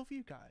 I love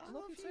you guys. I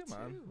love you too,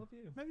 man. too. Love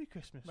you. Merry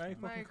Christmas. Merry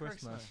man. fucking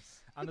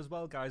Christmas. And as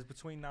well, guys,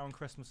 between now and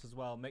Christmas as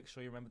well, make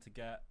sure you remember to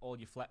get all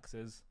your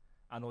flexes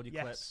and all your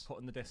Yes. clips put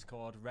in the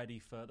Discord ready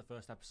for the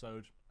first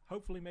episode.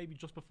 Hopefully, maybe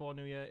just before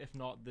New Year. If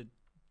not, the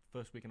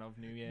first weekend of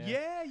New Year.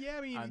 Yeah.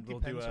 I mean, And it we'll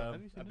do depends on a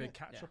everything. big innit?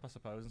 catch Yeah. up, I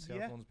suppose, and see Yeah.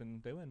 how everyone's been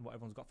doing, what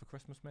everyone's got for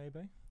Christmas,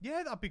 maybe.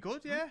 Yeah, that'd be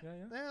good. Yeah,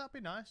 Yeah. that'd be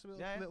nice. A little,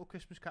 Yeah. little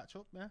Christmas catch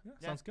up. Yeah. Yeah,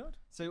 Yeah. sounds good.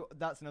 So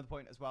that's another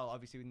point as well.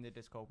 Obviously, in the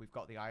Discord, we've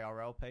got the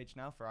IRL page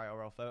now for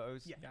IRL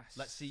photos. Yeah. Yes.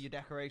 Let's see your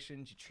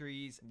decorations, your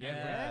trees, Yeah,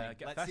 everything.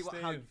 get Let's see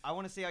how festive. I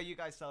want to see how you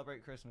guys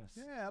celebrate Christmas.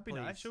 Yeah, that'd be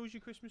nice. Please. Shows you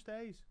Christmas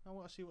days. I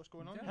want to see what's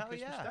going on. Yeah. on Hell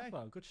Christmas yeah. Day.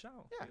 Well, good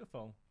shout. Yeah.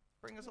 Beautiful.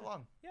 Bring us Yeah.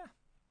 along.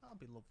 That'd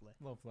be lovely.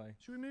 Lovely.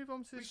 Should we move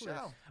on to We this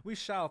shall. list? We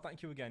shall.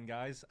 Thank you again,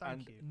 guys.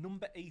 Thank and you.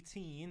 number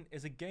 18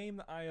 is a game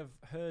that I have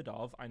heard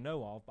of, I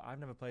know of, but I've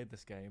never played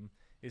this game.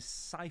 Is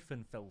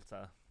Siphon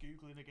Filter.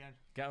 Googling again.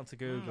 Get onto I've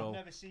Google.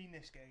 never seen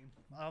this game.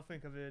 I don't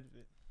think I've heard of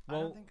it. I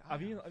don't Well, think I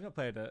have you not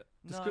played it?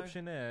 No.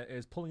 Description here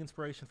is pulling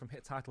inspiration from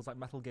hit titles like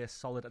Metal Gear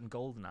Solid and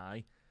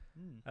GoldenEye.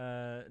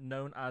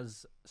 Known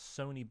as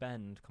Sony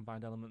Bend,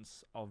 combined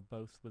elements of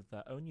both with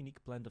their own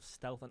unique blend of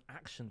stealth and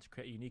action to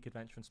create a unique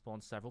adventure and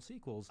spawn several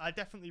sequels. I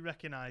definitely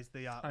recognise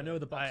the art. I know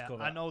the box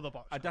cover. I know the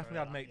box I cover definitely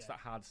of had that, mates yeah.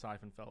 that had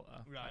Siphon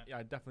Filter. Right.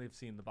 I definitely have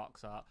seen the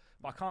box art,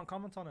 but I can't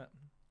comment on it.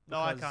 No,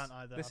 I because can't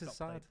either. This I've is not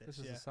sad. played This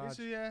is yeah. a sad.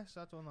 Yeah,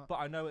 sad on that. But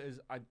I know it is.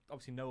 I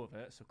obviously know of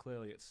it, so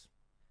clearly it's.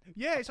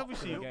 Yeah, it's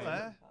obviously up popular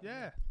game. there.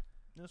 Yeah,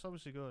 that's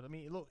obviously good. I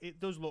mean, it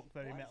does look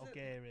very Why is Metal it-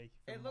 Gear-y.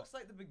 It looks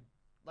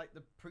like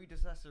the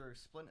predecessor of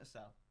Splinter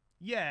Cell.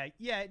 Yeah,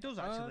 it does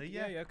actually.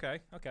 yeah. Yeah.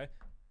 Okay.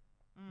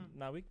 Mm.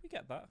 No, we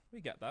get that.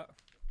 We get that.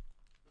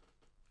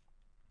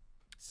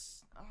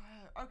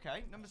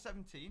 Okay, number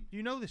 17.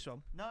 You know this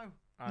one? No.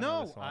 I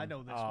know this I one.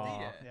 know this Aw,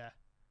 one. Yeah. Yeah,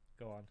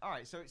 Go on. All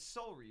right, so it's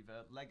Soul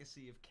Reaver,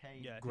 Legacy of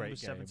Kain. yeah.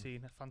 Great number game.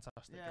 17, a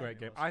fantastic. Yeah. Great it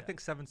game. was, I yeah.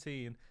 think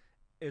 17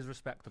 is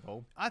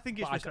respectable. I think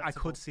it's But respectable. I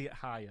could see it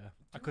higher.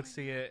 I could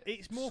see it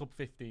It's more sub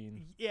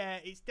 15. Yeah,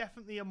 it's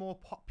definitely a more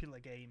popular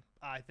game,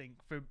 I think,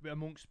 for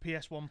amongst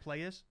PS1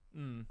 players.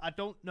 Mm. I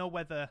don't know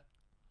whether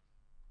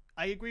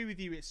I agree with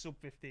you. It's sub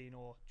 15,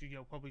 or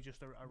probably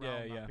just around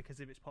that yeah. because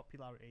of its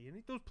popularity, and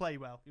it does play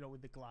well.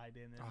 With the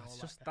gliding and Oh, all it's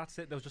that. just that's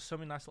it. There was just so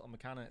many nice little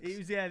mechanics. It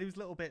was there was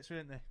little bits,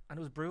 weren't there? And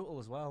it was brutal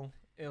as well.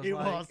 It was It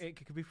like was.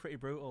 it could be pretty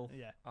brutal.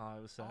 Yeah, Oh,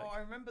 it was sick. Oh, I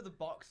remember the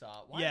box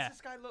art. Why Yeah. does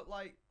this guy look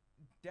like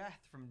Death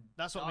from?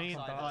 that's what I mean.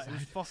 Darksiders? Like, it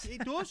was fucking.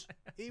 It does.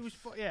 It was.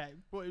 Yeah,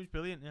 but it was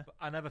brilliant. Yeah, But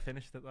I never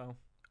finished it though.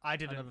 I I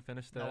didn't. never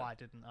finished it. No, I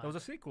didn't. There was a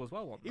sequel as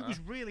well, wasn't It there? was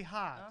really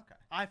hard. Okay.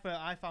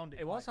 I found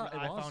it. It was quite-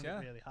 hard- it I was, found yeah.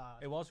 it really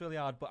hard. It was really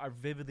hard, but I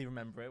vividly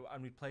remember it,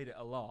 and we played it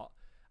a lot,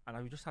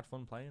 and we just had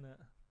fun playing it.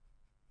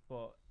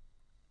 But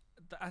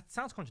it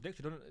sounds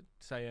contradictory, doesn't it?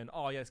 Saying,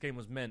 "Oh yeah, this game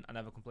was mint. I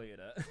never completed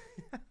it."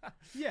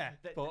 Yeah.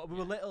 But we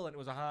were little, and it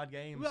was a hard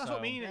game. Well, that's what I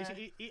so- mean.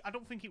 Yeah. I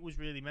don't think it was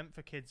really meant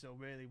for kids, though.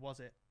 Really, was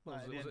it? What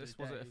Like, at the was end it? of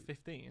the Was it a day,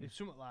 15? It's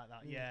something like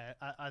that. Mm. Yeah.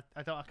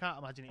 I can't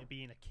imagine it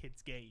being a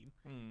kid's game.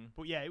 Mm.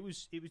 But yeah, it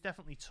was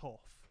definitely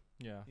tough.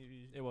 Yeah,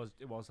 It was,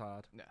 it was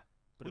hard. Yeah.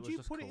 But would it was you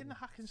just put cool. it in the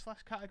hack and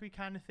slash category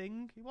kind of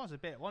thing? It was a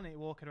bit, wasn't it?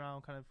 Walking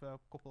around, kind of a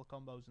couple of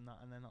combos and that,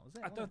 and then that was it.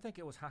 I wasn't don't think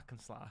it was hack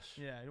and slash.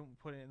 it? Yeah, I don't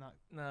put it in that.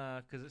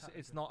 Nah, because it's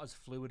Category. not as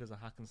fluid as a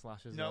hack and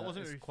slash, is it? No, it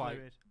wasn't It's very quite,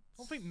 fluid. I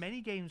don't think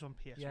many games on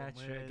PS1 Yeah, were,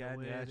 true again.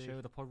 were Yeah, they? true.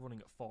 They're probably running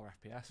at 4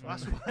 FPS.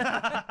 That's weren't they?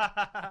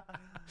 what-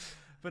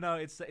 But no,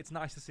 it's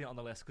nice to see it on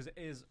the list because it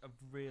is a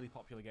really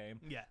popular game.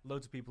 yeah,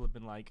 Loads of people have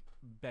been like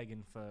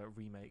begging for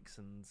remakes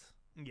and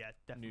yeah,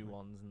 definitely. new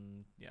ones,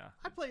 and yeah,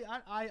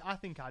 I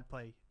think I'd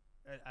play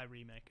a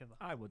remake of that.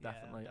 I would Yeah,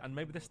 definitely. definitely And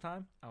maybe this would.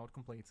 time I would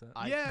complete it.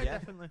 Yeah, yeah.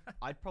 definitely.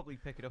 I'd probably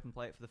pick it up and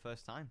play it for the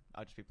first time.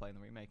 I'd just be playing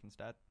the remake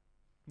instead.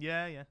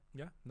 Yeah. Yeah,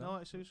 No, no,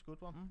 it's a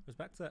good one.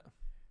 respect it.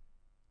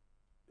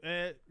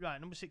 Right,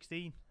 number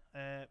 16.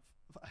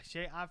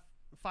 Actually, I've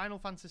Final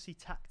Fantasy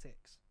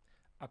Tactics.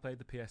 I played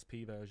the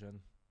PSP version,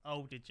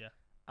 Oh, did you?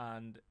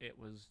 and it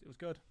was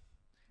good.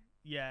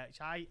 Yeah,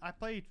 I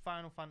played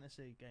Final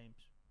Fantasy games,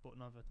 but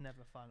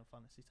never Final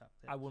Fantasy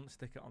Tactics. I wouldn't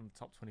stick it on the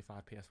top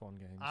 25 PS1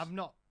 games. I'm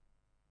not.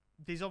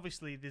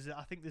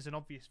 I think there's an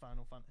obvious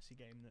Final Fantasy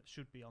game that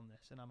should be on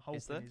this, and I'm hoping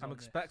Is there? it's I'm on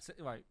this.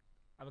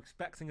 I'm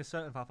expecting a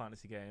certain Final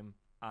Fantasy game,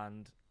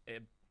 and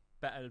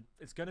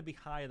it's going to be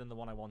higher than the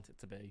one I want it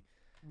to be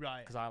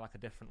Right. because I like a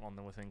different one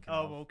than we're thinking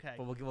Oh, of. okay.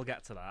 But we'll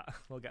get to that.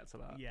 We'll get to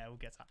that. Yeah, we'll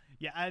get to that.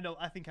 Yeah, I know.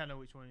 I think I know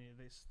which one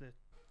it is.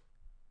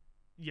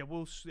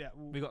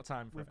 We got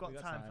time for we've it. got We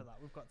time for that.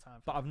 We've got time.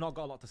 For But I've not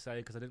got a lot to say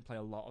because I didn't play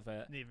a lot of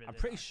it. Neither I'm did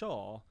pretty I.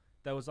 sure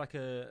there was like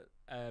a.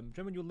 Do you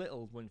remember when you were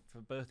little, when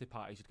for birthday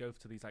parties you'd go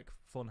to these like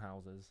fun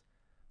houses,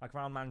 like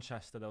around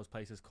Manchester, those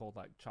places called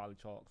like Charlie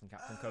Chalks and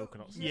Captain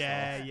Coconuts. and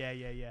Yeah, stuff.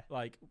 yeah.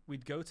 Like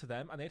we'd go to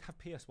them and they'd have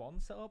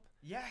PS1 set up,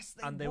 Yes,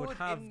 and they would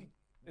have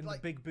in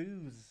like- the big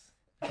booths,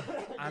 Yeah,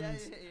 and yeah,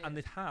 yeah. and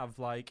they'd have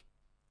like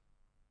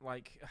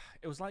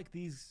it was like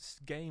these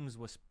games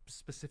were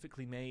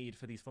specifically made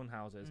for these fun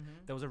houses.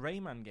 Mhm. There was a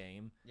Rayman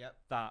game Yep,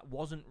 that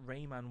wasn't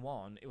Rayman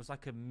 1. It was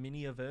like a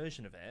minier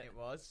version of it. it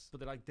was. But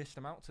they like dished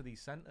them out to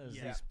these centres,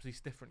 Yeah. these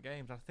different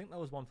games. I think there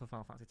was one for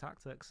Final Fantasy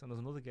Tactics, and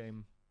there's another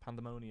game,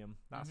 Pandemonium.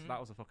 Mhm. That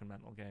was a fucking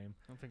mental game.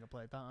 I don't think I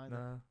played that either.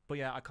 No. But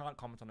yeah, I can't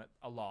comment on it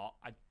a lot.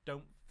 I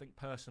don't think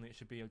personally it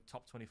should be a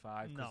top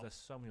 25 because No. there's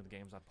so many other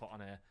games I put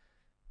on here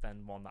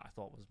than one that I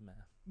thought was meh.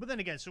 But then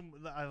again, some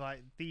that I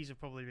like these have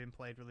probably been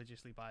played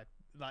religiously by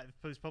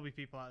there's probably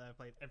people out there who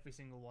played every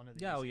single one of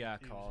these. Yeah, oh yeah,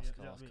 of It was- course,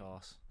 you know what I mean? of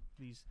course.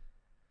 These.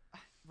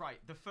 Right,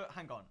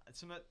 hang on.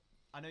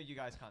 I know you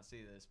guys can't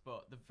see this,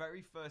 but the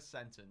very first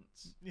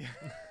sentence Yeah.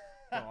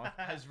 Go on.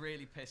 has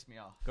really pissed me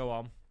off. Go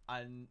on.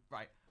 And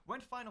right, when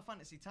Final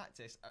Fantasy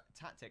Tactics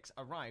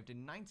arrived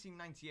in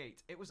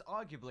 1998, it was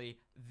arguably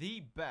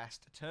the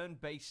best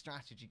turn-based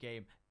strategy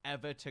game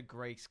ever to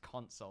grace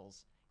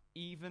consoles.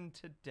 Even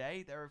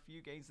today, there are a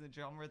few games in the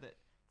genre that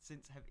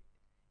since have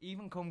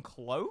even come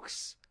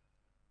close.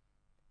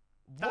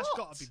 That's What?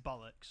 got to be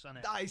bollocks, isn't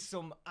it? That is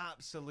some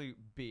absolute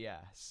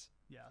BS.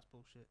 Yeah, that's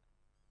bullshit.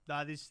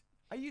 That is.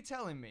 Are you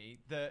telling me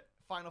that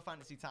Final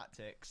Fantasy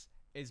Tactics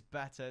is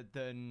better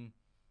than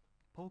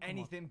Pokemon.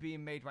 anything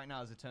being made right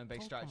now as a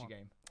turn-based strategy Pokemon.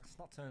 game? It's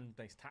not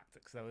turn-based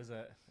tactics though, is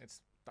it?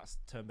 That's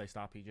turn-based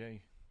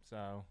RPG.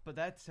 So But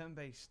they're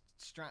turn-based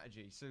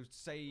strategy. So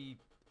say,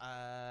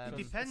 It So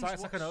depends It's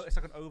like what's- it's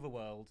like an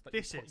overworld that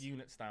This you put is.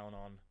 units down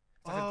on.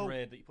 It's like Oh, a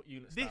grid that you put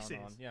units this down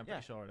on. is? Yeah, I'm Yeah.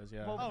 pretty sure it is.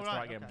 Yeah, Well, That's oh, the right,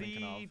 right game I'm okay.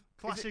 thinking of.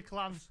 Classic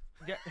Clans.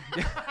 yeah,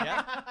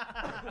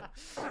 yeah.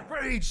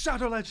 Raid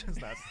Shadow Legends.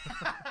 That's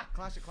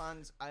Clash of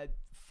Clans,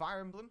 Fire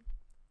Emblem.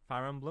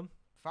 Fire Emblem.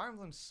 Fire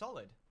Emblem's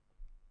solid.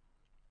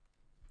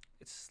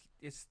 It's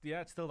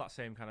still that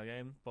same kind of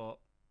game, but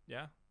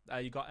yeah.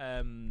 You got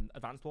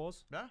Advanced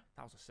Wars. Yeah.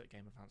 That was a sick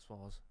game, Advanced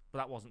Wars. But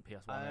that wasn't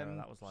PS1 era.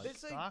 That was like There's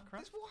StarCraft?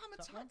 Warhammer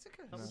Is that one?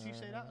 Tacticus. Would you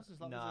say that as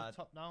that Nah. was a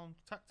top-down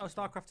tactic? oh,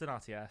 StarCraft and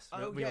RTS.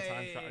 Oh, real yeah,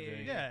 time yeah,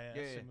 strategy. Yeah,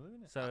 Yeah. similar,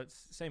 isn't it? So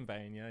it's same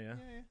vein. Yeah.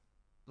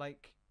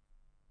 Like,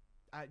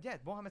 yeah,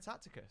 Warhammer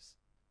Tacticus.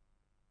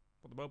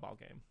 What, the mobile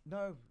game?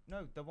 No,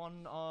 the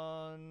one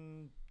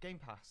on Game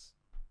Pass.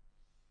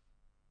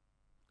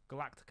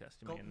 Galacticus,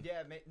 you mean?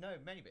 Yeah,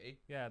 maybe.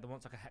 Yeah, the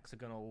one's like a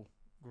hexagonal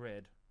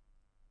grid.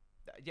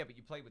 Yeah, but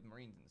you play with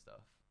Marines and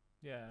stuff.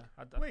 Yeah.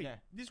 Wait, yeah.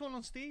 this one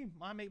on Steam.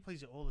 My mate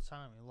plays it all the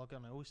time. I log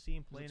on. I always see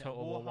him playing it.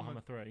 Total War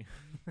Warhammer 3.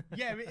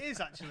 Yeah, it is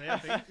actually. I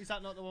think. Is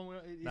that not the one?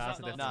 Is Nah, that that's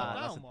a not a different one.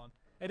 top-down one?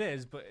 It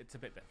is, but it's a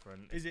bit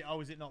different. Is it?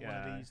 Oh, is it not one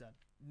Yeah. of these then?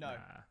 No.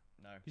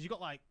 Nah. Because you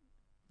got like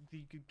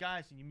the good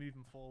guys and you move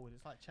them forward.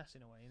 It's like chess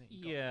in a way, isn't it?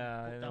 You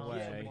Yeah, got in down a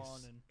way.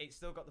 someone and It's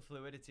still got the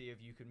fluidity of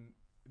you can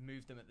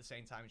move them at the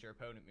same time as your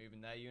opponent moving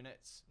their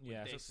units. With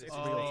Yeah, so this, it's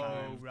if real they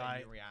time. move, then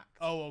Right. you react.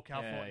 oh, okay.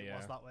 I Yeah, thought it yeah.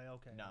 was that way.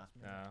 Okay. No. that's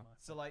me, No. that's my-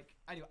 So like,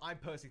 anyway, I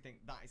personally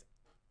think that is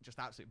just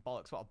absolute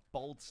bollocks. What a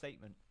bold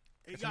statement.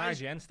 It's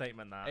Guys- an IGN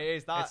statement, that. It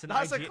is that. It's an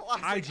That's a IG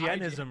classic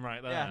IGNism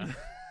right there.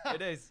 Yeah.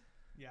 It is.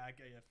 Yeah, I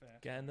get you. Fair.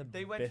 Getting the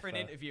They went for an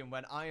biffer. interview and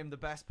went, I am the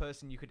best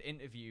person you could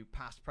interview,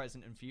 past,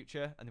 present, and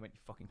future. And they went, you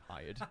fucking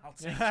hired. I'll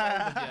take all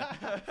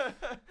of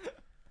you.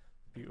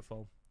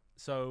 Beautiful.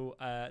 So,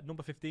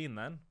 number 15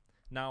 then.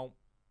 Now,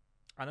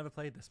 I never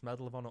played this,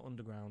 Medal of Honor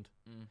Underground.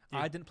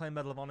 I didn't play a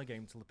Medal of Honor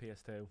game till the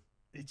PS2.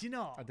 Did you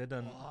not? I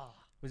didn't. Oh,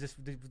 Was this?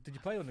 Did you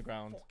play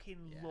Underground?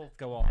 fucking Yeah. love.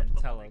 Go on, Medal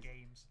of tell Honor us.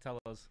 games. Tell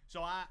us.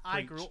 So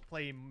I grew Preach. up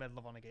playing Medal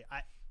of Honor game.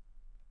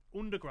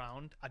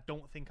 Underground, I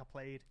don't think I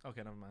played,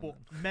 Okay, never mind. but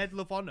then.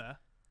 Medal of Honor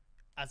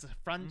as a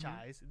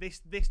franchise, this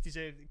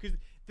deserves, because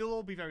they'll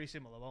all be very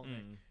similar, won't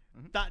they?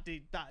 Mm.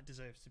 That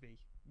deserves to be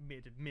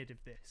mid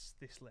of this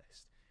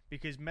list,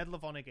 because Medal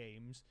of Honor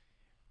games,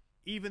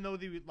 even though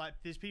they would, like,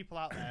 there's people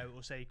out there who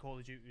will say Call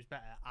of Duty was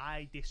better.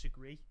 I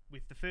disagree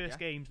with the first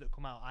Yeah. games that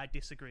come out. I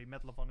disagree.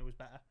 Medal of Honor was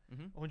better,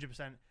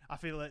 100%. I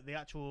feel like the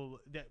actual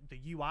the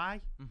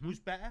UI was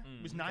better,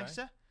 was okay.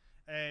 nicer.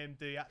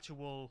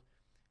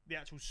 The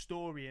actual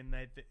story and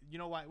the you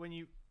know, like when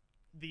you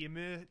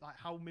like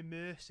how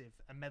immersive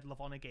a Medal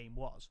of Honor game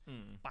was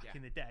back Yeah.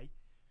 in the day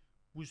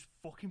was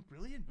fucking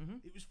brilliant.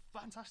 It was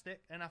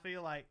fantastic, and I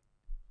feel like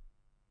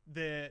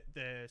the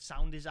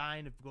sound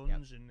design of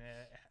guns and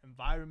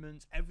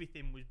environments,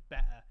 everything was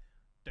better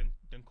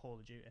than Call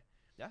of Duty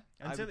Yeah.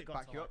 until I it got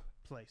back to you like, up.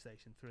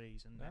 PlayStation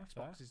 3s and Yeah,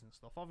 fair. Xboxes and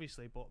stuff,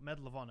 obviously. But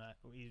Medal of Honor,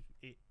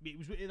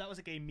 that was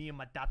a game me and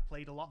my dad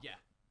played a lot. Yeah.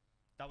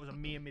 That was a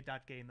me and my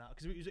dad game, that,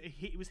 because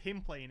it was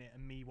him playing it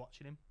and me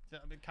watching him,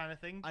 that kind of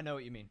thing. I know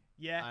what you mean.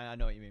 Yeah. I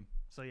know what you mean.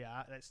 So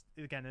yeah, that's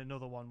again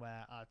another one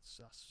where that's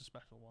a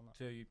special one.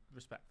 So you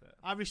respect it.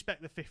 I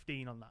respect the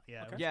 15 on that.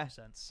 Yeah, Okay. 100%. Yeah,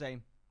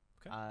 same.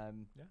 Okay.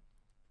 Yeah.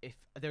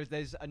 If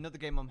there's another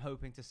game I'm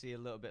hoping to see a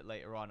little bit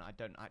later on, I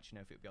don't actually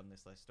know if it would be on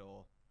this list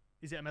or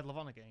Is it a Medal of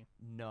Honor game?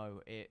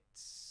 no.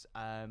 It's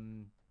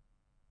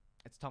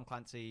Tom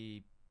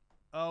Clancy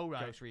Oh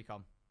right. Ghost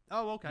Recon.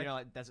 Oh okay. You know,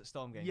 like Desert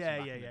Storm games. yeah,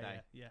 from yeah, back in yeah, the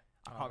day. yeah, I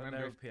Oh, can't but remember.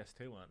 they If,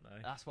 were PS2, weren't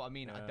they? that's what I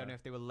mean. I Yeah. don't know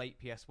if they were late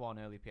PS1,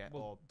 early PS.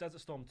 Well, or Desert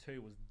Storm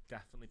 2 was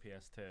definitely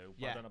PS2. But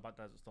Yeah. I don't know about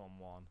Desert Storm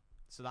 1.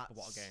 so that's But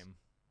what a game.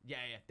 Yeah,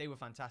 they were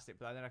fantastic.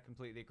 But then I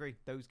completely agree.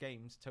 Those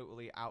games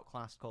totally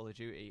outclassed Call of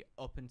Duty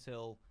up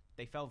until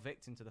they fell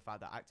victim to the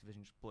fact that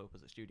Activision just blew up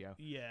as a studio.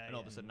 yeah. And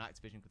all of a sudden,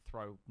 Activision could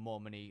throw more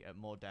money at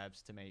more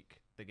devs to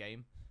make the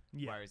game.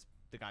 yeah. Whereas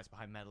the guys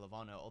behind Medal of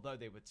Honor, although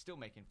they were still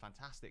making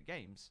fantastic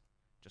games,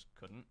 just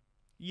couldn't.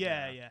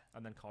 Yeah.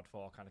 And then COD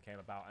 4 kind of came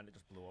about and it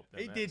just blew up. It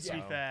Didn't did, to be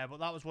So, fair, but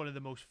that was one of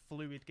the most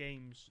fluid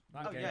games.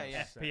 that Oh, game yeah, was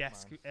yeah.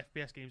 sick, man.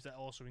 FPS games that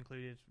also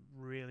included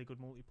really good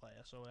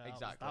multiplayer. So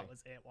Exactly. that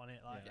was it, wasn't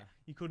it? Like Yeah.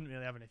 you couldn't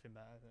really have anything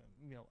better,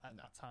 at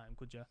No. that time,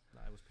 could you?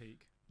 Nah, it was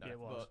peak. No, Yeah, it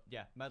was. But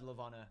yeah, Medal of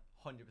Honor,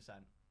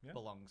 100% Yeah.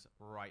 belongs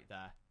right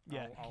there.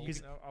 Yeah,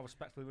 I'll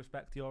respectfully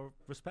respect your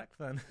respect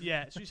then.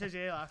 Yeah, so it says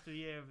here, after a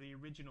year of the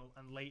original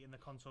and late in the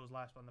console's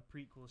lifespan, the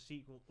prequel,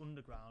 sequel,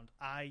 Underground,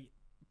 I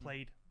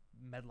played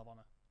Medal of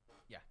Honor.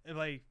 Yeah. I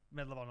played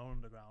Medal of Honor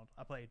Underground.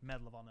 I played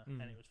Medal of Honor, and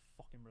Mm. it was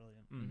fucking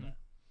brilliant. Mhm. Yeah.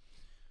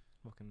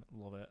 Fucking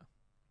love it.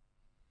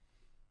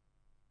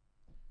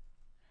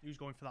 Who's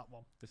going for that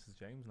one? This is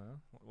James now.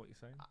 What you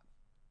saying?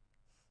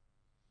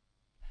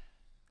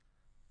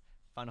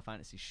 Final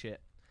Fantasy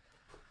shit.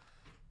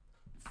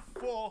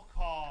 Fuck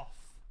off.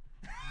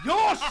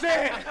 Your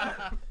shit!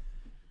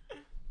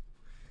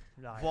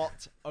 Right.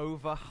 What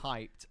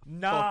overhyped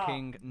Nah.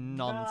 fucking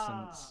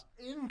nonsense.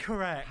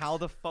 Incorrect. How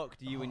the fuck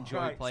do you enjoy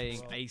Right, playing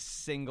bro. a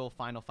single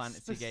Final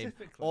Fantasy game?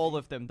 Specifically- All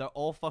of them, they're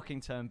all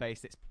fucking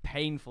turn-based. It's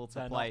painful to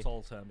They're play. not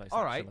all turn-based,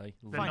 All right, actually.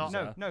 They're Fine,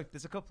 not. no,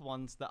 there's a couple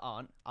ones that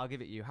aren't. I'll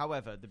give it you.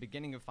 However, the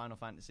beginning of Final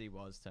Fantasy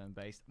was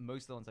turn-based.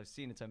 Most of the ones I've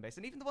seen are turn-based,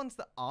 and even the ones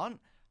that aren't.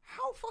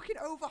 How fucking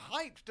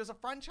overhyped does a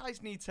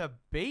franchise need to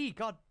be?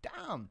 God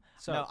damn.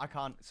 So- no, I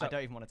can't. I so-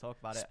 don't even want to talk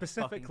about it.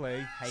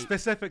 Specifically, Fucking hate-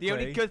 specifically. The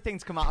only good thing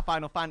to come out of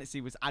Final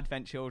Fantasy was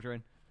Advent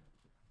Children.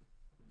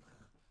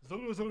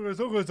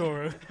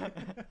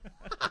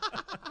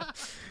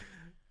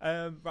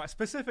 Right,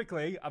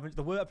 specifically, I've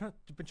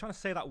been trying to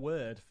say that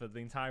word for the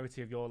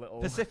entirety of your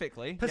little...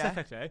 Specifically,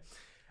 Specifically.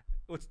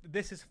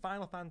 This is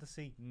Final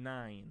Fantasy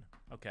 9,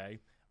 okay?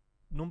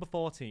 Number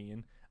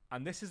 14,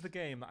 and this is the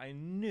game that I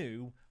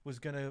knew was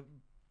going to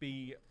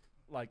be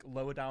like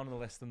lower down on the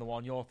list than the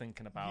one you're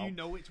thinking about. You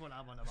know which one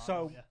I'm on about. So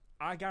don't you?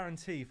 I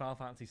guarantee Final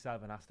Fantasy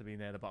VII has to be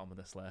near the bottom of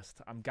this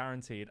list. I'm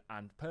guaranteed,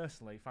 and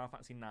personally, Final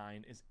Fantasy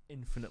IX is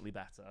infinitely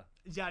better.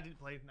 Yeah, I didn't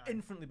play it.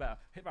 Infinitely better.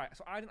 Right,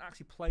 so I didn't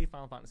actually play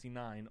Final Fantasy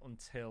IX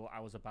until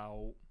I was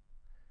about...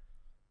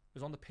 It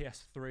was on the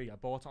PS3. I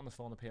bought it on the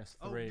store on the PS3.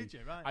 Oh, did you?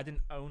 Right. I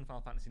didn't own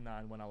Final Fantasy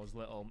IX when I was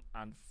little,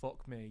 and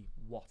fuck me,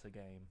 what a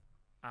game.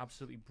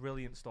 Absolutely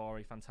brilliant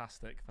story,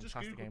 fantastic Just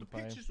gameplay. Googled, the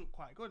pictures look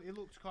quite good. It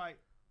looks quite...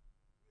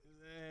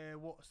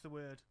 what's the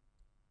word?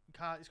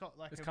 It's got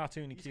like It's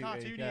cartoony, it's cutie.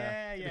 cartoony,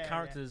 yeah. yeah, The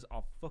characters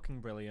are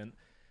fucking brilliant,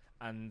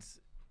 and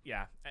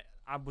yeah,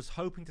 I was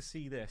hoping to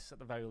see this at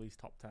the very least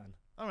top 10,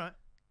 All right.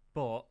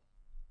 but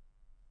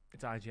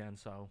it's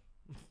IGN, so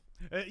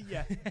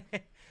Yeah.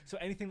 so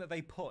anything that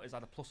they put is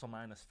either plus or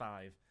minus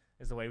 5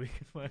 is the way we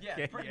can work Yeah,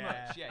 it. pretty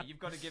Yeah. much. Yeah, you've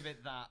got to give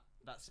it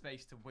that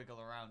space to wiggle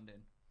around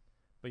in.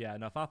 But yeah,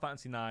 no, Final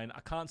Fantasy IX,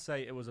 I can't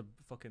say it was a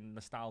fucking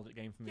nostalgic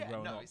game for me Yeah,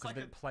 growing no, up it's because like I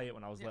didn't play it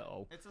when I was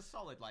little. It's a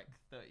solid like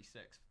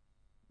 36.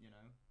 You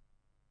know,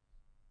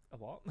 A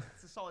what?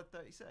 it's a solid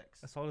 36.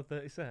 A solid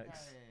 36? Yeah,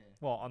 yeah,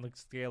 What, on the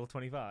scale of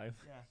 25?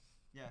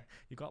 yeah.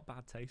 You got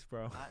bad taste,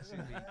 bro.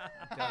 Absolutely.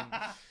 Don't.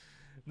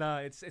 No,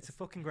 it's a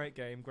fucking great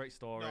game, great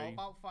story. No,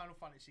 about Final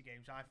Fantasy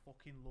games, I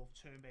fucking love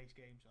turn-based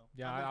games though.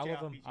 Yeah, I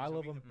love 'em. JRPGs, I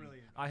love think 'em. they're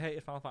Brilliant. I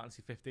hated Final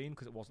Fantasy 15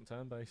 because it wasn't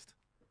turn-based.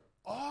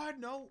 Oh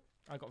no!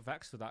 I got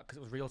vexed with that because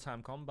it was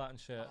real-time combat and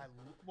shit. I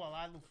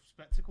love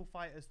spectacle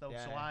fighters though, so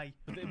Yeah.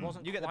 But it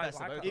wasn't You get the quite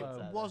best of like both that, worlds though.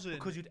 there, It though. wasn't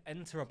Because you'd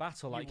enter a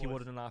battle like you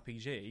would in an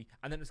RPG,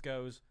 and then it just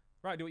goes,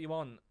 right, do what you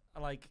want.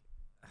 And like,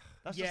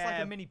 That's just like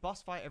Yeah. a mini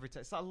boss fight every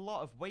time. It's a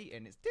lot of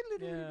waiting. It's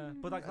yeah.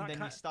 But like and that then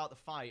kind you start the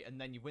fight, and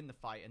then you win the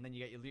fight, and then you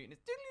get your loot, and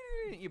it's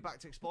you're back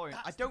to exploring.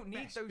 I That's don't the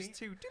need best those bit.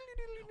 two.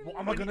 what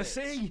am I going to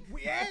see?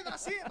 Well, yeah,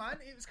 that's it, man.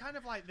 It was kind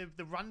of like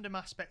the random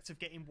aspect of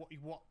getting what you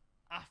want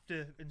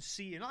after and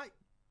seeing. Like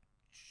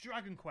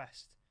Dragon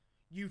Quest.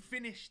 You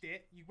finished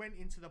it, you went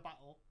into the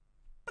battle,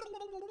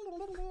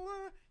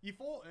 you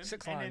fought him.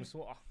 6 and times.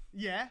 Then,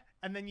 yeah,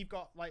 and then you've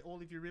got like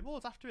all of your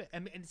rewards after it.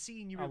 And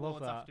seeing your I love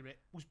rewards that. after it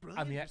was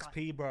brilliant. And the It was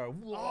XP, bro.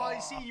 Like, oh,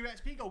 seeing your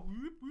XP go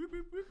whoop, whoop,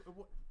 whoop,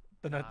 whoop.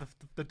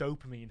 The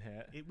dopamine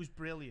hit. It was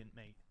brilliant,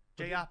 mate.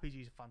 But the-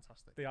 JRPGs are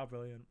fantastic. They are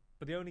brilliant.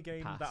 But the only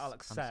game Pass. that I'll I'm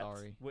accept,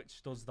 sorry.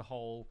 which does the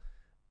whole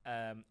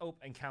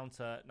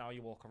encounter, now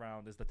you walk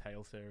around, is the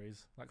Tales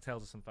series. Like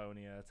Tales of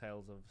Symphonia,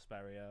 Tales of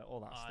Vesperia, all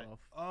that stuff.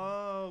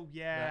 Oh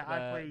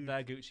yeah,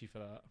 They're Gucci for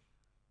that.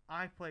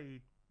 I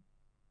played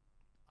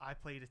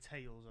a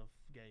Tales of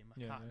game.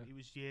 Yeah, Can't, yeah. It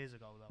was years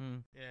ago though.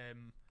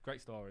 Hmm.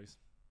 Great stories.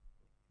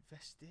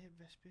 Vesperia.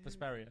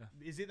 Vesperia.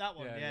 Is it that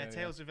one? Yeah,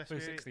 Tales of Vesperia.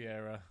 360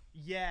 era.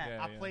 Yeah,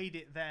 Yeah, I yeah. played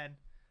it then.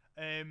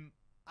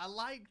 I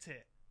liked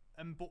it,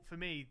 but for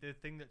me, the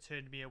thing that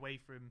turned me away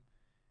from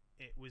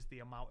it was the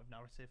amount of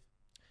narrative.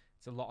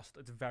 It's a lot.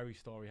 It's very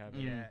story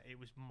heavy. Yeah, it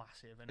was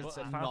massive, and It's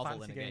But a Final novel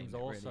Fantasy in a game, games it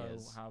really also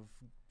is. have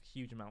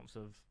huge amounts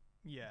of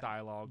yeah.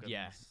 dialogue.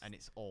 And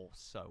it's all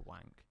so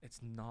wank.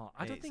 it's not.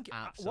 I don't It's think.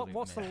 absolute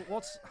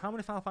What's how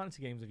many Final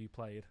Fantasy games have you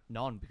played?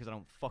 None, because I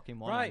don't fucking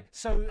want Right. to.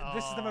 So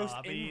this is the Oh, most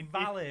I mean,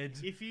 invalid.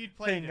 If you'd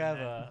played thing it, then,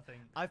 ever. I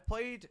think. I've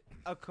played.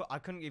 I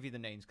couldn't give you the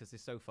names because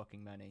there's so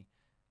fucking many.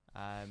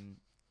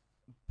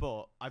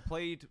 But I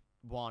played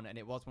one, and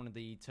it was one of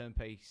the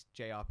turn-based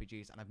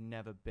JRPGs, and I've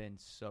never been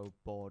so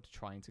bored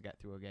trying to get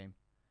through a game.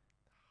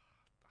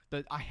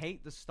 I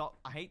hate the stop.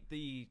 I hate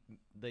the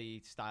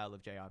style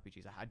of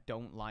JRPGs. I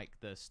don't like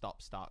the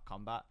stop-start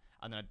combat,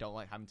 and then I don't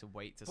like having to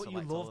wait to But you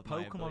select all love of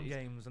my Pokemon abilities.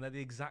 games, and they're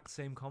the exact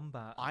same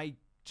combat. I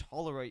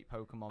tolerate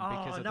Pokemon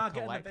Oh, because of now the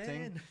get in the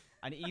collecting, bin.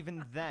 and even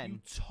You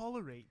then,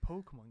 tolerate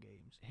Pokemon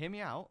games. hear me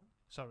out.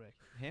 Sorry.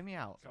 Hear me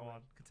out. Go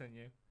on,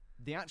 continue.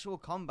 The actual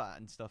combat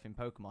and stuff in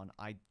Pokemon,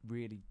 I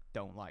really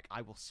don't like.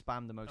 I will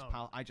spam the most Oh.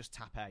 power. I just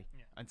tap A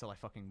Yeah. until I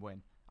fucking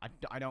win.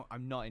 I don't.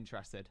 I'm not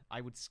interested. I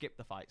would skip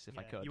the fights if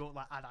I Yeah, could. You won't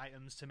like add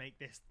items to make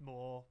this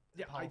more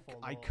powerful.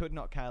 I or- could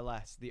not care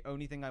less. The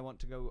only thing I want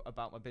to go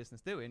about my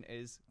business doing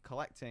is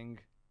collecting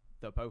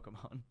the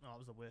Pokemon. Oh, that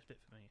was the worst bit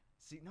for me.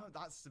 See, no,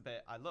 that's the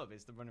bit I love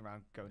is the run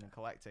around going and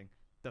collecting.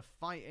 The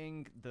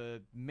fighting,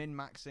 the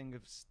min-maxing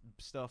of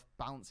stuff,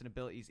 balancing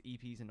abilities,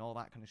 EPs and all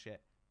that kind of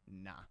shit.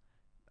 Nah.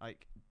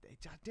 Like,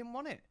 I didn't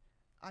want it.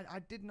 I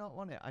did not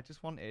want it. I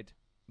just wanted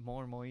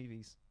more and more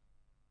EVs.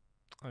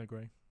 I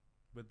agree.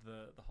 With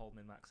the whole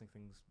min-maxing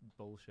things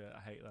bullshit. I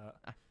hate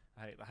that.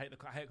 I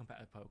hate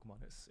competitive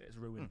Pokemon. It's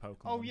ruined Pokemon.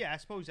 Oh yeah, I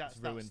suppose that's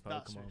ruined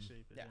that's Pokemon.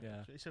 stupid. Yeah.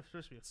 Yeah. It's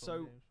supposed to be a fun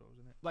So- game, I suppose,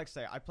 isn't it? Like I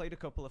say, I played a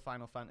couple of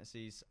Final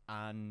Fantasies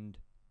and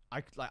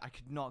I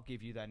could not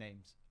give you their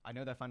names. I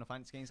know they're Final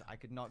Fantasy games. I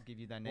could not give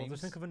you their Well, names.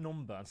 just think of a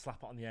number and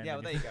slap it on the end. Yeah,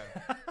 well, and there you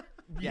go.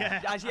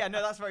 Yeah. Actually, yeah,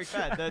 no, that's very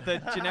fair.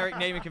 The generic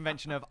naming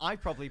convention of I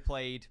probably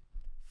played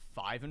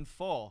 5 and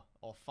 4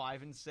 or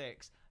 5 and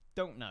 6.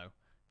 Don't know.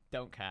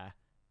 Don't care.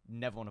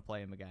 Never want to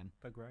play them again.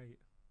 They're great.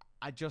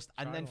 And Try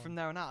then one. from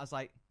there on out, I was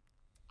like,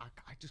 I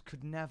just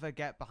could never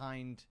get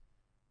behind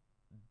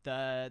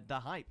the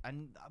hype.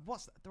 And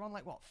they're on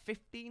like what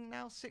 15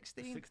 now,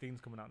 16.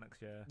 16's coming out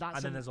next year. That's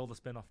and then an- there's all the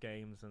spin-off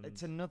games and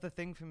It's another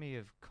thing for me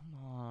of come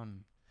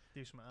on.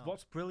 do something else.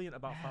 What's brilliant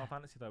about Final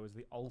Fantasy though is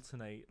they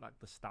alternate like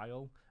the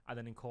style and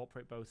then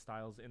incorporate both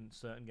styles in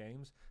certain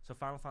games. So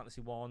Final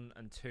Fantasy 1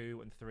 and 2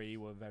 and 3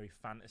 were very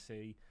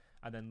fantasy,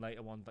 and then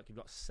later ones like you've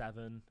got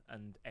 7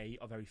 and 8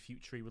 are very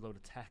futury with a load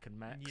of tech and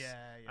mechs. Yeah,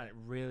 And it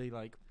really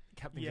like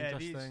kept things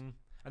interesting.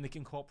 And they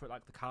can incorporate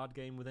like the card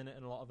game within it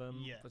in a lot of them.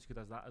 Yeah. That's good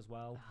as that as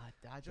well.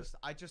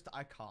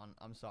 I can't.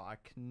 I'm sorry. I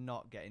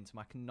cannot get into.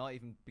 I cannot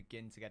even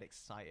begin to get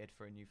excited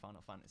for a new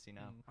Final Fantasy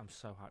now. I'm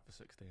so hyped for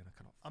 16. I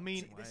cannot. I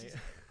mean, wait.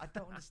 I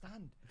don't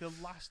understand.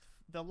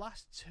 the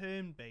last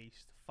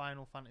turn-based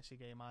Final Fantasy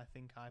game I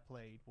think I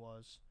played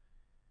was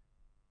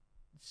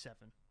 7.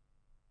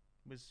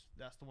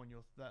 That's the one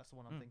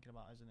I'm thinking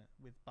about, isn't it?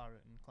 With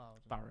Barrett and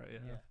Cloud. Barrett,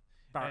 yeah.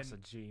 Barrett's a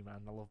G,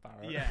 man. I love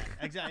Barrett. Yeah,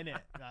 exactly.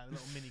 Like a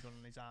little minigun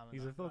on his arm.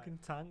 He's a fucking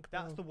tank.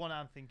 That's the one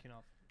I'm thinking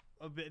of.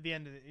 At the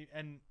end of it,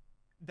 and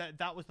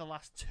that was the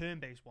last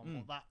turn-based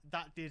one. But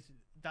that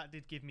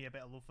did give me a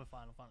bit of love for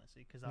Final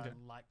Fantasy because I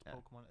liked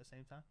Pokemon at the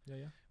same time.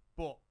 Yeah.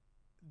 But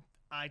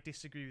I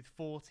disagree with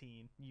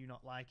 14. You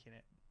not liking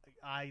it.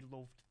 I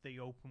loved the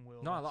open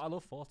world. No, I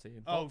love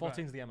 14. Oh,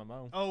 14's the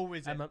MMO. Oh,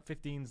 is it?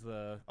 15's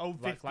the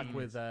 15 like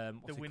with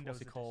Windows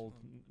what's it called?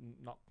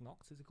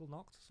 Nox? Is it called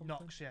Nox? Or something?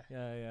 Nox, yeah.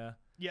 Yeah.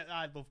 Yeah,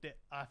 I loved it.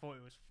 I thought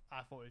it was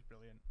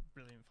brilliant.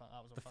 Brilliant. That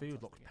was The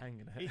food looked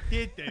penging it. It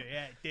did do,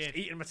 yeah, it did. Just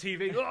eating my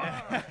TV.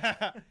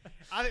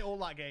 I think all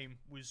that game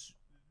was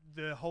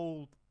the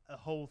whole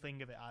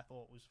thing of it. I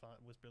thought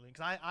was brilliant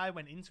because I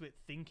went into it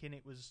thinking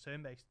it was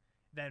turn based,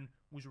 then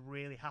was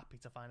really happy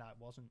to find out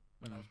it wasn't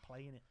when I was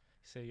playing it.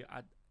 See,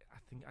 I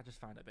think I just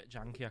find it a bit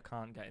janky. I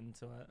can't get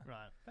into it.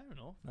 Right, fair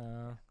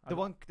enough. The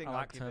one thing I I'll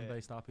like give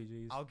turn-based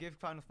RPGs. I'll give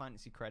Final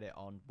Fantasy credit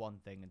on one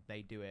thing, and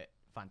they do it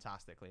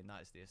fantastically, and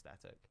that is the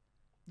aesthetic.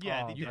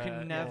 Yeah, Oh, You yeah, can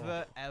yeah.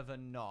 never ever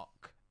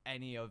knock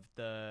any of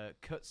the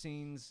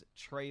cutscenes,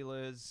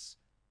 trailers,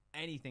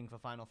 anything for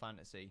Final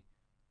Fantasy.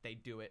 They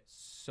do it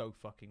so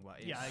fucking well.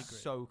 It's Yeah, I agree.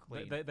 so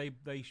clean.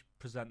 They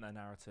present their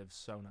narrative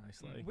so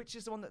nicely. Which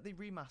is the one that they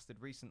remastered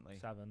recently?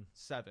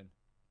 7.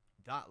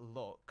 That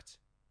looked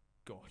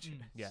gorgeous.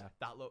 Yeah.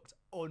 That looked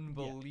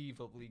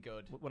unbelievably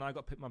good. When I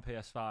got my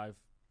PS5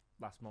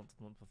 last month,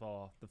 the month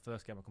before, the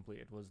first game I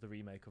completed was the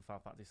remake of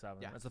Final Fantasy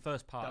 7. Yeah. It's the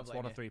first part. Don't It's blame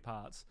one of you. 3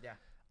 parts. Yeah.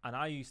 And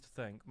I used to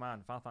think,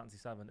 man, Final Fantasy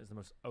 7 is the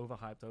most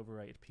overhyped,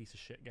 overrated piece of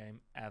shit game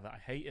ever. I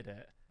hated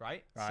it.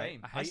 Right? Right.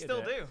 Same. I I hated still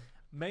it. do.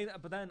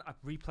 But then I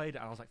replayed it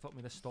and I was like, fuck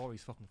me, this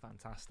story's fucking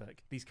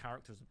fantastic. These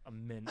characters are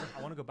mint.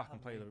 I want to go back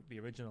and play the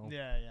original.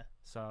 Yeah.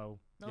 So,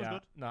 That was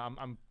good. No, I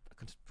can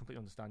completely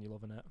understand you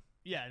loving it.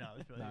 Yeah, no, it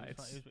was brilliant.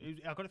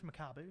 No, I got it from a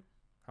car boot.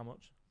 How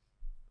much?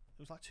 It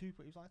was like £2.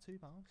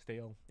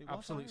 Steel. It was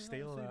Absolute like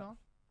steel. £2. that.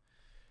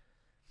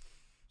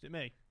 Is it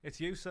me?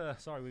 It's you, sir.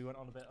 Sorry, we went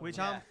on a bit. Which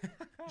over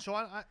So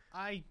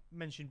I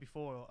mentioned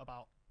before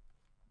about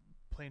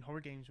playing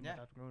horror games with my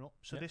dad growing up.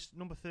 So Yeah. this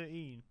number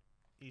 13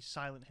 is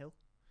Silent Hill,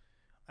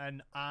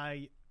 and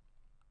I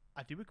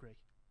do agree.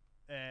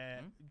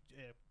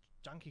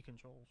 Janky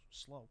controls,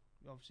 slow.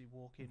 You obviously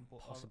walk in, but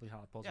possibly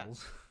hard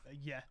puzzles.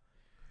 yeah.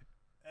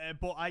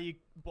 But I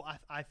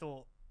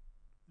thought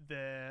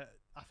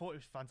it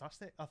was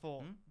fantastic. I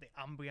thought the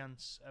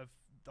ambience of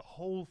the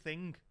whole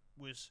thing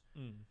was.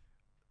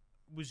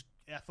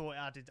 I thought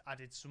it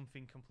added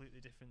something completely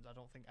different. I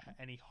don't think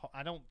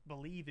I don't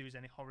believe there was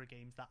any horror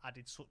games that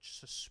added such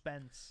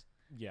suspense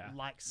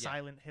like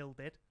Silent Hill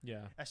did.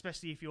 Yeah.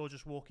 Especially if you're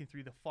just walking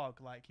through the fog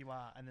like you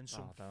are, and then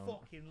some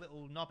fucking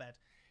little knobhead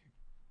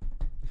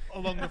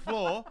along the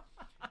floor.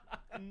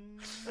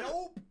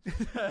 Nope.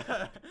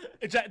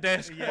 Eject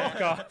disc. Yeah.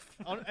 Fuck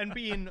off. And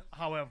being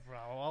however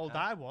how old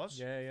I was,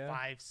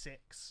 5,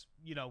 6,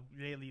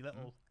 really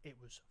little, it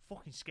was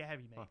fucking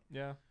scary, mate.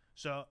 Yeah.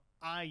 So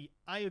I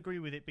agree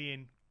with it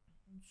being,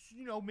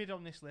 mid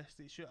on this list.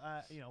 It should,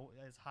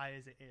 as high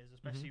as it is,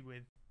 especially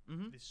with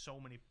there's so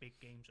many big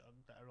games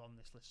that are on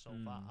this list so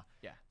far.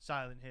 Yeah.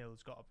 Silent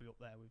Hill's got to be up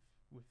there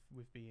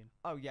with being.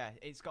 Oh yeah,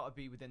 it's got to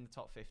be within the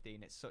top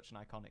 15. It's such an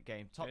iconic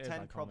game. Top It is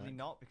 10 probably iconic.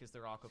 not because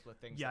there are a couple of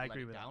things Yeah, that I let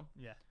agree it with down.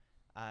 that.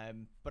 Yeah.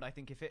 But I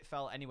think if it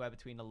fell anywhere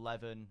between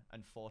 11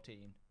 and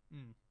 14,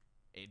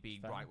 it'd be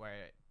Fair. right where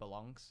it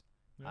belongs.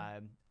 Yeah.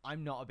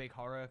 I'm not a big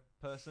horror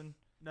person,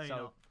 No, so you're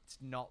not. it's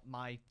not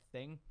my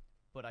thing.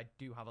 But I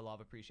do have a lot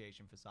of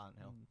appreciation for Silent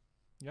Hill.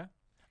 Yeah.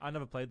 I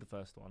never played the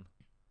first one.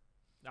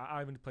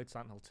 I even played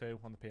Silent Hill 2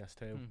 on the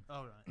PS2,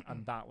 Oh right.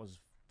 and that was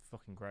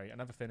fucking great. I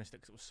never finished it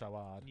because it was so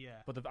hard. Yeah.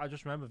 But I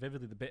just remember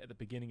vividly the bit at the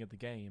beginning of the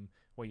game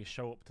where you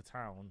show up to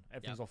town,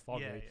 everything's all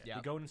foggy. Yeah.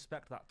 You go and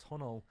inspect that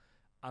tunnel,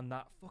 and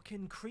that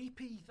fucking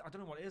creepy, I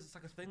don't know what it is, it's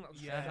like a thing that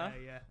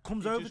Yeah.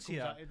 comes It over just to you,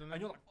 comes at you, doesn't it?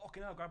 and you're like,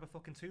 fucking hell, grab a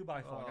fucking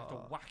 2x4 and you have to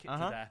whack it to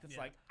Uh-huh. death. It's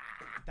Yeah. like,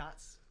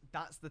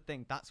 That's the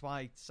thing. That's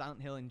why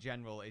Silent Hill in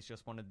general is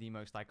just one of the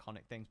most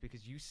iconic things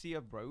because you see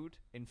a road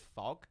in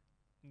fog.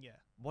 Yeah.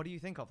 What do you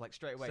think of like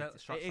straight away? It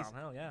is- Silent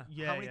Hill, yeah.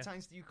 Yeah. How many yeah.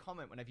 times do you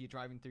comment whenever you're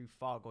driving through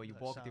fog or you're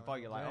Like walking through Silent fog?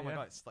 Hill. You're like, Yeah, oh my yeah.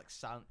 god, it's like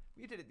Silent.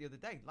 We did it the other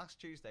day, last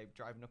Tuesday,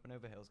 driving up and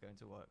over hills going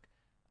to work,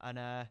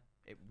 and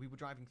we were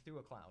driving through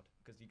a cloud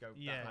because you go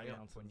Yeah, that high yeah.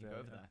 up when you Yeah, go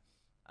over yeah. there,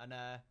 and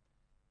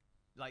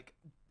Like,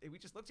 we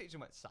just looked at each other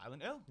and went,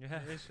 Silent Hill? Yeah.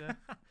 It is,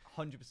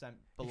 100%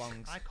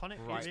 belongs iconic.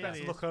 right It Expect really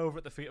to is. look over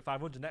at the feet of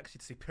 500 next to you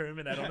to see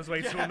Pyramid Head on his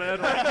way to Yeah. a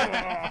murder.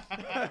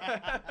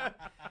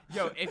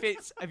 Yo,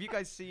 have you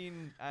guys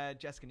seen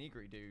Jessica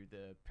Negri do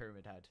the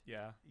Pyramid Head?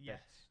 Yeah. Yes,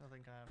 I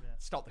think I have. Yeah.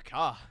 Stop the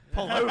car.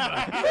 Pull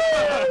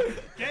over.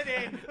 Get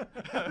in.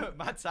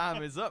 My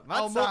time is up.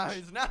 How My much? time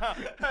is now.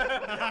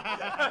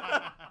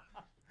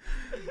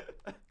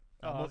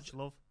 How much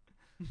love?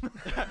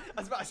 I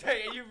was about to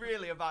say, are you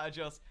really about to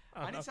just...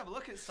 I need to have a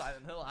look at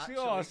Silent Hill, actually.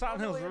 Oh,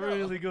 Silent Hill's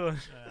really good.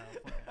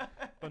 Fuck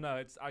it. But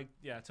no, I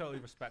totally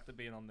respect it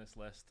being on this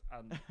list,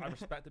 and I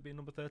respect it being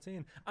number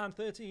 13. And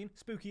 13,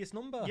 spookiest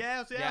number.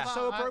 Yeah, Yeah.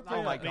 So appropriate.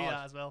 Oh my Me God.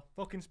 that as well.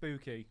 Fucking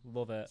spooky.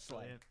 Love it.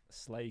 Slay.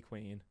 Slay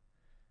Queen.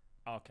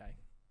 Okay.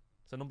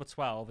 So number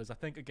 12 is, I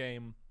think, a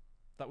game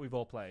that we've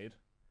all played.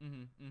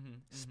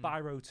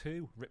 Spyro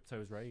 2,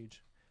 Ripto's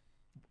Rage.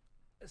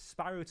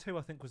 Spyro 2,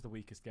 I think, was the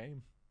weakest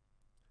game.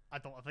 I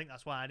think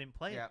that's why I didn't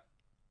play Yeah. it.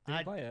 Did you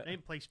I play it?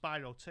 didn't play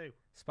Spyro 2.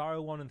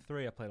 Spyro 1 and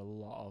 3 I played a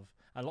lot of.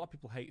 And a lot of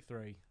people hate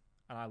 3,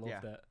 and I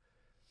loved it.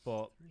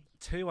 But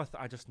 2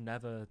 I just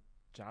never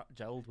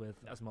gelled with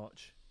as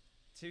much.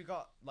 2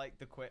 got, like,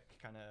 the quick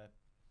kind of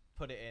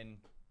put it in,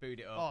 boot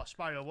it up. Oh,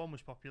 Spyro 1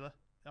 was popular.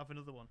 Have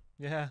another one.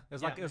 Yeah, it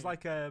was Yeah.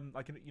 like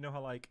you know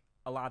how like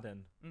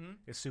Aladdin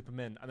is super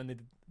mint, and then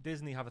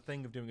Disney have a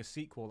thing of doing a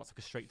sequel that's like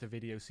a straight to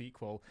video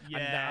sequel, and the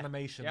Yeah.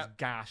 animation's Yep.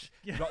 gash.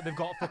 Yeah. They've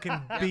got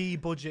fucking B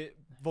budget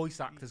voice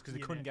actors because they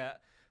You couldn't know.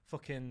 get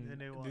fucking The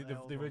new one, the the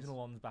old original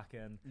ones back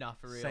in. Nah,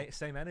 for real.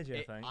 Same energy,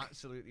 It I think.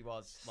 absolutely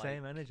was.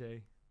 Same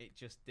energy. It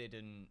just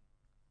didn't...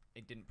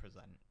 It didn't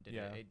present, did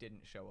Yeah. it? It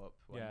didn't show up.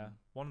 When Yeah,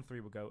 1 and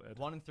 3 were goated.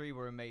 1 and 3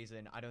 were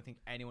amazing. I don't think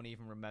anyone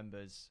even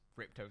remembers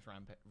Ripto's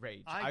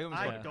Rage. I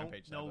almost call it don't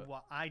Rampage know now, but-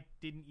 what. I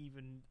didn't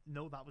even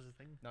know that was a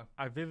thing.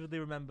 I vividly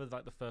remember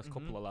like the first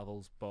couple Mhm. of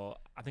levels, but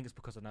I think it's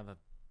because I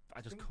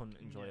just think- couldn't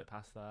enjoy yeah. it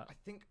past that. I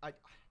think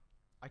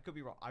I could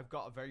be wrong. I've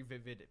got a very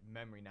vivid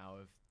memory now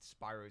of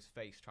Spyro's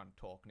face trying to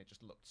talk, and it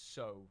just looked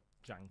so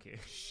Janky.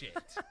 shit,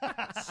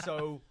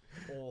 so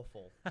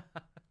awful.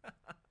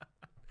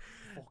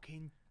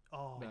 Fucking.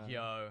 Oh. But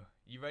yo,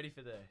 you ready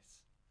for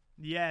this?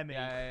 Yeah, mate.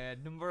 Yeah,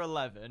 number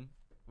 11,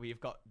 we've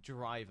got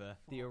Driver,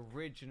 the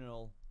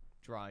original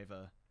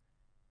Driver.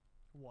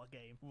 What a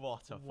game.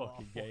 What a What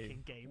fucking a game!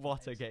 fucking game.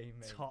 What that a is. game,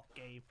 mate. Top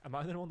game. Am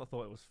I the one that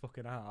thought it was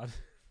fucking hard?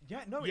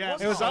 Yeah, no, Yeah,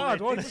 it it was solid.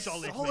 hard, wasn't It it? was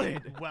solid.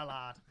 Solid. mate. Well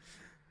hard.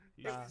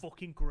 It's Nah.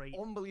 fucking great.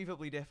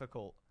 Unbelievably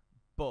difficult,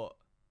 but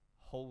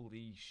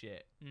holy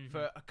shit. Mhm.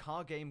 For a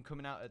car game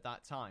coming out at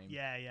that time.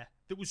 Yeah, yeah.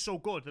 That was so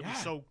good. That was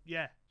Yeah. so.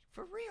 Yeah.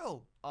 For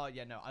real. Oh,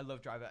 yeah, no, I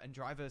love Driver. And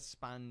Driver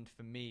spanned,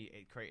 for me,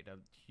 it created a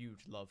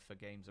huge love for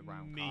games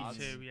around Me cars.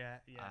 too. Yeah,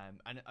 yeah.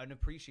 And an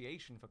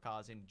appreciation for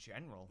cars in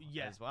general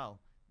Yeah. as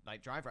well.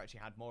 Like, Driver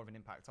actually had more of an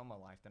impact on my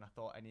life than I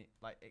thought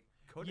it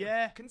could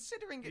Yeah. have.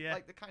 Considering it, Yeah.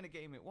 like, the kind of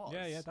game it was.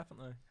 Yeah,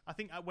 definitely. I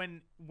think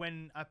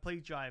when I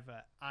played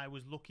Driver, I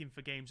was looking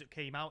for games that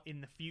came out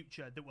in the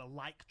future that were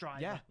like Driver.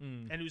 Yeah.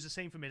 Mm. And it was the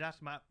same for my dad.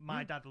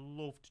 My dad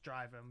loved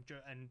Driver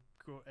and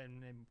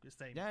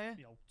staying, Yeah, yeah.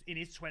 you know, in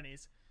his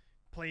 20s,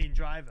 playing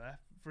Driver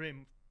for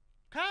him.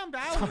 Calm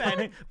down,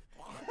 Ben.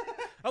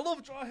 I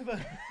love Driver.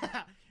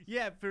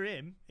 Yeah, for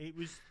him, it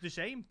was the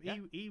same. Yeah.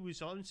 He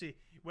was honestly,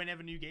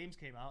 whenever new games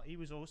came out, he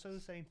was also the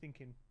same,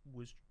 thinking,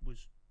 is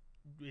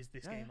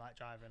this Yeah, game yeah. like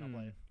Driver? And I'll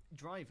play it.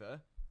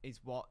 Driver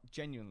is what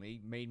genuinely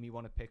made me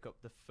want to pick up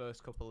the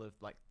first couple of,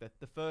 like,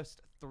 the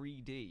first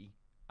 3D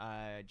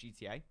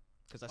GTA.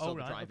 Because I saw Oh, the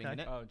right, driving okay. in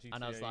it. Oh, GTA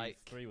And I was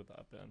like- 3 would that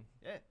have been?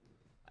 Yeah.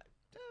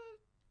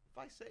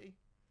 Vice City.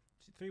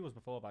 3 was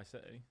before Vice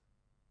City.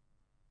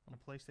 On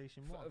a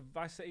PlayStation 1.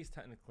 Vice City's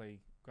technically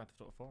Grand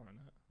Theft Auto 4,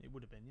 isn't it? It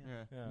would have been,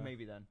 yeah. Yeah, Yeah.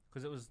 maybe then.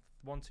 Because it was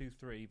 1, 2,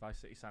 3, Vice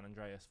City, San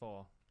Andreas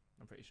 4.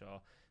 I'm pretty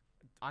sure.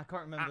 I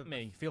can't remember. At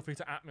me. Feel free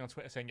to at me on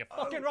Twitter saying you're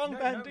Oh, fucking wrong, no,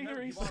 Ben. no, Do no, your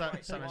you research. are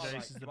right, San you are Andreas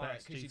right, is the you are right,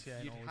 best 'cause GTA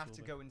and You'd always have will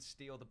to be. go and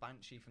steal the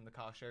Banshee from the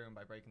car showroom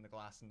by breaking the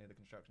glass and near the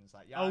construction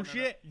site. Yeah, Oh, I know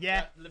shit, that.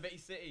 yeah. Liberty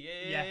City.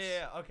 Yeah,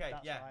 Yes, Okay,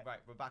 that's yeah, right. right.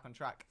 We're back on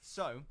track.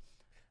 So,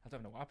 I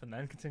don't know what happened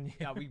then. Continue.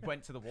 yeah, we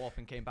went to the warp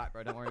and came back,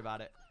 bro. Don't worry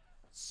about it.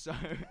 So,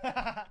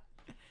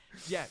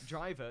 yeah,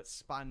 Driver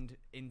spanned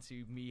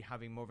into me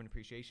having more of an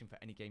appreciation for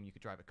any game you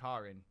could drive a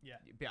car in. Yeah.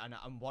 And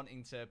I'm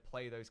wanting to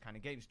play those kind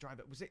of games.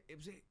 Driver, was it?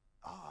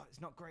 Oh, it's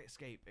not Great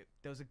Escape.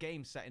 There was a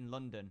game set in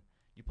London.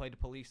 You played a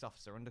police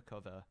officer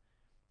undercover.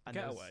 And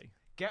there was- Getaway.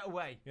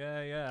 Getaway.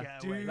 Yeah.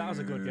 Getaway. That was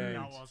a good game.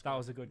 That That was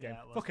was a good game.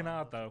 Yeah, it was Fucking fun,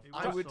 hard it though. was. It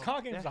I was would- fun.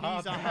 Car games Yeah, are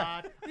hard. These are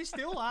hard. They're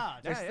still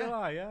hard. They Yeah, still yeah.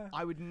 are, yeah.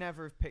 I would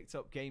never have picked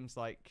up games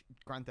like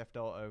Grand Theft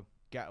Auto,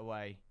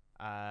 Getaway,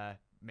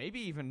 maybe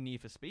even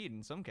Need for Speed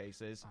in some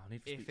cases, Oh,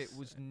 Need for if Speed's it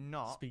was sick.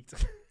 not Speed.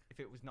 if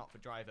it was not for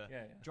Driver.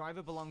 Yeah.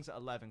 Driver belongs at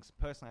 11 because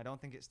personally I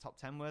don't think it's top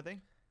 10 worthy.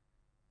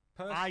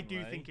 I do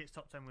Personally, think it's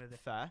top 10 with it.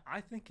 Fair.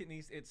 I think it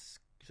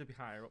should be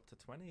higher up to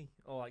 20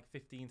 or like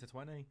 15 to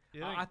 20.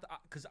 You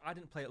Because I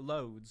didn't play it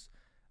loads.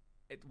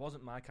 It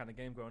wasn't my kind of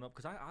game growing up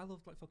because I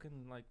loved like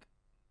fucking like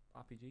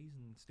RPGs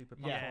and stupid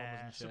platformers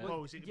Yeah, and shit.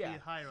 suppose it'd Yeah. be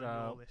higher on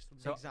So- your list.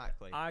 wouldn't so it?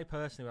 Exactly. I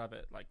personally would have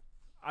it like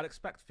I'd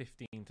expect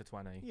 15 to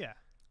 20. Yeah.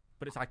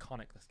 But it's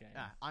iconic, this game.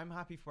 Yeah, I'm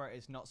happy for it.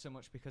 It's not so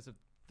much because of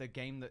the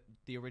game that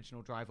the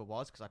original driver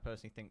was, because I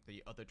personally think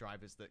the other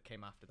drivers that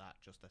came after that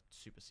just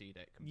supersede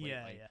it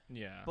completely. Yeah.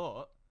 Yeah.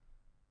 But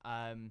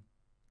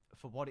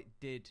for what it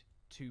did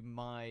to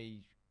my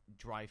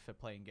drive for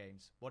playing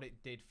games, what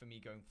it did for me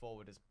going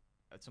forward as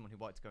someone who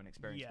wanted to go and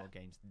experience more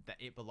games, that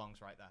it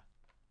belongs right there.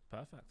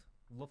 Perfect.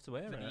 Love to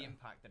hear For it. the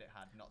impact that it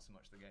had, not so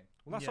much the game.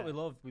 Well, that's what we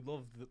love. We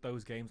love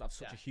those games that have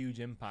such a huge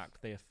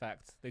impact.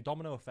 They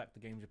domino affect the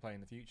games you play in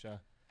the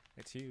future.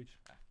 It's huge.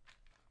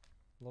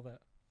 Love it.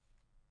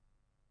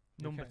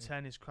 Number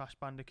 10 is Crash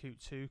Bandicoot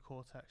 2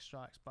 Cortex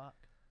Strikes Back.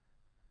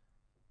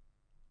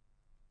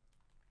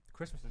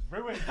 Christmas is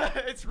ruined.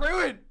 It's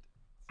ruined.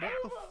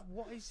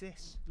 What is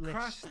this list?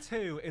 Crash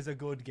 2 is a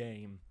good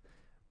game,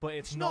 but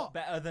it's not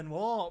better than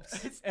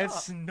Warped.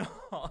 It's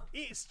not.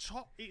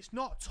 It's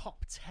not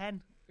top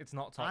 10 It's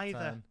not top either.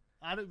 10.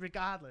 I don't,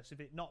 regardless of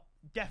it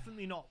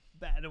definitely not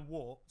better than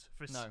Warped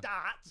for a start.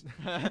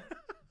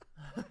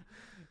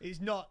 It's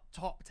not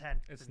top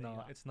 10. It's for me,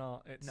 not. that. It's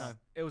not. It's No.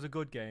 It was a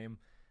good game.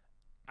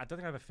 I don't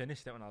think I ever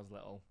finished it when I was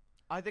little.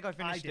 I think I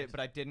finished did. it, but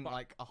I didn't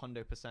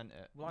 100%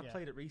 it. Well, I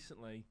played it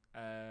recently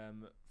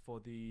for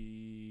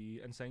the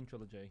Insane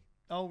trilogy.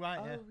 Oh, right,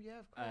 yeah. Oh, yeah,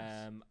 of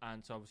course.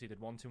 And so obviously did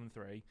 1, 2, and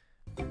 3.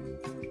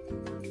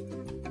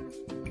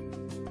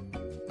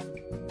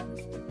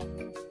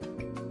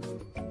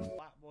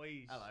 Black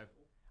Boys. Hello.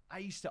 I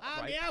used to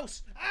My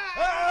house!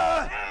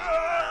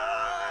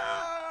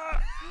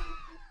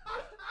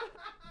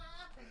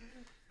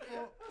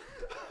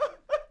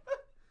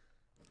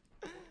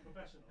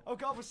 Oh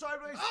god, we're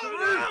sideways.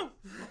 Oh,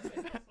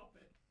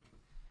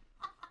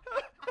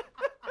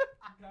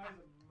 no!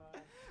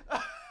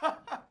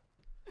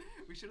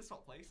 We should have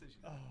swapped places.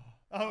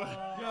 You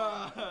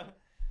know?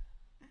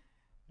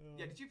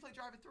 Yeah, did you play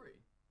Driver 3?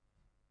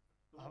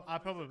 I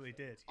probably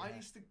did. I yeah.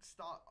 used to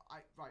start,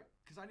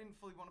 because I didn't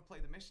fully want to play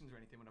the missions or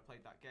anything when I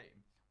played that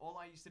game. All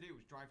I used to do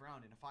was drive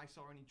around, and if I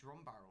saw any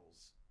drum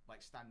barrels,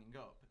 like, standing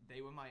up,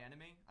 they were my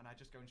enemy, and I'd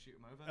just go and shoot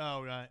them over.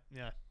 Oh, right,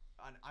 yeah.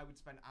 And I would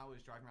spend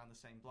hours driving around the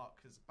same block,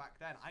 because back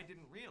then, I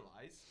didn't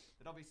realise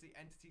that obviously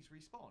entities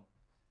respawn.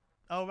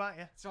 Oh, right,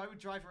 yeah. So I would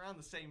drive around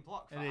the same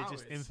block for And they're hours.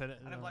 just infinite.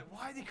 And I'm like,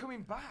 why are they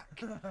coming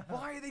back?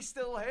 Why are they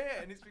still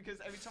here? And it's because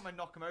every time I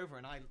knock them over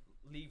and I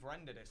leave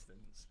render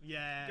distance,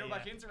 go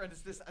back into render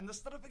distance, and they're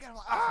stood up again. I'm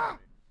like, ah!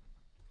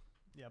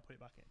 Yeah, put it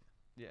back in.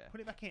 Yeah.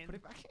 Put it back in. Put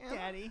it back in.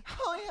 Daddy.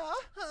 Oh, yeah.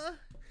 Huh?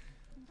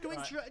 Go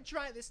and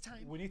try it this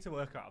time. We need to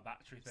work out a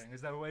battery thing.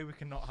 Is there a way we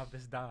can not have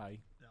this die?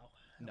 No.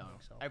 I No. don't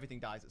think so. Everything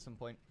dies at some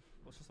point.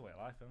 Well, it's just the way of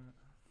life, isn't it?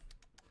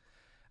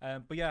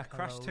 But yeah,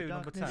 Crash 2,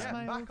 number 10. darkness,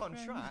 my Yeah, old back on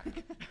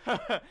friend.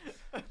 track.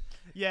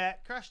 Yeah,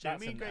 Crash 2. I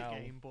That's mean, an great L.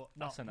 game, but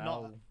not That's an not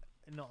L.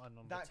 a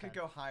number That 10. could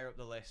go higher up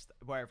the list,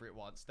 wherever it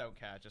wants. Don't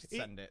care. Just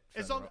send it.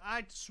 As further long up.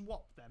 I'd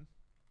swap them.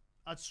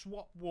 I'd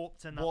swap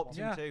Warped and that Warped one.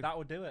 and Yeah, two. that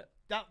would do it.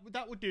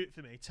 That would do it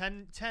for me.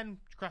 10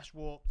 Crash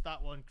Warped.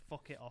 That one,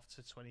 fuck it off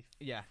to 22,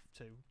 Yeah,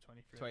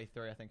 23.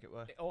 23, I think it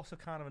was. It also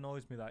kind of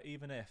annoys me that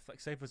even if, like,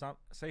 say for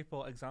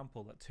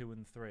example, that 2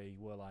 and 3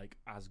 were like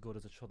as good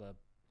as each other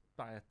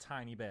by a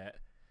tiny bit,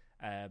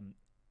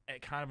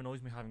 it kind of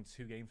annoys me having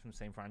 2 games from the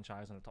same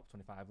franchise on a top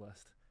 25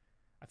 list.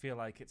 I feel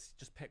like it's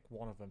just pick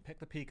one of them, pick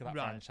the peak of that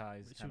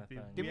franchise Which kind would of be-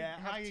 thing. Did Yeah,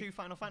 we have 2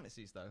 Final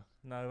Fantasies, though?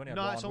 No, we only had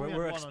No, one. it's only We're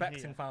had one on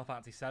expecting here. Final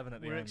Fantasy 7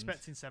 at the We're end.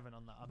 expecting 7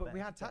 on that. I But bet. we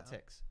had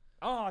Tactics.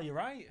 Oh, you're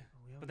right.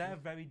 We But they're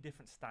very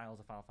different styles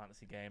of Final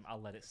Fantasy game. I'll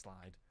let it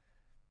slide.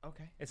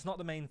 Okay. It's not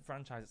the main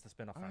franchise; it's the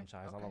spin-off Alright,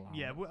 franchise. okay. I'll allow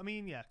Yeah, it. well, I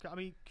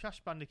mean, Crash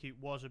Bandicoot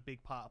was a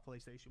big part of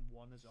PlayStation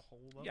 1 as a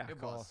whole, though. Yeah, It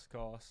of was.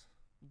 course.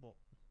 But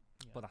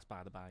But that's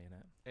by the by,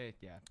 innit?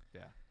 Yeah.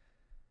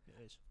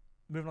 it is.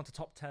 Moving on to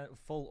top 10,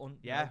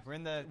 Yeah, we're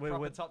in the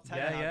proper top 10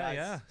 now, Yeah, guys.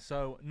 yeah.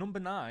 So number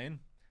 9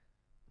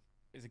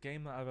 is a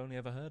game that I've only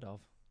ever heard of.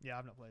 Yeah,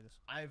 I've not played this.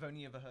 I've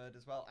only ever heard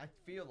as well. I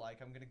feel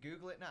like I'm going to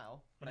Google it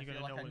now, but I You're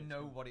feel gonna like know I what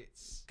know it's what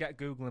it's... Get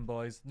Googling,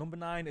 boys. Number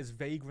 9 is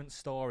Vagrant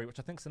Story, which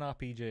I think is an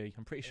RPG.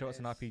 I'm pretty sure it's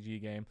an is. RPG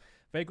game.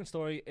 Vagrant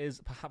Story is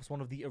perhaps one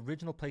of the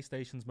original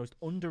PlayStation's most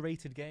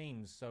underrated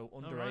games. So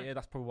underrated, right.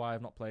 that's probably why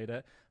I've not played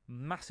it.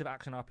 Massive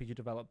action RPG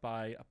developed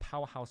by a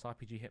powerhouse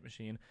RPG hit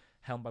machine,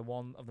 helmed by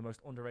one of the most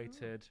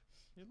underrated...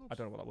 It looks, I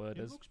don't know what that word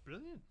it is. looks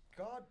brilliant.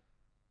 God.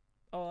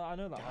 Oh, I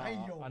know that art.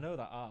 Damn. I know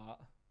that art.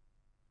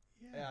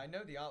 Yeah, I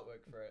know the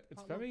artwork for it.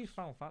 It's That very looks-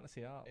 Final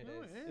Fantasy art. It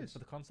No, is. it It's is. for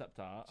the concept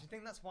art. Do you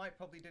think that's why it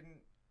probably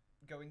didn't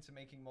go into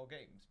making more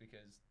games?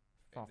 Because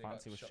Final they got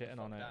Fantasy was shut the shitting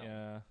on fuck it, down?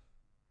 yeah.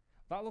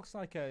 That looks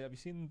like a... Have you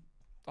seen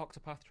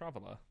Octopath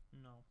Traveler?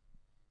 No.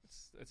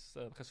 It's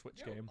like a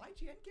Switch Yo, game.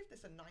 IGN give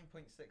this a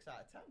 9.6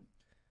 out of 10.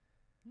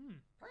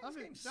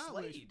 Apparently this game's that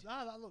slayed.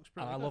 looks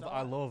And brilliant.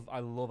 I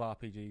love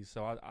RPGs,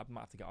 so I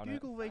might have to get on it.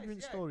 Google Vagrant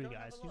yeah, Story, go and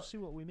have guys. a You'll look. see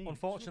what we mean.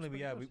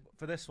 Unfortunately, It looks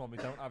for this one, we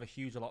don't have a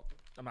huge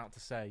amount to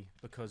say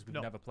because we've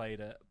No. never played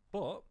it.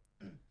 But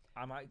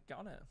I might get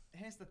on it.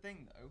 Here's the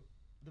thing, though.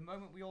 The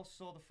moment we all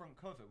saw the front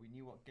cover, we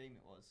knew what game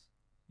it was.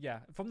 Yeah,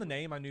 from the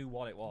name, I knew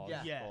what it was.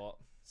 Yeah. Yeah. But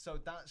So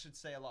that should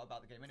say a lot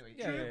about the game anyway.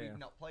 Yeah, True, yeah, yeah. we've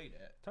not played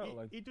it.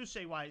 Totally. It does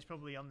say why it's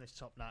probably on this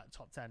top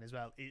 10 as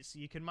well. It's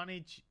you can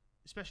manage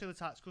special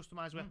attacks,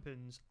 customize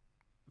weapons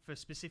for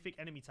specific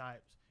enemy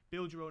types,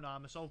 build your own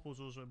armor, solve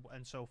puzzles,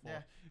 and so forth.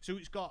 Yeah. So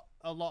it's got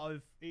a lot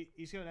of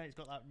it's got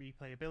that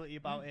replayability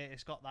about it.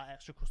 It's got that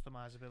extra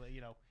customizability,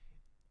 you know.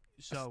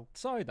 So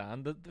Sorry,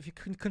 Dan. If you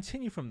can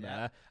continue from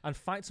there and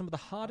fight some of the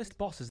hardest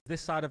bosses this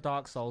side of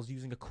Dark Souls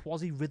using a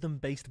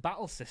quasi-rhythm-based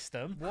battle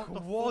system. what the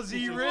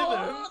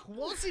Quasi-rhythm?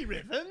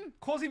 Quasi-rhythm?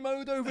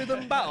 Quasimodo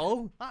rhythm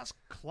battle. That's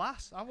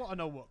class. I want to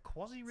know what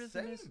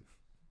quasi-rhythm is.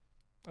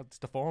 It's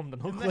deformed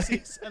and Unless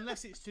ugly.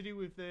 unless it's to do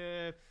with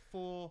the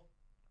four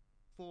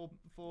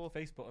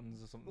Face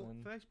buttons or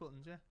something. face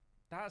buttons, yeah.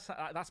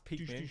 That's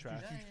piqued my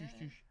interest.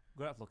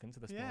 We're gonna have to look into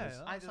this. Yeah, boys.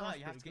 that Either sounds that,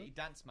 you have to pretty get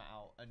your dance mat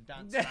out and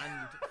dance and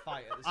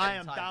fight at the same I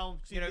am time. down.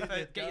 You know,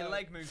 get your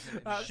leg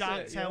movement. That's Shark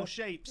it, tail yeah.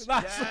 shapes.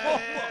 That's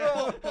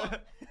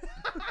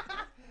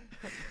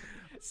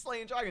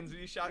Slaying dragons with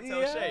your shark tail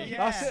yeah, shape.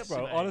 that's Yes, it,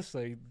 bro. mate.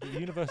 Honestly, the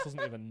universe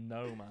doesn't even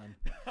know,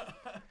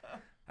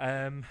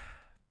 man.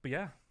 But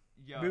yeah,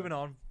 Yo. moving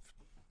on.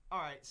 All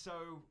right,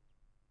 so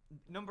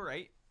number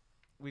 8,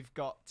 we've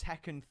got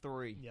Tekken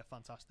 3. Yeah,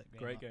 fantastic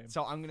game. Great that. game.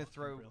 So I'm gonna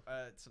throw Real.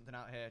 something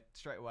out here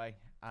straight away.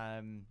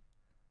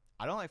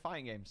 I don't like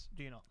fighting games.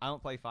 Do you not? I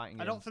don't play fighting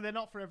games. I don't. They're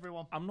not for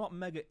everyone. I'm not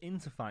mega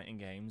into fighting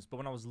games, but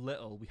when I was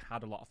little, we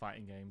had a lot of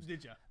fighting games.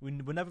 Did you?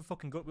 We were never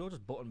fucking good. We were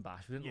just button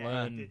bash. We didn't Yeah,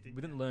 learn. didn't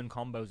We didn't you? learn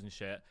combos and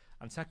shit.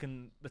 And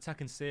the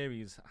Tekken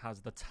series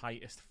has the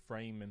tightest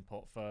frame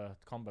input for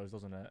combos,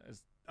 doesn't it?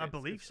 I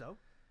believe so.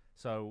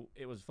 So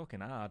it was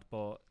fucking hard,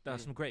 but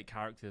there's some great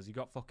characters. You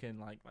got fucking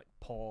like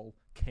Paul,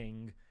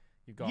 King.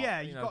 You've got Yeah,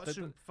 you you've know, got the-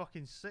 some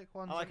fucking sick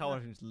ones. I like haven't how one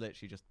you? of them's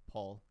literally just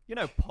Paul. You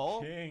know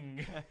Paul?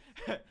 King.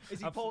 Is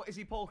he I've- Paul? Is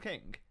he Paul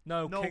King?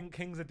 No, No.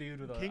 King's a dude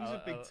with King's a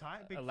a big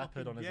type, big a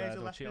leopard fucking, on his yeah, head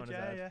he's or a cheetah on his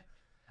leopard, head. yeah.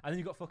 And then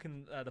you got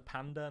fucking the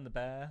panda and the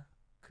bear.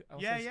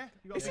 Yeah, yeah.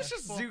 You got Is this big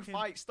just Zoo fucking-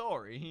 Fight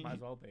Story? Might as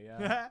well be,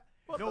 yeah.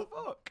 What No, the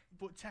fuck?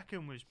 But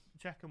Tekken was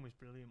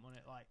brilliant,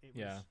 wasn't it? Like it was.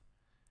 Yeah.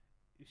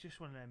 It's just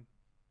one of them.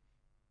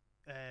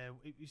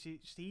 It was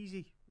just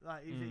easy.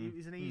 Like it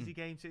was an easy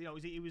game to. You know,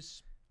 it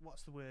was.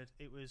 What's the word?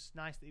 It was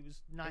nice. It was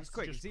nice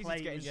quick, to it's just easy play.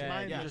 to get It was into. Yeah,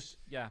 mindless just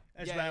yeah.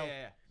 as yeah, well.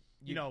 yeah.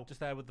 You know, Just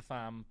there with the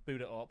fam,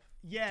 boot it up.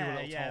 do a yeah,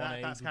 little yeah.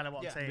 tornado, That's kind of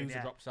what yeah, I'm saying. Loser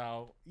Yeah. drops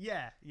out.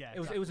 Yeah, yeah. It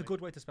was a exactly.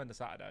 good way to spend a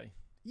Saturday.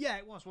 Yeah,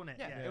 it was, wasn't it?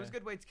 Yeah, it was a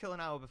good way to kill an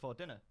hour before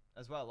dinner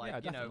as well. Like yeah,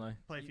 you know, definitely.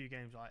 Play a few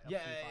games like yeah,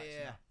 a few fights,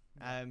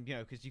 yeah. You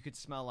know, because you could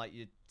smell like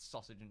your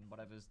sausage and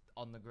whatever's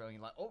on the grill, and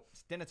you're like, oh,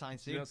 it's dinner time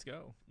soon. Let's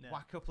go. Yeah.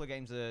 Whack a couple of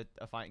games of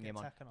a fighting Get game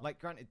on. Tekken on. Like,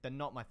 granted, they're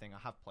not my thing. I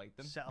have played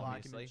them. Settle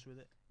obviously. arguments with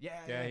it.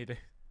 Yeah, Yeah, you do.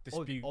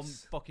 Or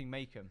Disputes. fucking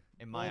make them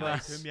in my All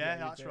eyes. right, Yeah, yeah, you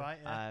that's do. right.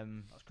 Yeah.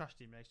 Um, That's Crash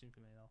Team Racing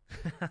for me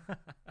though.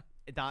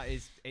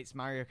 it's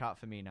Mario Kart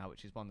for me now,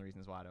 which is one of the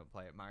reasons why I don't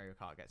play it. Mario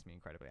Kart gets me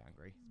incredibly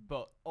angry,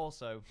 but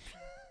also,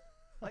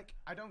 like,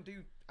 I don't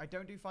do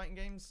fighting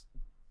games.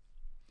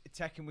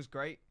 Tekken was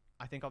great.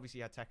 I think obviously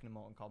you had Tekken and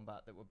Mortal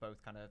Kombat that were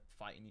both kind of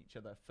fighting each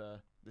other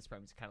for this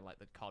premise, kind of like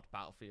the COD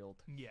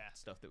Battlefield Yeah.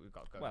 stuff that we've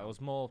got going. Well, it on. was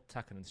more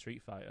Tekken and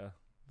Street Fighter.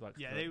 Like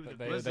Yeah, they, they were the-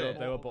 they, was they, it?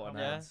 they were Mortal button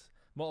Kombat? heads.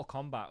 Mortal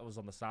Kombat was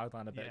on the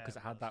sideline a bit Yeah, because it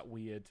it had was. that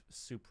weird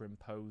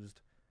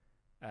superimposed.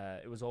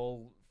 It was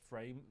all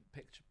frame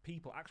picture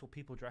actual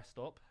people dressed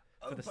up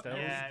for the stills,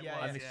 yeah, it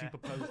and was, they yeah.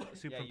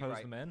 superimposed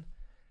right. them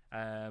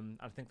in.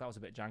 I think that was a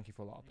bit janky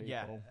for a lot of people.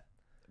 Yeah.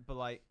 But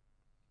like,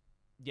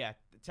 yeah,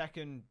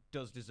 Tekken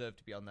does deserve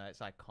to be on there. It's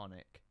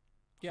iconic.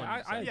 Yeah,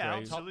 I 100%. agree. Yeah,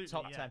 top absolutely,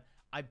 top yeah.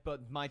 10.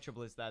 But my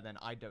trouble is there. Then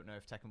I don't know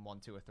if Tekken 1,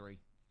 2, or 3,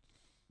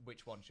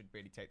 which one should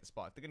really take the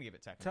spot. If they're gonna give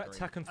it Tekken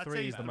 3, Tekken I'd 3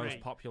 say is the most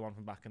three. popular one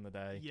from back in the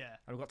day. Yeah.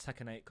 And we've got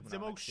Tekken 8 coming The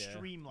out most next year.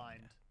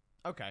 streamlined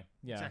okay.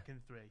 Yeah.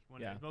 Tekken 3.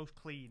 One Yeah. of the most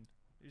clean.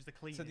 It was the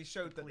cleanest. So they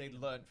showed that the they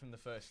cleanest. learned from the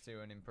first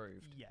two and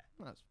improved. Yeah.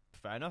 Well, that's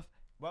fair enough.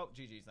 Well,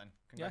 GG's then.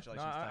 Yeah, Congratulations,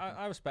 no, Tekken.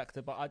 I respect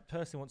it, but I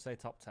personally wouldn't say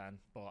top 10,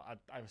 but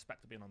I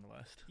respect it being on the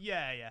list.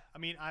 Yeah, yeah. I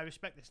mean, I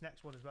respect this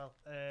next one as well.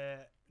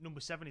 Number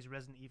 7 is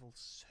Resident Evil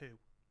 2.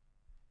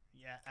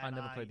 Yeah, I and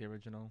never played the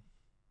original.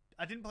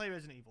 I didn't play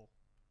Resident Evil.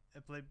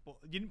 But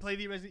you didn't play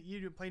the Resident.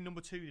 You didn't play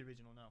number 2, the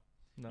original. No,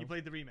 No, you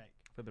played the remake.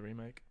 for the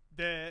remake.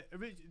 They're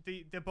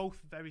both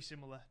very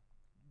similar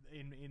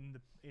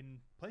in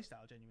play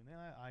style. Genuinely,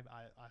 I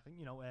think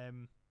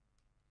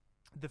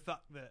the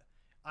fact that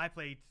I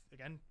played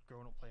again,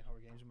 growing up playing horror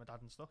games with my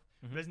dad and stuff.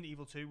 Mhm. Resident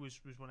Evil 2 was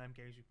one of them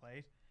games we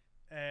played.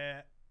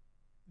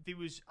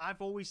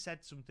 I've always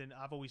said something.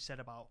 I've always said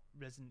about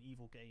Resident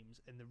Evil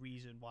games, and the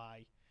reason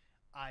why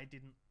I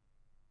didn't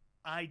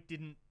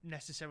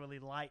necessarily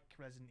like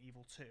Resident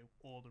Evil 2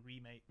 or the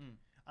remake.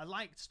 I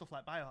liked stuff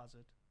like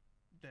Biohazard,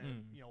 the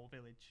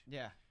Village,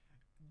 Yeah.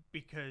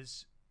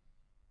 because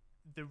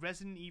the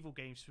Resident Evil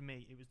games for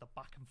me, it was the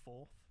back and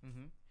forth.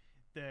 Mm-hmm.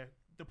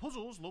 The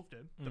puzzles, loved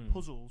them. The Mm.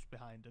 puzzles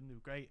behind them, they were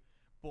great.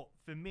 But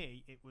for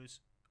me, it was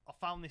I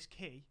found this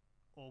key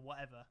or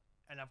whatever,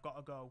 and I've got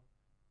to go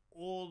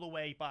all the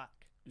way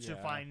back to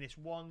Yeah. find this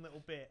one little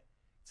bit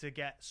to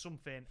get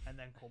something, and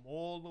then come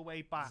all the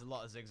way back. There's a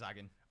lot of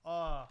zigzagging.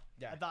 Oh,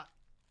 Yeah. that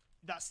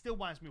that still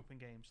winds me up in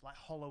games like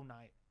Hollow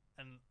Knight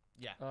and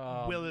Yeah.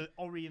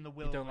 Ori and the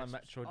Will. You don't like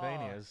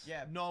Metroidvanias?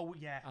 Yeah. No,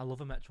 yeah. I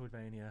love a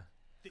Metroidvania.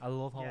 The- I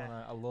love Hollow yeah.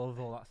 Knight. I love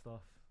all that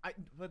stuff.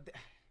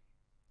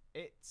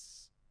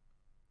 It's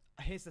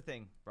here's the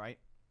thing, right?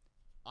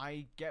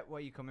 I get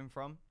where you're coming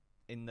from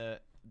in the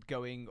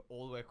going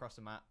all the way across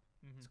the map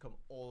Mhm. to come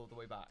all the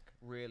way back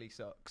really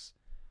sucks.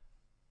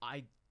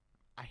 I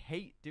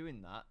hate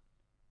doing that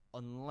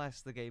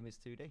unless the game is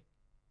 2D,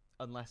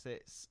 unless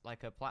it's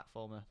like a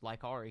platformer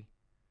like Ori.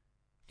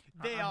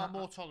 They I'm are ha-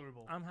 more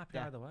tolerable. I'm happy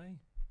Yeah. either way.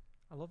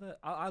 I love it.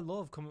 I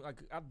love coming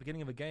like at the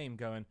beginning of a game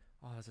going,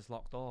 oh, there's this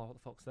locked door. What the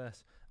fuck's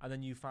this? And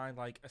then you find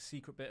like a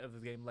secret bit of the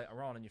game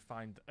later on, and you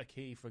find a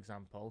key, for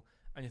example,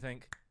 and you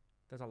think,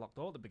 there's a locked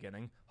door at the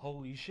beginning.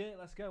 Holy shit,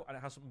 let's go! And it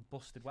has some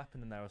busted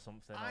weapon in there or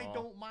something. I or-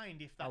 don't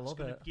mind if I that's love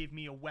going to it. give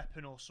me a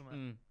weapon or something.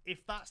 Mm.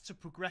 If that's to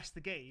progress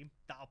the game,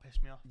 that'll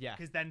piss me off. Yeah.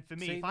 Because then for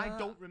me, See, if I that-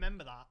 don't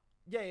remember that,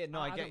 Yeah, no,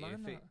 I get don't you.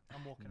 mind If it- that.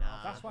 I'm walking Nah.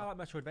 around. That's why I like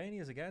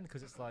Metroidvanias again,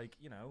 because it's like,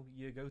 you know,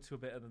 you go to a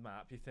bit of the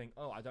map, you think,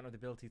 oh, I don't have the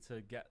ability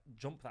to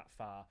jump that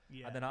far,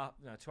 Yeah. and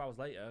then 2 hours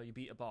later, you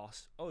beat a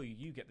boss. Oh,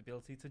 you get the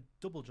ability to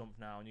double jump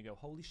now, and you go,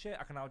 holy shit,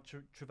 I can now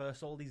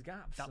traverse all these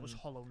gaps. That was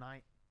and Hollow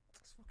Knight.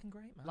 it's fucking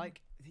great, man.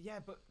 Like, yeah,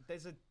 but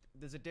there's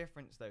a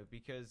difference though,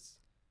 because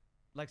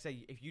like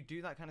say if you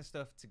do that kind of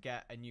stuff to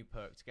get a new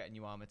perk, to get a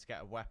new armor, to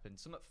get a weapon,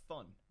 something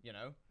fun, you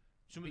know,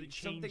 Something that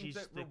something changes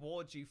that the...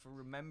 rewards you for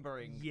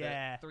remembering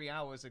Yeah. that 3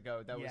 hours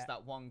ago there was Yeah.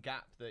 that one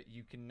gap that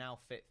you can now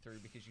fit through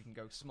because you can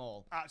go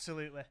small.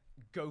 Absolutely.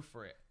 Go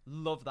for it.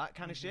 Love that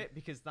kind of shit,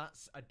 because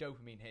that's a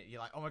dopamine hit.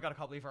 You're like, oh my god, I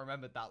can't believe I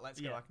remembered that. Let's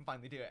go. Yeah. I can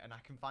finally do it, and I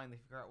can finally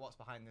figure out what's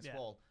behind this Yeah.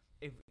 wall.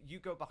 If you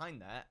go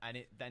behind there and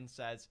it then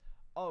says,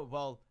 oh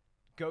well,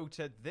 go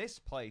to this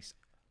place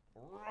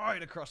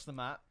right across the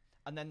map,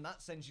 and then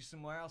that sends you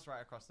somewhere else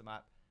right across the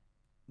map.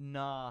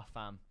 Nah,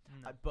 fam.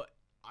 No. But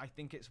I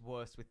think it's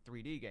worse with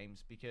 3D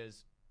games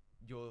because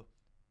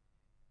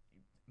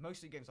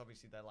most of the games,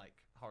 obviously, they're like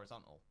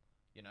horizontal.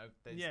 You know,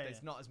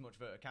 there's not as much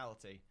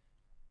verticality.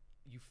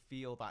 You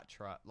feel that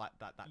trek.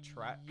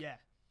 Yeah.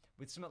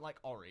 With something like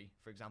Ori,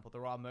 for example,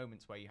 there are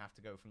moments where you have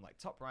to go from like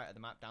top right of the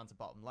map down to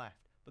bottom left.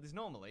 But there's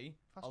normally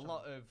Fast a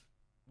lot of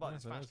Yeah,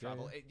 it's there fast is, yeah,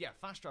 travel. yeah.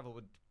 Fast travel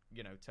would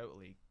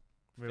totally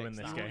Ruin fix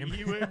this that. game.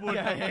 You would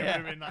Yeah, yeah.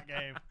 ruin that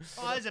game.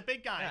 Oh, there's a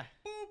big guy.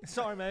 Yeah.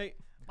 Sorry, mate.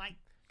 Mike.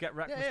 Get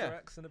wrecked, Yeah, Mr. yeah.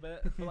 X, in a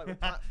bit. But like with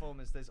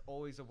platformers, there's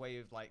always a way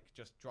of like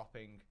just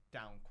dropping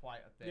down quite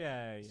a bit.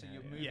 Yeah, So yeah,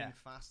 you're yeah. moving Yeah.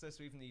 faster.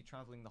 So even though you're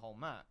traveling the whole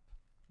map,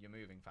 you're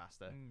moving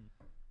faster. Mm.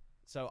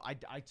 So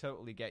I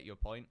totally get your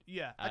point.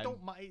 Yeah, I Um,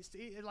 don't mind.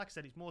 Like I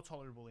said, it's more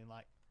tolerable in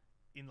like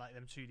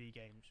them 2D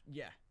games.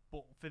 Yeah.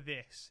 But for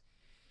this,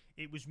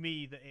 it was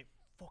me that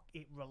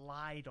it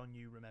relied on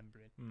you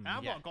remembering. Mm. And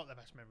I've Yeah. not got the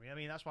best memory. I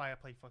mean, that's why I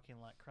play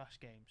fucking like Crash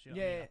games. You know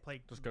Yeah, what I mean? yeah. I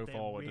play Just go they're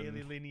forward really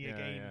and- linear yeah,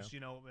 games. yeah. You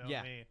know what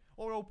Yeah. I mean?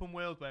 Or open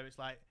world where it's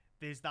like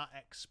there's that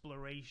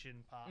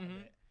exploration part of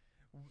Mhm. it.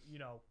 You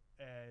know.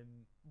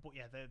 But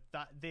yeah,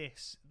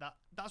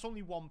 that's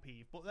only one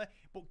peeve. But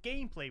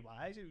gameplay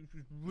wise, it was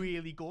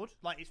really good.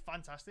 Like it's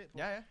fantastic. But,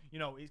 Yeah. you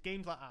know, it's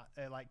games like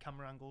that, like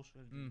camera angles.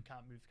 You Mm.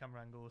 can't move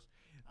camera angles.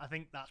 I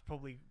think that's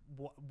probably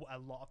what a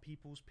lot of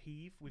people's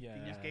peeve with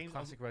these games.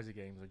 Classic Resi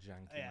games are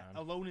janky, Yeah, man.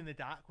 Alone in the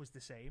Dark was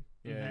the same.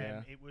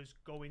 Yeah, It was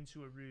go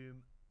into a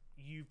room,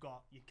 you've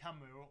got your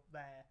camera up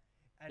there,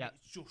 and Yep.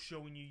 it's just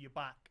showing you your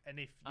back. And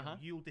if you know, Uh-huh.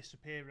 you'll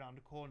disappear around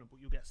the corner, but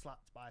you'll get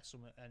slapped by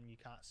something and you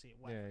can't see it.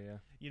 Well, Yeah.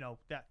 you know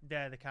that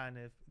they're the kind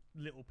of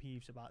little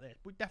peeves about this.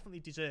 But it definitely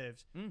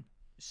deserves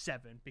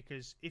 7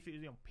 because if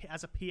it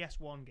as a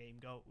PS1 game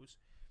goes,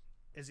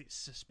 as its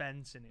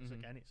suspense and it's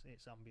again its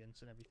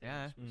ambience and everything,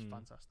 Yeah. it's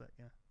fantastic.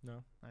 Yeah,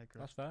 No, I agree.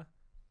 that's fair.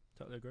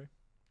 Totally agree.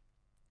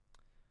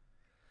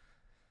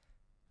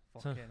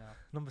 Fucking hell.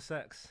 Number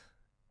 6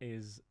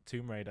 is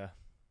Tomb Raider.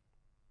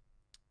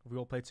 Have we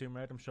all played Tomb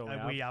Raider? I'm sure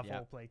We have Yeah.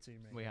 all played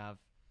Tomb Raider. We have.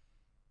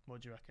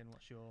 What do you reckon?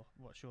 What's your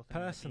thing?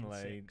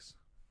 Personally, in 6?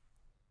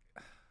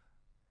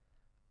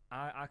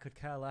 I could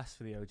care less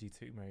for the OG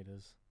Tomb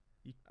Raiders.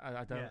 You-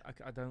 I don't yeah.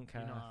 I don't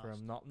care not for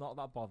arsed. them. Not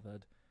that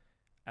bothered.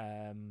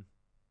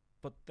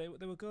 But they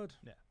were good.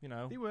 Yeah. You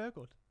know, They were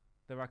good.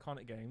 they're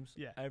iconic games.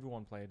 Yeah.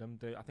 Everyone played them.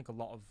 I think a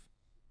lot of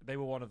they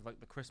were one of like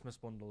the Christmas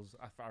bundles.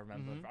 If I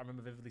remember, Mhm. I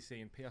remember vividly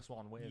seeing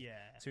PS1 with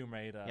Yeah. Tomb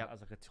Raider Yep.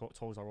 as like a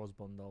Toys R Us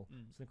bundle.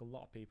 Mm. So I think a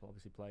lot of people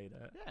obviously played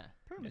it. Yeah.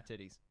 Pyramid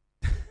titties.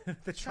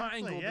 The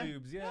triangle yeah.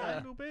 boobs, yeah.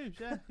 Triangle boobs,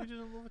 yeah. Who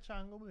doesn't love a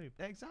triangle boob?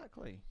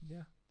 Exactly.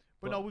 Yeah.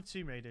 But Well- no, with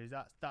Tomb Raiders,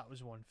 that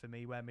was one for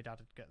me where my dad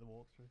would get the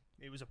walkthrough.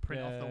 It was a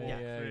print off the Yeah,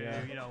 walkthrough,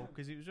 yeah. you know,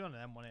 because it was one of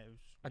them when it was.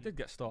 I did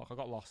get stuck. I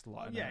got lost a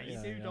lot. in Yeah, it.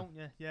 you do, don't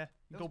you? Yeah.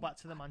 You go Those back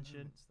to the were mansion.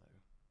 moments, though.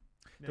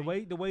 The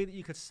way that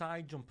you could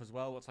side jump as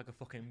well, it's like a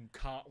fucking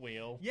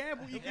cartwheel. Yeah,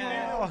 but you could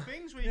Yeah. do little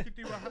things where you could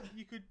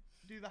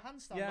do the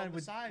handstand Yeah, on the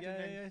with- side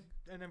yeah,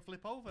 and then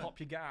flip over. Pop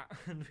your gat.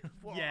 and-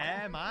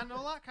 Yeah, man,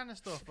 all that kind of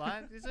stuff.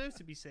 Like, it deserves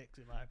to be 6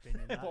 in my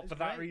opinion. What, It's for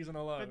that great. reason For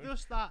alone.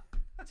 just that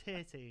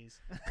titties.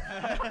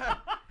 I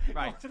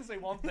Right. was going to say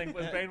one thing,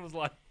 but his brain was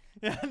like,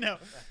 Yeah, no.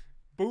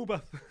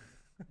 booba.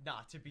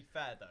 Nah, to be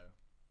fair though,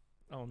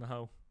 Oh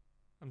no.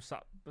 I'm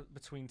sat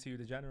between two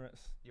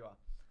degenerates. You are.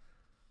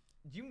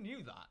 You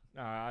knew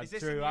that. Is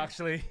this a True, new-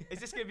 actually. Is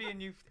this going to be a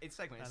new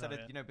segment? I Instead know,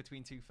 of, yeah.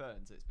 between two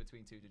ferns, it's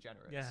between two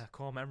degenerates. Yeah,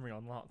 core memory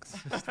unlocked.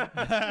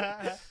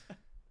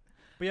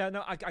 But yeah,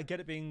 no, I get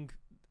it being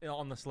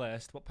on this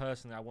list, but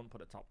personally, I wouldn't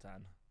put it top 10.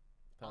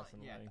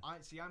 Personally.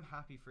 Yeah, I'm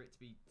happy for it to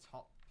be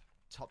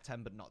top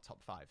 10, but not top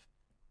 5.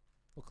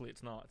 Luckily,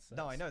 it's not.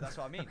 No, I know, that's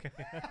what I mean. Okay.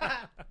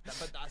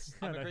 But that's,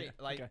 I'm No, agree.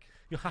 Like, okay.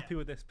 You're happy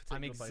with this particular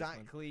I'm placement.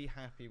 exactly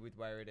happy with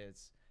where it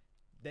is.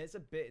 There's a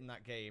bit in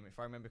that game, if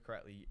I remember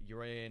correctly,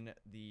 you're in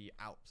the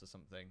Alps or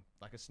something,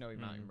 like a snowy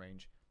mountain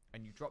range,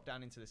 and you drop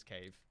down into this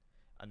cave,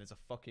 and there's a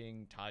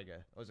fucking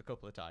tiger. Or there's a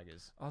couple of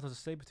tigers. Oh, there's a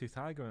saber-toothed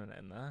tiger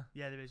in there.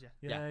 Yeah, there is.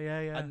 Yeah,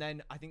 Yeah. And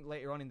then I think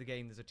later on in the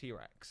game, there's a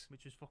T-Rex.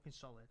 which was fucking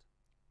solid,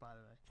 by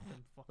the way.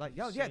 Them fucking Like,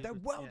 yeah, they're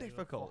sabres- well they were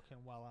difficult.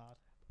 Fucking well hard.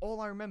 All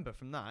I remember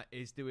from that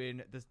is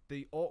doing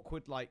the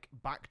awkward like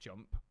back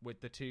jump with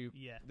the two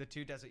Yeah.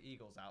 desert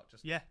eagles out,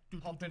 just Yeah.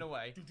 hopping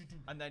away,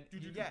 and then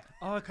yeah,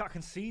 Oh, I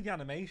can see the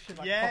animation.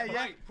 Like, Yeah, proper-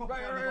 yeah. proper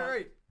right.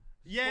 animal-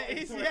 Yeah, it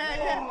is. Sorry.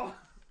 Yeah.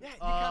 Yeah,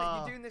 Ah.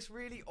 you're doing this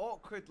really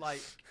awkward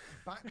like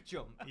back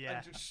jump Yeah.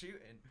 and just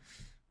shooting,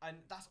 and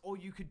that's all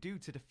you could do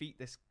to defeat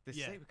this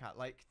Yeah. saber cat.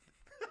 Like,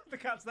 The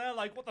cat's there,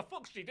 like, what the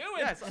fuck's she doing?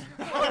 yeah, it's like,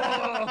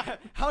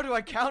 how do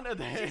I counter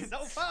this? She's so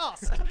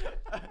fast.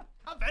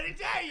 How very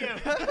dare you?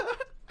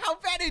 How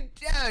very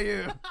dare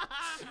you?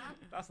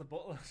 That's the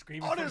butler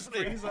screaming.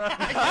 Honestly. from the freezer.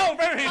 How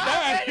very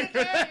dare you?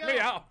 Let me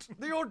out.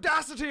 The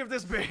audacity of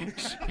this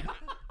bitch!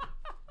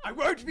 I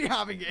won't be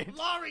having it.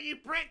 Laura, you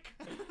prick.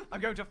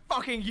 I'm going to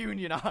fucking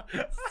unionize.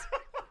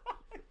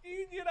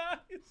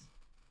 Unionize.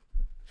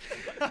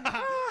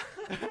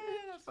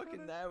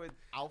 Fucking there with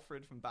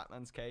Alfred from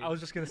Batman's cave. I was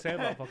just gonna say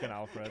about fucking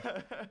Alfred,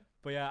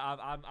 but yeah,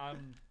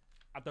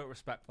 I don't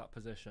respect that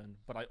position,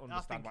 but I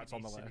understand why it's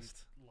on the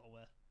list.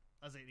 Lower.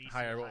 As it needs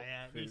Higher to be up.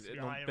 higher. It needs to be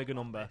A higher bigger up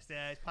on number. this.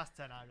 Yeah, it's past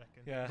 10, I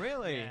reckon. Yeah.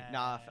 Really? Yeah.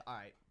 Nah. All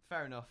right.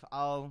 Fair enough.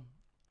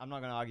 I'm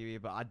not gonna argue with you,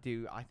 but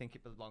I think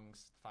it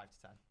belongs 5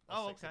 to 10. Or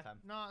Oh, 6 okay. to 10.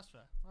 No, that's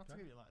fair. I'll have to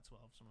Okay. give you like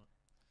 12 something.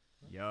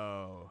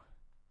 Yo.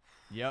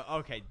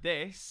 Okay.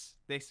 This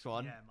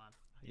one. Yeah, man.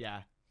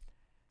 Yeah.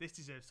 This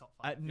deserves top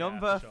 5. At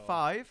number for sure.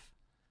 5,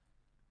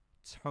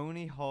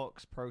 Tony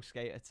Hawk's Pro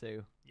Skater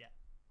 2.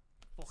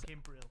 Fucking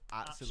brilliant.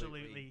 Absolutely.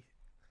 Absolutely.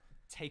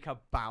 Take a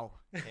bow,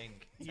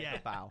 King. Take Yeah. a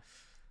bow.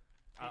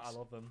 I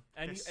love them.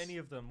 This- Any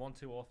of them, 1,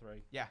 2, or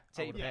 3. Yeah. I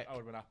Take would your have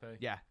pick. been happy.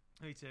 Yeah.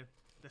 Me too.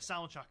 The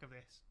soundtrack of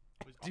this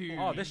was Dude.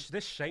 Oh,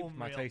 this shaped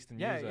my Unreal. taste in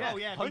Yeah, music. yeah. Oh,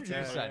 yeah, me 100%.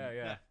 too. Yeah.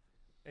 Yeah.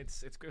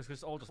 It's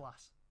just all just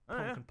class. Oh,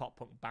 punk yeah. and pop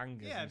punk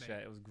bangers Yeah, and mate.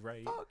 shit. It was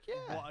great. Fuck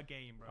yeah. What a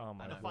game, bro. Oh,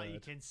 my and the fact you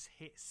word. can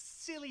hit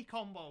silly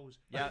combos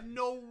Yeah. that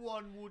no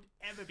one would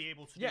ever be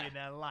able to Yeah. do in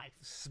their life.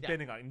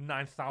 Spinning like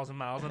 9,000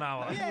 miles an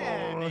hour.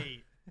 Yeah,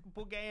 mate.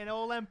 But getting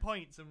all them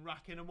points and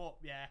racking them up,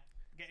 yeah.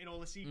 Getting all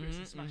the secrets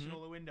and smashing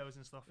all the windows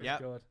and stuff. It's Yep.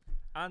 good.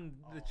 And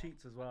the Oh.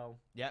 cheats as well.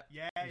 Yep.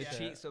 Yeah, The yeah.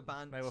 cheats are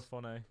banned. They were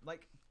funny.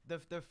 Like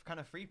the kind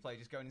of free play,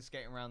 just going and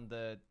skating around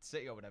the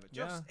city or whatever.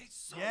 Just it's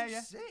so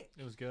Yeah. sick.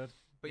 It was good.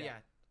 But Yeah. yeah.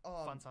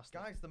 Oh, Fantastic.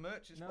 guys, the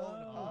merch is No.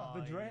 falling apart.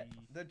 The drip.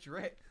 The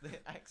drip, the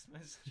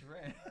Xmas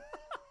drip.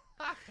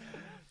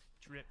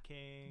 Drip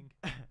King.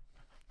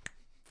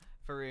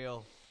 For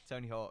real,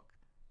 Tony Hawk,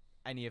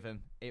 any of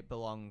them, it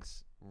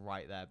belongs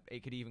right there.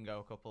 It could even go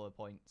a couple of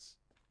points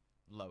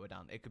lower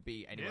down. It could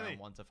be anywhere Really?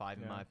 from 1 to 5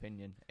 in Yeah. my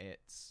opinion.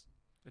 It's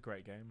A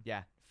great game.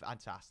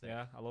 fantastic.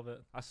 Yeah, I love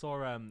it. I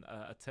saw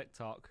a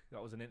TikTok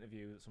that was an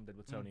interview that someone did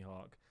with Tony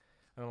Hawk,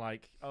 and they're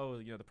like, oh,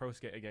 the Pro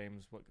Skater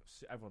games,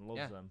 everyone loves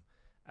Yeah.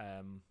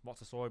 them. What's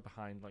the story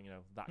behind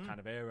that kind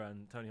of era?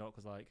 And Tony Hawk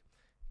was like,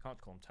 can't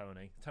call him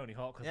Tony. Tony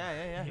Hawk was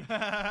Yeah.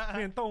 like,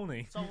 me and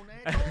Tony.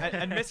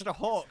 And Mr.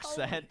 Hawk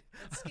said,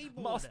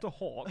 Master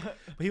Hawk.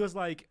 But he was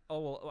like,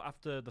 oh, well,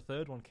 after the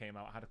third one came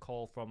out, I had a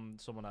call from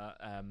someone at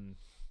I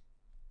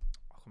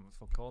can't remember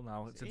what it's called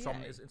now. It's EA?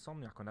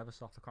 Insomniac or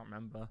Neversoft. I can't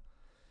remember.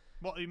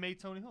 What, who made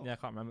Tony Hawk? Yeah, I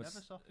can't remember.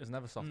 Neversoft? It's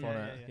Neversoft, Yeah,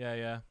 wasn't it?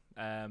 yeah,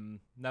 Yeah.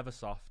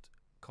 Neversoft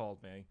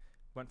called me,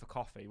 went for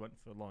coffee, went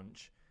for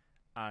lunch,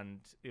 and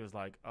he was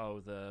like, "Oh,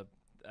 the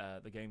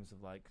games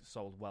have like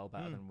sold well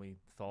better than we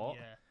thought."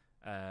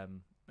 Yeah.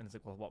 And he's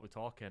like, "Well, what are we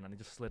talking?" And he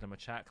just slid him a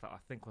check that I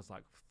think was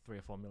like $3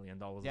 or $4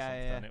 million or Yeah,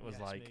 something. yeah. And it was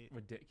Yes, like mate.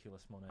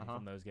 ridiculous money Uh-huh.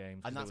 from those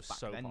games. and 'cause that's it back was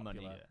so then popular.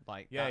 money.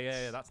 Like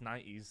Yeah, that's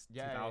 90s,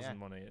 Yeah, 2000 yeah.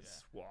 money.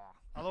 It's wow.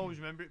 I'll always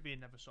remember it being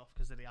Neversoft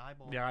because of the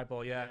eyeball. The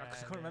eyeball, yeah. Yeah, Because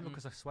I couldn't yeah. remember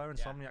because I swear Yeah.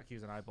 Insomniac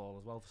used an eyeball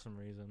as well for some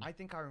reason. I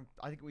think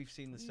we've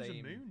seen the Use a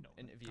same moon, no?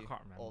 interview. I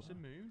can't remember. It's a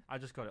moon. I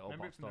just got it all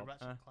Remember it boxed from the up.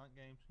 Ratchet and Clank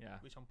games? Yeah.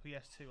 Which on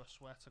PS2, I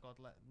swear to God,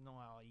 when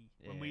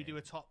Yeah. we do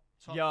a top.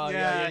 Yeah,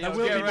 there yeah,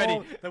 will get be ready.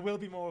 more. There will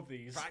be more of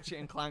these. Ratchet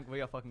and Clank,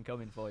 we are fucking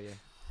coming for you.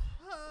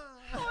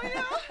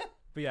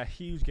 But yeah,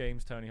 huge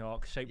games. Tony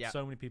Hawk shaped Yep.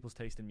 so many people's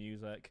taste in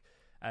music,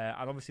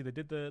 and obviously they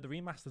did the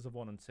remasters of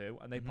 1 and 2,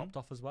 and they Mhm. popped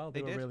off as well. They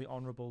They were did. really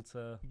honourable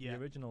to Yeah. the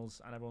originals,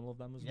 and everyone loved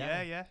them as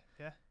well. Yeah.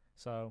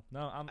 So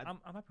no, I'm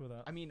happy with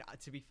that. I mean,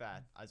 to be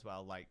fair, as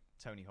well, like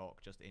Tony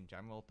Hawk, just in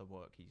general, the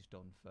work he's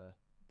done for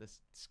the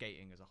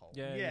skating as a whole.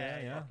 Yeah, Yeah,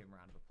 yeah. Fucking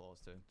round of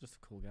applause to him. Just a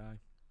cool guy.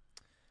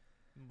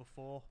 Number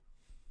 4,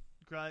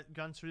 Gran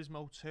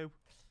Turismo 2.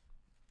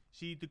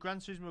 See, the Gran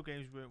Turismo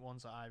games weren't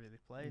ones that I really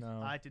played.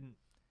 No. I didn't.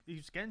 It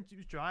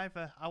was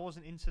driver. I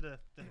wasn't into the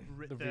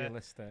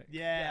realistic.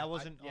 Yeah, Yeah, I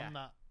wasn't yeah. on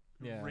that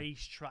Yeah.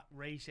 racetrack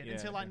racing Yeah,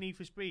 until like yeah. Need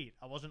for Speed.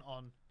 I wasn't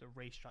on the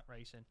racetrack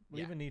racing. Well,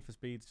 Yeah. even Need for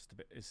Speed's just a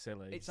bit is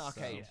silly. It's so-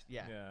 arcade.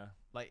 Yeah. Yeah.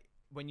 Like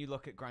when you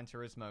look at Gran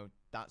Turismo,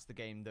 that's the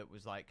game that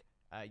was like,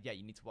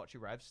 you need to watch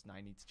your revs. Now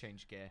you need to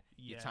change gear.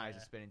 Your tires are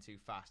Yeah. spinning too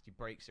fast. Your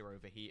brakes are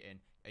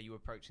overheating. Are you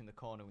approaching the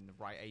corner in the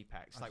right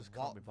apex? I Like just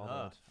what can't be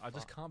bothered. the I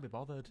just fuck? can't be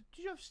bothered.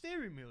 Did you have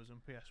steering wheels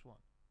on PS1?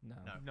 No,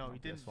 No. No, not you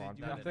didn't, PS1. did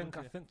you? I No, think did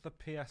I you? think the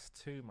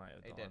PS2 might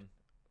have It done. did.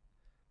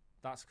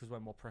 That's because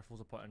when more peripherals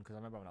are put in. Because I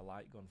remember having a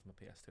light gun from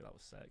the PS2. That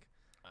was sick.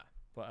 Ah.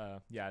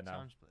 But yeah, no,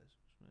 Time Splitters.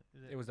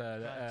 Is it was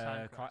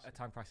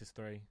Time Crisis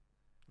 3.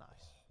 Nice.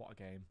 What a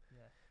game.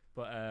 Yeah.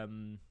 But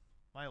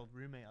My old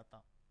roommate had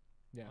that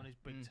yeah, on his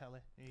big telly.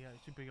 He had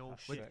a big old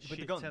That's shit, sick. With the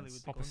shit guns? telly with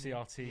the proper guns in it.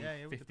 CRT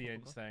Yeah, with the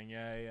 50-inch proper thing.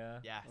 Yeah.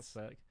 Yes. That's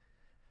sick.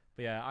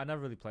 But yeah, I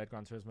never really played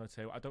Gran Turismo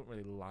 2. I don't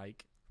really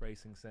like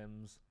racing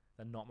sims.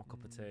 They're not my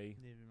cup of tea.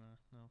 Neither am I,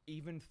 no.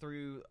 Even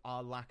through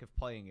our lack of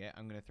playing it,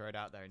 I'm going to throw it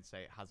out there and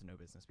say it has no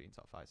business being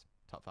top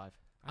five.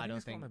 I don't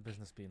it's got think. no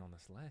business being on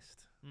this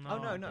list. Oh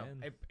no,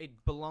 again.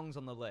 it belongs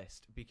on the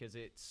list because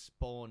it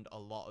spawned a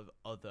lot of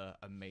other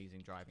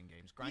amazing driving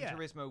games. Gran Yeah.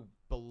 Turismo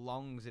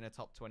belongs in a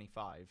top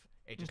 25.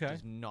 It just Okay.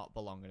 does not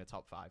belong in a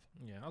top 5.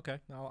 Yeah, okay.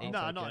 I'll No, take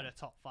not it. in a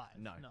top 5.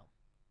 No. No.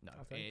 No,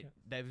 I'll take it.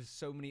 there's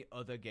so many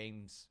other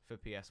games for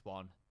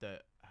PS1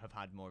 that have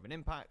had more of an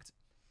impact,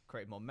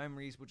 created more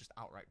memories, were just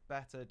outright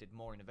better, did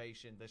more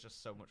innovation. There's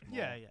just so much more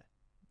Yeah,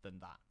 than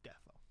that.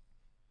 defo.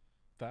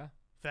 Fair.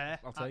 Fair.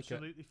 I'll take it.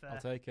 Absolutely fair. I'll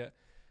take it.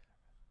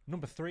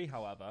 Number 3,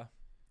 however,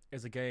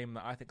 is a game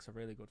that I think is a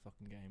really good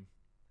fucking game,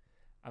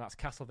 and that's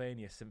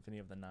Castlevania Symphony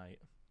of the Night.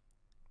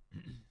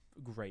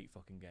 Great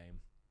fucking game.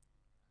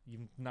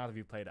 Neither of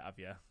you played it, have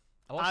you?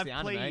 I watched I've the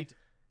anime. played.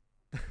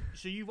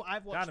 So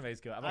I've The watched.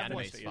 anime's good. I've The not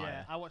anime's watched it fire.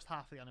 yet. Yeah, I watched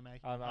half the anime.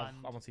 I'm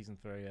and- on season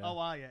 3. Yeah. Oh,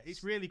 are you?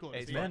 It's really good.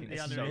 It's the, mint. the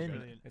It's anime so is good.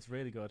 brilliant. It's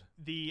really good.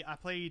 I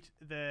played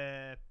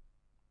the.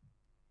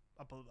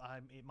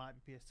 It might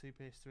be PS2,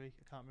 PS3.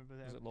 I can't remember.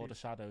 Was it Lord of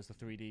Shadows, the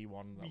 3D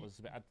one that was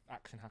a bit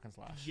action hack and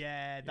slash?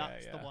 Yeah,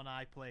 that's the yeah. one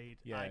I played.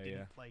 Yeah, I didn't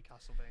yeah. play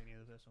Castlevania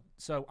the first one.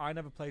 So I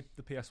never played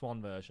the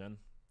PS1 version,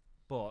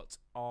 but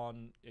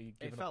on are you It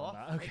giving fell up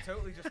off. on that? It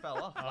totally just fell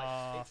off.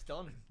 Ah. Like, it's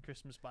done.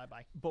 Christmas, bye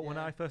bye. But when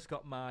Yeah. I first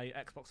got my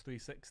Xbox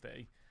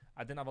 360,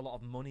 I didn't have a lot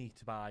of money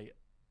to buy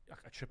like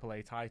a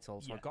AAA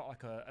title, so I Yeah. got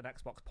like an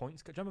Xbox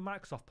points. Do you remember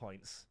Microsoft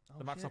points?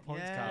 The Microsoft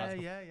points yeah, cards.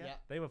 Yeah.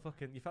 They were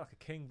fucking. You felt like a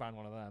king buying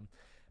one of them.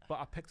 But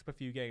I picked up a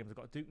few games. I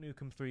got Duke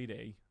Nukem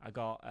 3D.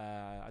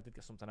 I did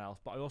get something else,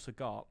 but I also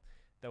got.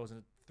 There was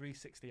a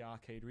 360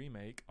 arcade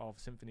remake of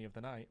Symphony of the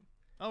Night,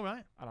 All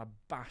right. and I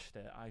bashed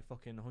it. I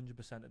fucking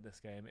 100%ed this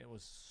game. It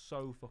was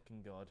so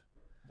fucking good.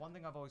 One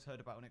thing I've always heard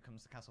about when it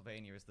comes to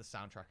Castlevania is the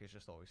soundtrack is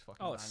just always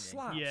fucking Oh, it banging.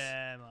 slaps.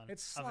 Yeah, man.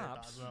 It I've heard that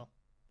slaps. as well.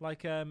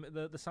 Like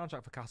the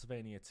soundtrack for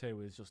Castlevania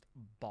 2 is just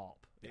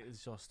bop. It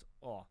is just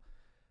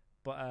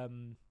But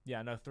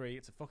yeah, no 3.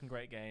 It's a fucking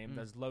great game.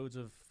 There's loads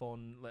of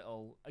fun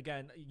little.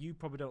 Again, you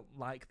probably don't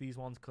like these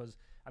ones because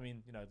I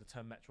mean, you know, the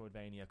term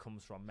Metroidvania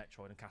comes from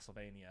Metroid and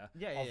Castlevania.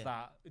 Yeah.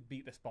 That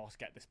beat this boss,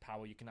 get this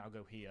power. You can now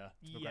go here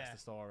to progress Yeah. the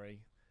story.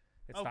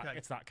 It's Okay.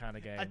 that kind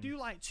of game. I do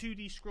like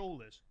 2D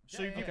scrollers.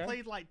 So Yeah, if you yeah.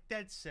 played like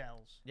Dead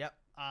Cells, Yep.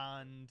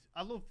 and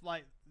I love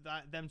like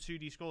them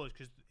 2D scrollers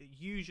because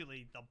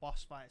usually the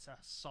boss fights are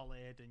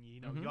solid, and you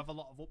know you have a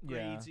lot of upgrades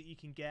Yeah. that you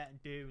can get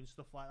and do and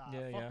stuff like that.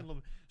 Yeah, I fucking love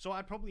it. So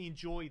I probably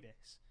enjoy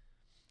this.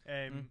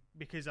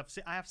 Because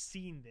I have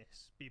seen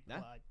this people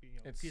Yeah. like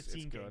It's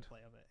seen good.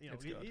 gameplay of it. You know,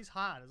 It's good. it's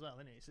hard as well,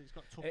 isn't it? It's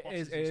got tough It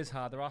bosses. is. It and is stuff.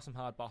 hard. There are some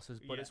hard bosses,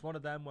 but Yeah. it's one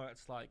of them where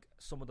it's like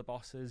some of the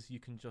bosses you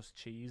can just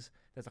cheese.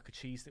 There's like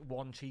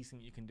one cheese thing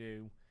that you can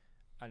do,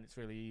 and it's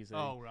really easy.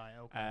 Oh right,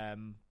 okay.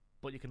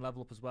 But you can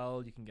level up as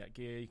well. You can get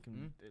gear. You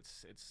can.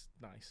 It's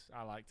nice.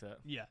 I liked it.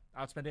 Yeah.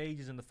 I'd spend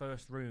ages in the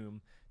first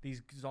room.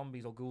 These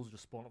zombies or ghouls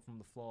just spawn up from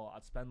the floor.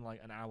 I'd spend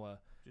like an hour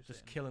just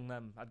hitting. killing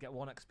them. I'd get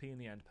 1 XP in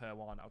the end per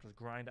one. I'll just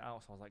grind it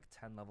out so I was like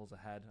 10 levels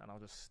ahead, and I'll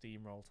just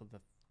steamroll to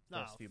the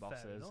first few fair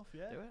bosses. enough,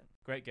 yeah. Do it.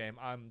 Great game.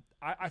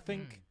 I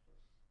think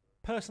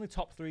personally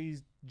top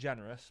 3's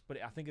generous,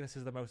 but I think this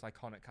is the most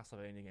iconic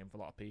Castlevania game for a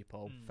lot of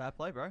people. Fair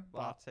play, bro.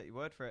 Well, I'll But- take your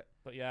word for it.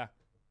 But yeah,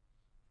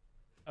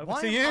 over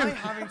Why to am you. I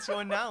having to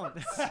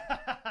announce?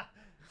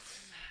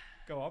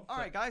 Go on. All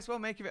right, guys. Well,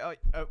 make of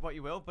it what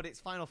you will, but it's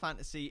Final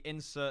Fantasy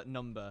insert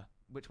number.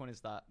 Which one is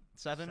that?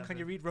 7? Can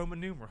you read Roman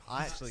numerals?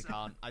 I actually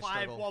can't. I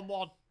struggle.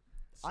 511.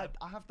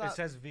 I have It that.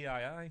 says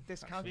VII. This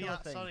That's calculator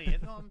thing. Sorry,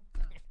 no,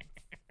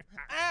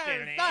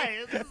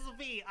 sorry, this is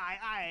VII.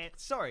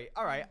 Sorry.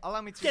 All right.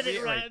 Allow me to Get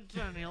it reiterate. right,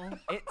 Daniel.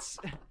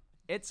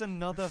 It's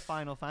another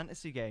Final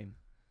Fantasy game.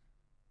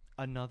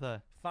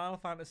 Another. Final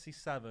Fantasy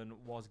VII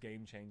was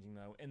game changing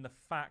though, in the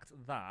fact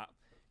that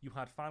you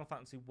had Final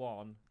Fantasy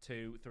 1,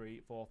 2,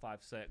 3, 4,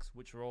 5, 6,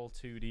 which were all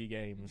 2D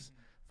games.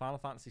 Final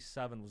Fantasy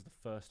VII was the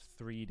first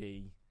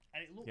 3D.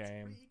 And it looks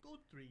game. pretty good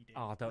 3D.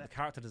 Oh, the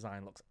character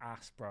design looks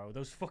ass, bro.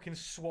 Those fucking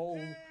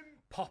swole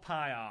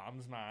Popeye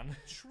arms, man.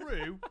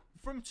 True.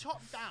 From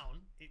top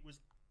down, it was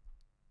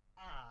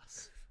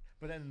ass.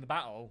 But then in the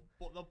battle,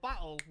 But the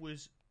battle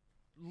was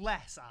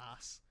less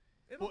ass.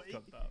 it But looked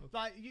good though.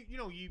 like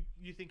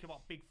you think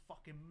about big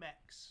fucking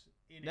mechs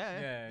in it. Yeah.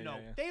 Yeah, You know,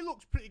 yeah. they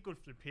looked pretty good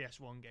for the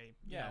PS1 game.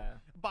 You Yeah. know.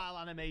 Battle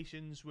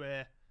animations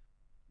were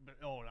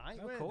all right.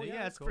 Oh, weren't cool, they? yeah,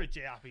 Yeah, it's cool. for a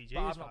JRPG.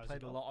 But as I've far not as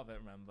played I a go. lot of it.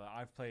 Remember,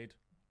 I've played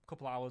a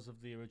couple hours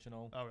of the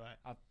original. All right.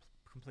 I've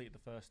completed the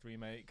first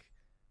remake,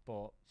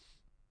 but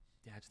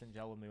yeah, it just didn't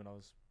gel with me when I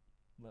was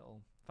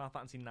little. Final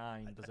Fantasy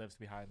 9 deserves to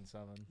be higher than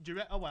 7. Do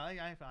you oh well, I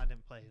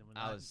didn't play them.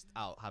 I was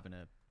out having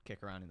a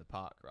kick around in the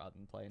park rather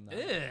than playing that.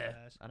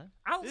 Yes. I know.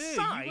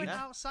 Outside. You went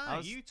Yeah. outside. I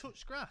was- You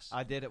touched grass.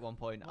 I did at one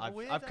point. What a I've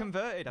weirdo.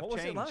 converted. I've What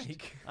was changed. it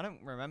like? I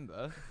don't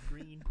remember.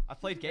 Green. I've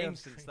played Yeah,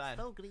 games since then.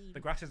 So green. The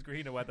grass is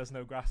greener where there's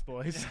no grass,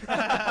 boys.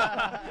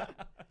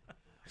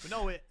 But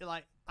no,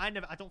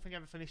 I don't think I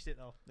ever finished it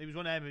though. It was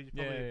one of them. It was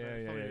probably,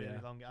 really yeah.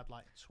 long. It had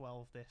like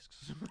 12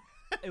 discs.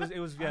 It was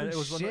Oh, one. It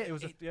was shit. it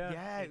was It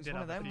It was did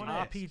one of have a them. few Wasn't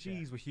it? discs.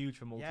 RPGs were huge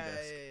for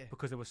multi-disc Yeah.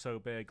 because they were so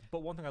big. But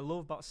one thing I love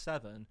about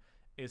 7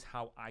 is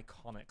how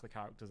iconic the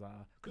characters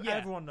are. Because Yeah.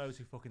 everyone knows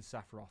who fucking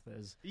Sephiroth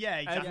is. Yeah,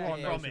 exactly. Everyone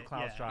yeah, knows From who it,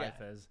 Cloud yeah.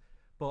 Strife is.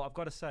 But I've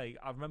got to say,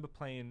 I remember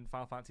playing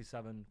Final Fantasy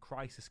 7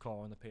 Crisis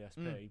Core on the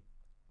PSP.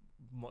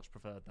 Much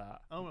preferred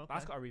that. Oh, okay.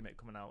 That's got a remake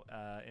coming out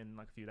in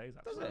like a few days.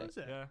 Does Actually. it? Is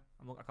it? Yeah,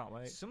 I can't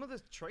wait. Some of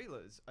the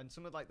trailers and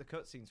some of like the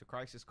cutscenes for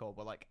Crisis Core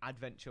were like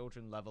Advent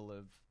Children level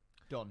of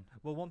done.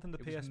 Well, one thing the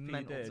It was PSP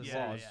mental to did see.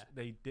 was Yeah.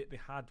 they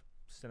had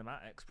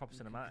cinematics, proper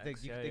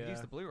cinematics. They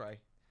used the Blu-ray.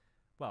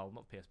 Well,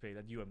 not PSP, they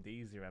had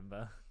UMDs. You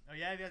remember? Oh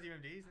yeah, they had the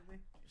MDs, didn't they?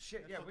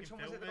 Shit, The yeah. fucking Which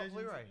one was film it that got versions,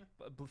 Blu-ray? isn't it?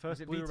 But the first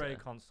it Blu-ray Vita?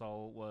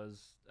 console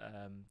was.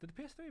 Did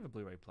the PS3 have a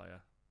Blu-ray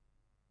player?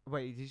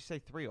 Wait, did you say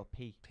 3 or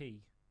P?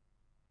 P.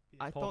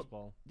 I thought.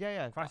 Portable.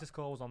 Yeah. Crisis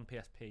Core was on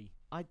PSP.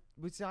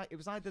 It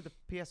was either the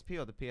PSP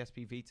or the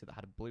PSP Vita that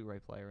had a Blu-ray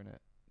player in it.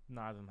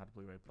 Neither of them had a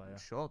Blu-ray player. I'm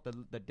sure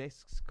the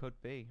discs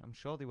could be. I'm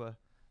sure they were.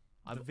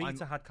 The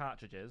Vita had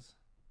cartridges,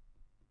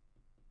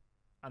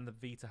 and the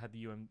Vita had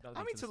the UM.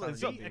 I mean, to the the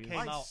standard Vita UMDs. came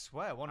I out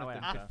swear one of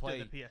them after could play.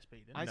 the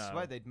PSP, didn't I it? No.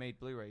 swear they'd made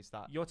Blu-rays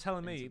that. You're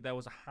telling me into- there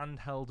was a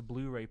handheld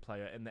Blu-ray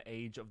player in the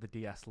age of the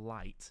DS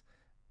Lite?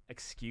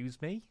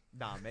 Excuse me?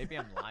 Nah, maybe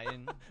I'm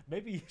lying.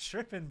 Maybe you're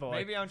tripping, boy.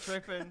 Maybe I'm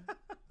tripping.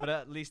 But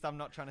at least I'm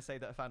not trying to say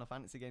that a Final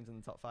Fantasy game's in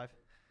the top 5.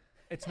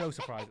 It's no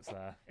surprise it's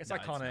there. It's No,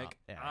 it's iconic. not.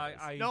 Yeah, it is.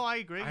 I No, I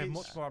agree. I have it's-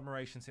 much more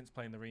admiration since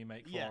playing the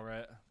remake Yeah. for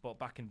it, but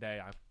back in day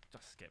I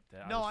just skipped it.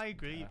 No, just I didn't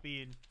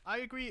agree. care. I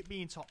agree it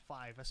being top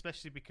 5,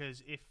 especially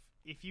because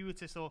if you were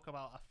to talk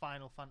about a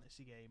Final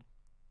Fantasy game,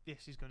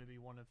 this is going to be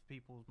one of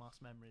people's mass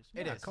memories.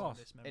 It Yeah, is. of course.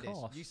 This It memory. is.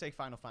 course. You say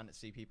Final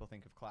Fantasy, people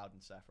think of Cloud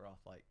and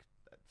Sephiroth like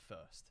at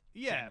first.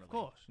 Yeah, generally. of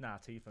course. Nah,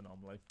 Tifa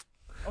normally.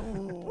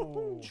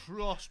 Oh.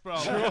 Trust, bro.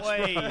 Trust,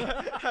 Wait.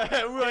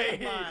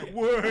 Wait. man.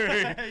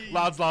 Wait,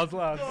 lads.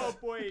 Oh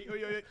boy.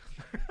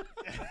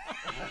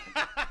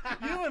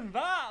 You and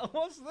that?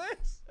 What's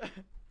this?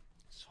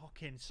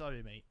 Fucking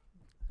sorry, mate.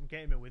 I'm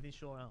getting my withing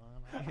short out.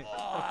 aren't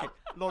I?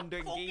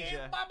 London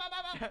geezer.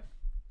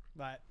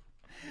 Right.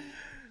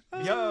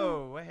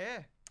 Yo, we're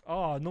here.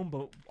 Oh,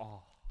 number.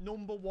 Oh,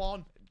 Number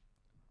 1.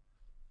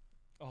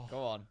 oh.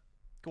 Go on.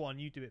 Go on,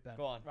 you do it, Ben.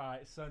 Go on.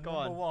 Right. So Go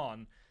number on.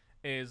 1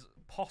 is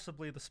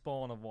possibly the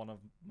spawn of one of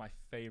my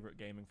favorite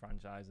gaming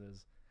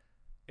franchises.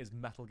 Is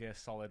Metal Gear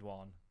Solid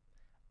 1.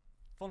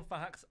 Fun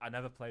facts: I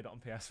never played it on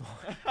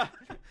PS1.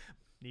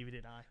 Neither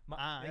did I.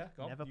 Yeah,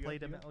 go on. Never You go,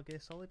 played a you go. Metal Gear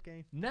Solid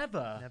game.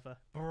 Never, Never.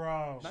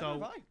 bro. Neither So-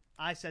 have I.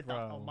 I said that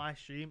Bro. on my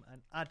stream,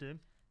 and Adam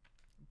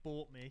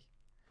bought me.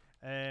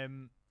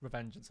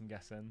 Revengeance, I'm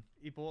guessing.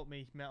 He bought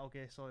me Metal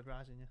Gear Solid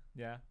Rising. Yeah.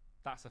 Yeah,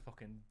 that's a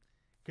fucking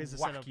Because I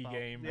said wacky about,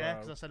 game, Yeah,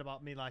 bro. because I said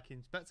about me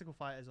liking Spectacle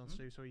Fighters on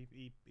Stu, so he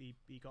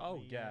got Oh,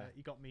 me. yeah.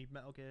 He got me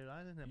Metal Gear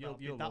Rising. and You'll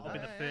that'll love be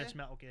it. the Yeah, first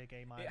Metal Gear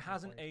game I It ever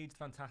hasn't played. aged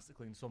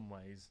fantastically in some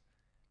ways.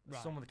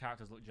 Right. Some of the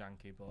characters look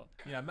janky, but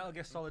yeah, Metal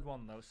Gear Solid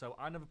 1 though. So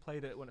I never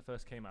played it when it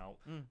first came out.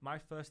 My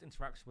first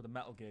interaction with a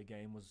Metal Gear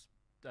game was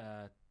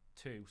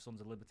 2,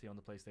 Sons of Liberty on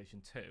the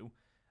PlayStation 2,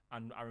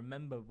 and I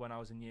remember when I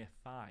was in year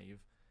 5,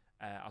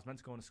 I was meant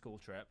to go on a school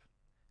trip,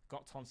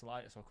 got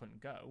tonsillitis, so I couldn't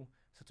go.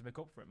 So to make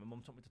up for it, my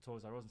mum took me to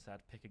Toys R Us and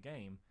said, "Pick a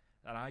game."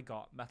 And I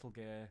got Metal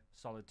Gear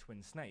Solid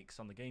Twin Snakes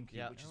on the GameCube,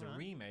 Yeah. which is a Alright.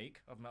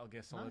 remake of Metal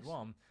Gear Solid Nice.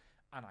 1,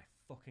 and I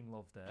fucking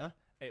loved it. Huh?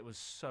 It was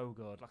so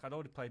good. Like, I'd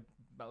already played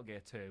Metal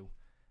Gear 2,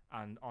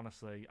 and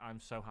honestly,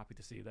 I'm so happy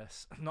to see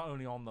this. Not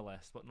only on the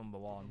list, but number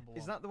 1. Number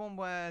Is one. that the one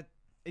where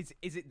is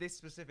it this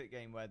specific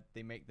game where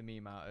they make the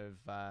meme out of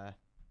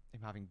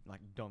him having like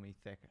dummy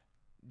thick,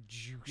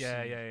 juicy,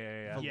 Yeah.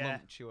 Yeah.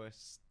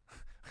 voluptuous?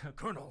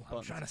 Colonel, I'm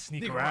Buttons. trying to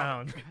sneak Sneak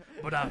around,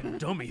 but I'm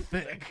dummy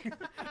thick.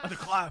 I had to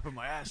clap on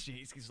my ass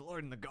cheeks because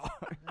Lord in the God.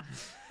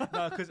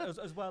 No, because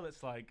as well,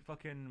 it's like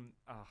fucking.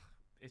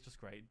 It's just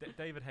great.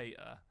 David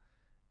Hayter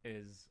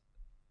is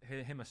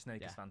him as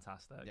Snake is Yeah.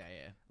 fantastic.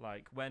 yeah.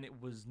 Like when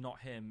it was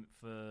not him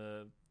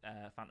for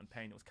Phantom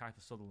Pain, it was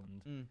Kiefer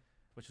Sutherland, Mm.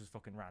 which was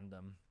fucking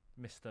random.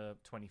 Mr.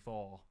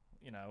 24,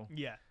 you know,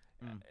 Yeah.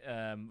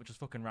 which was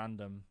fucking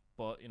random.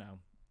 But you know,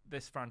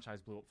 this franchise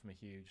blew up for me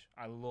huge.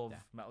 I love Yeah.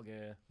 Metal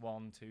Gear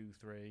 1, 2,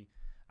 3.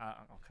 Can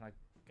I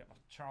get my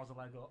trouser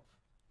leg up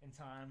in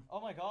time?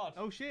 Oh my god.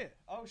 Oh shit!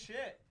 Oh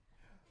shit.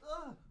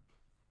 Ugh.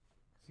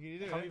 So you I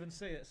do can't it. even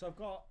see it. So I've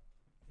got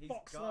He's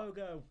Fox got-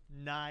 logo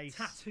Nice.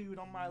 tattooed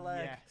on my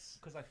leg Yes.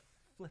 because I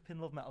flipping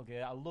love Metal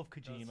Gear. I love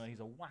Kojima. He's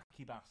a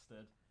wacky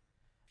bastard.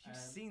 You've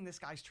seen this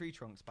guy's tree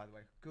trunks, by the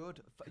way.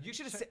 Good. You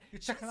should have You're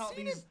checking out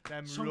seen these him.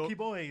 Them chunky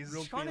boys.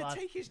 rugby Trying to lad.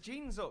 take his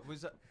jeans up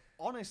was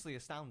honestly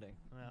astounding.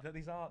 Yeah.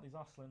 These are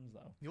slims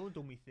though. You're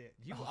dummy thick.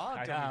 You Oh, are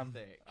I dummy am.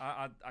 thick.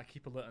 I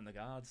keep alerting the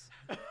guards.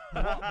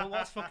 but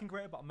what's fucking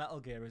great about Metal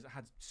Gear is it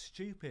had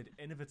stupid,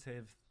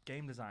 innovative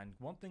game design.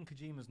 One thing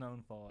Kojima's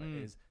known for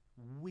is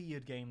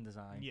weird game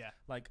design. Yeah.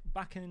 Like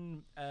back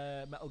in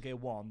Metal Gear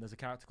 1, there's a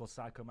character called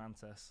Psycho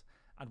Mantis,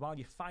 and while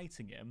you're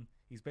fighting him,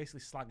 he's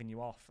basically slagging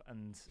you off.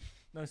 And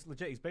no, it's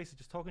legit. He's basically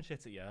just talking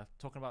shit at you,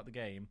 talking about the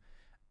game,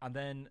 and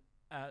then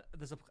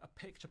there's a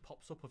picture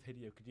pops up of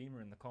Hideo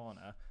Kojima in the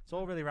corner. It's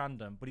all really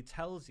random, but he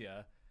tells you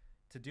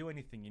to do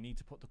anything, you need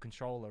to put the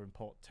controller in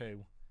port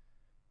 2.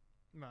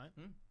 Right.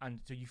 And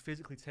so you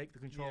physically take the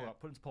controller Yeah. out,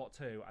 put it into port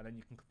 2, and then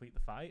you can complete the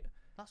fight.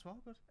 That's well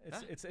good.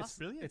 It's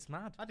brilliant. It's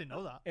mad. I didn't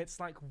know that. It's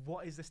like,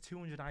 what is this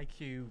 200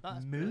 IQ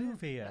That's move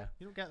brilliant. here? Yeah,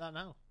 you don't get that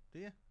now, do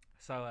you?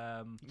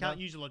 So You can't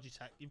use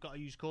Logitech. You've got to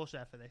use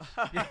Corsair for this.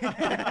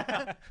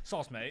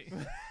 sauce, mate.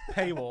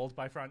 Paywalled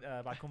by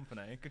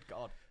company. Good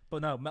God.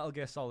 But no, Metal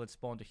Gear Solid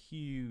spawned a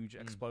huge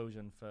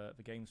explosion for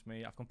games for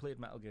me. I've completed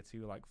Metal Gear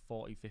 2 like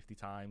 40, 50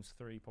 times.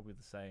 3 probably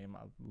the same.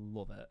 I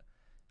love it.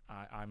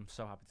 I'm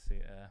so happy to see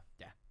it here.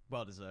 Yeah.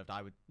 Well deserved.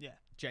 I would. Yeah.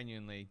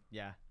 Genuinely.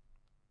 Yeah.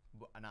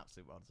 An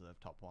absolute well deserved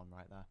top one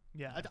right there.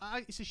 Yeah,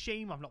 it's a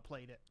shame I've not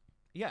played it.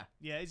 Yeah.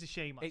 Yeah, it's a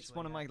shame. Actually, It's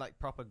one of yeah. my like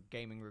proper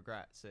gaming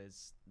regrets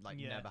is like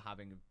Yeah. never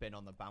having been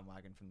on the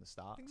bandwagon from the I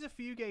start. think there's a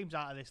few games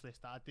out of this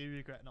list that I do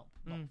regret not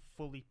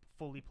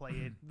fully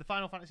playing. The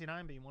Final Fantasy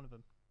 9 being one of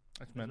them.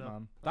 It's meant,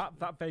 No. man.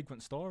 That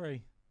Vagrant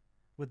Story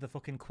with the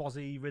fucking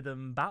quasi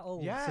rhythm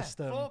battle Yeah,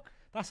 system. Fuck.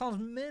 That sounds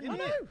mint. I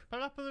know.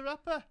 Parappa the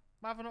Rapper.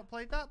 Why have I not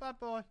played that bad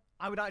boy?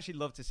 I would actually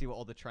love to see what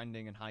all the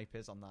trending and hype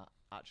is on that.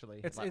 Actually,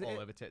 It's- like it- all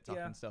it- over TikTok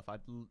yeah. and stuff.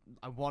 I'm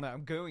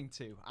going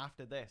to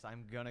after this.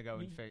 I'm gonna go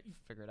and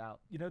figure it out.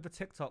 You know the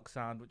TikTok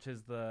sound, which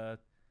is the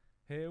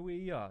 "Here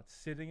we are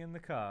sitting in the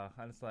car,"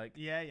 and it's like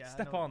Yeah, yeah. I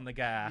 "Step know. on the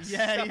gas."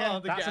 Yeah, Step yeah.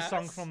 on the That's a gas.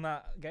 song from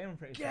that game. I'm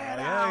pretty sure. Get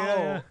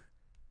Yeah. out!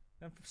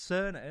 I'm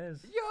certain it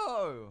is.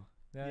 Yo.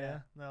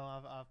 Yeah. No,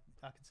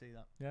 I can see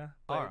that. Yeah.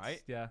 All But it's-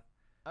 right. Yeah.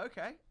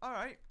 Okay. All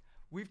right.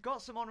 We've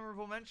got some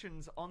honourable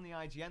mentions on the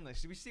IGN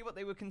list. Did we see what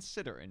they were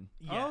considering?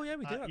 Oh, yeah,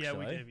 we do, Yeah,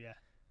 we actually. do. Yeah.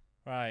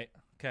 Right.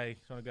 Okay.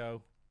 So I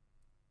go.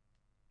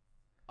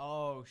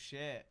 Oh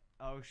shit.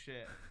 Oh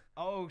shit.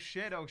 Oh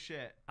shit. Oh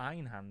shit.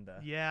 Einhander.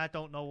 Yeah, I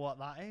don't know what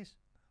that is.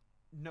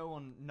 No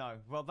one. No.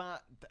 Well,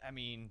 that. I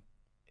mean,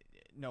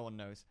 no one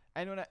knows.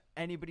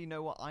 Anybody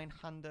know what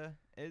Einhander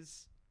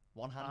is?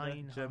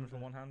 One-hander. German for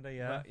one hander.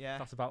 Yeah. Well, yeah.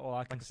 That's about all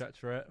I can Like search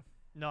for it.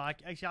 No,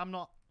 actually, I'm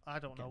not. I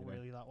don't know Get me.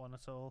 really that one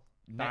at all.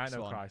 Next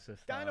Dino one.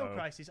 Crisis. Dino though.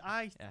 Crisis.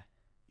 Yeah.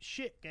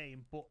 Shit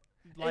game, but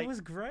like It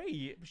was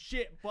great.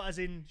 shit, but as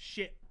in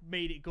shit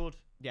made it good.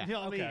 Yeah. You know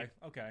what I mean?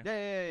 Okay. Okay.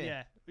 Yeah.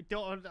 Yeah.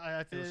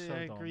 I It was so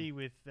agree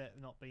with it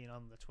not being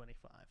on the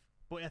 25,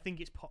 but I think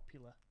it's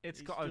popular.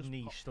 It's got a just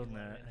niche, doesn't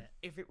popular,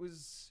 it? innit?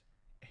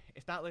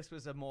 If that list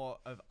was a more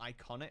of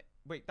iconic.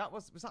 Wait,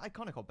 was that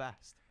iconic or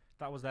best?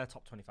 That was their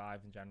top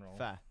 25 in general.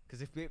 Fair.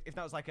 Because if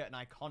that was like an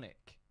iconic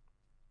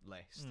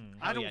list,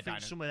 I don't yeah, think Dino-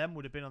 some of them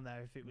would have been on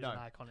there if it was No. an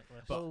iconic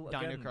list. But Well,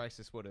 Dino again-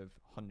 Crisis would have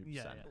 100%.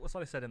 Yeah, yeah. What's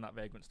what I said in that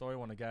Vagrant Story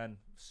one again?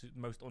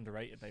 Most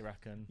underrated, they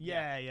reckon.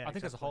 yeah. I think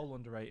as a exactly. whole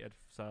underrated.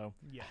 So.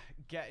 Yeah.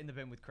 Get in the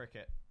bin with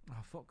cricket. Oh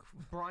fuck.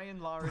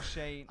 Brian, Lara,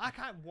 Shane. I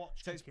can't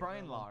watch. So it's cricket,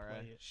 Brian, let alone Lara,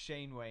 play it.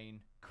 Shane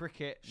Wayne,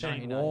 cricket. Shane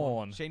 99.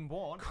 Warne. Shane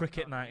Warne.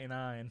 Cricket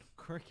 99.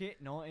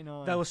 Cricket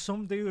 99. There was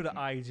some dude at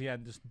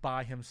IGN just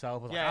by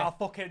himself. Was Yeah. like, I'll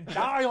fucking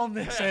die on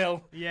this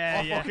hill. Yeah,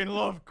 I yeah. fucking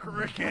love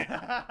cricket.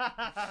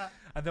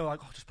 And they were like,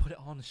 oh, just put it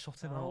on and shut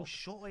him Oh, up.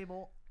 shut him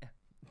up.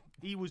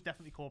 He was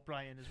definitely called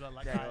Brian as well.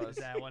 Like Yeah, guy he was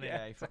there, wasn't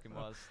yeah, he fucking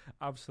was.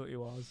 Absolutely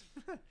was.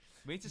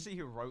 We need to see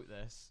who wrote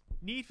this.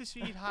 Need for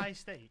Speed High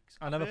Stakes.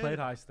 I I've never heard played of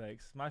High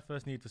Stakes. My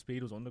first Need for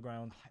Speed was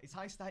Underground. It's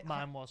high state. it.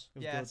 Mine was. It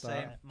was Yeah, good, same.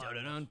 that.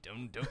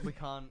 We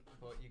can't,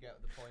 but you get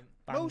the point.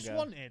 Most Banger.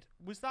 Wanted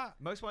was that?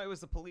 Most Wanted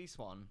was the police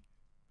one.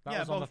 That Yeah,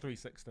 was on the both-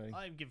 360.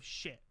 I don't give a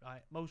shit.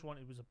 Right, Most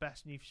Wanted was the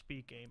best Need for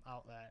Speed game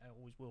out there, and it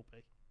always will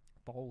be.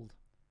 Bold.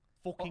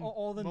 Fucking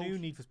All the new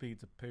most- Need for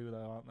Speeds are poo, though,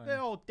 aren't they? They're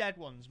all dead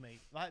ones,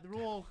 mate. Like they're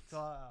all.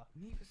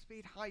 Need for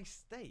Speed High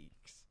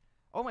Stakes.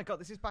 Oh my god,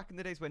 this is back in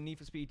the days when Need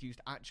for Speed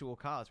used actual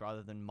cars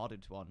rather than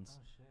modded ones.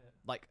 Oh, shit.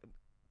 Like,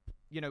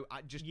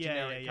 just Yeah,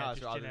 generic yeah, cars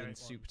just rather generic than ones.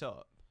 souped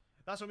up.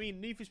 That's what I mean.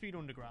 Need for Speed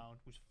Underground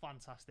was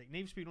fantastic.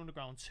 Need for Speed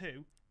Underground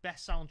 2,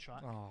 best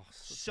soundtrack. Oh,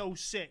 So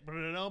sick. When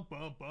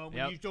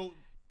Yep. you don't,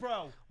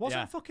 bro. wasn't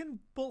Yeah. fucking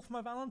Bullet for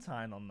My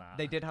Valentine on that?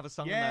 They did have a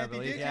song Yeah, on there, I they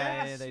believe. did,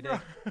 Yeah, yes, they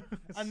did.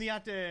 And they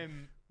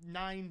had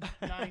nine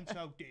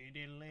so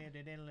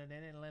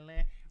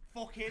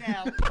fucking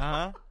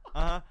hell.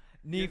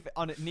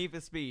 Need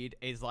for Speed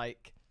is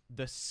like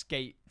the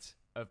Skate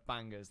of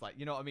bangers. Like,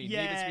 you know what I mean? Need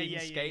for Yeah, Speed yeah,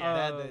 and yeah, Skate,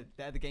 yeah.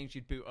 they're the games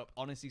you'd boot up,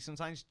 honestly,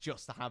 sometimes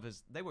just to have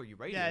as... They were your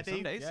radio Yeah,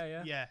 some days.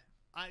 Yeah.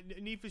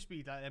 Need for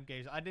Speed, like them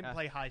games. I didn't Yeah.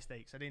 play high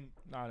stakes. I didn't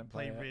No, I didn't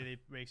play play it. really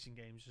racing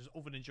games, just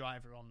other than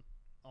Driver on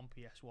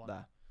PS1.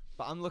 There.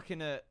 But I'm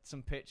looking at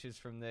some pictures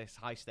from this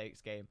high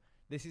stakes game.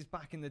 This is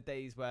back in the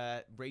days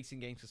where racing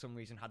games for some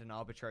reason had an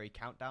arbitrary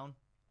countdown,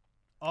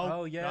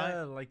 Oh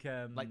yeah,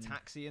 right. like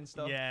Taxi and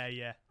stuff.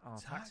 Yeah. Oh,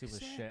 Taxi was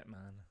Taxi? shit, man.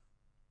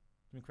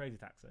 I mean, Crazy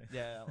Taxi.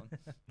 Yeah, that one.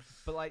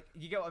 But like,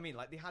 you get what I mean?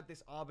 Like, they had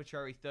this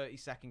arbitrary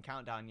 30-second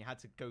countdown. You had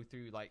to go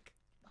through like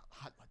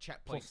checkpoints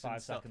Plus 5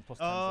 and stuff. seconds, plus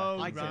 10 Oh,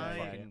 seconds. I couldn't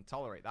right. fucking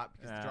tolerate that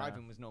because Yeah. the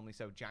driving was normally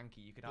so janky.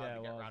 You could hardly Yeah,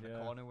 it get was, around a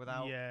yeah. corner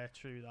without. Yeah,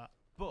 true that.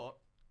 But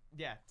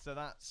yeah, so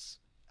that's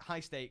high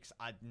stakes.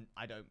 I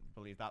don't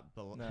believe that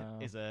No.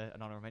 is an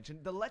honorable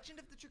mention. The Legend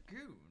of the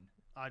Dragoon.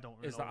 I don't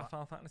really Is know that a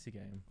Final Fantasy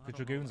game? I The don't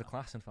know Dragoon's a that.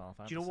 class in Final Do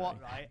Fantasy. you know what,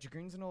 right?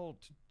 Dragoon's an old.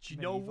 Do you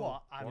know medieval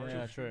what? I've warrior.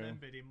 Yeah, just true.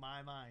 remembered in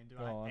my mind,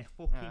 Go right? on. A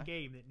fucking Yeah.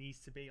 game that needs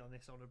to be on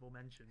this honourable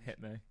mention.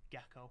 Hit me.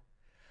 Gecko.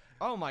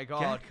 Oh my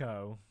god.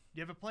 Gecko.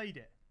 You ever played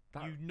it?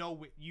 That, You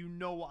know it. You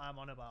know what I'm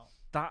on about.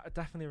 that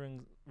definitely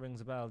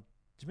rings a bell. Do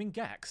you mean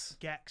Gex?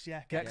 Gex,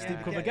 yeah. Gex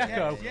Deep Cover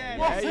Gecko. Yeah,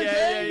 What's yeah, the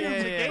yeah, game?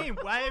 It's yeah. a game.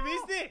 Where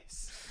is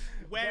this?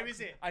 Where is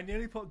it? I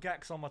nearly put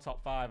Gex on my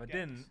top 5. I Gex.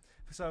 didn't.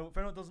 So, if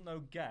anyone doesn't know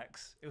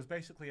Gex, it was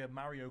basically a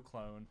Mario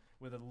clone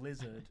with a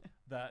lizard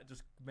that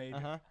just made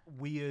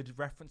weird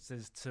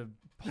references to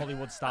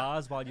Hollywood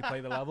stars while you play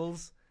the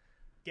levels.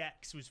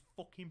 Gex was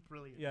fucking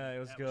brilliant. Yeah, it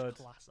was That good.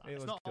 class, that. It It's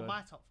was not on good.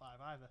 my top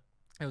 5 either.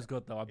 It was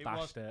good though. I It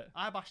bashed was. it.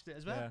 I bashed it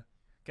as well. Yeah.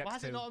 Gex Why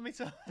is 2. it not on me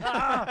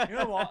top? You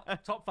know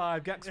what? Top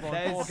 5, Gex 1,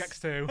 There's- 4, Gex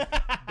 2.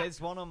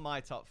 There's one on my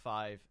top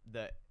 5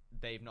 that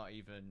they've not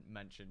even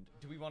mentioned.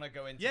 Do we want to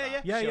go into Yeah,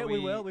 that? Yeah, Shall we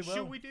will.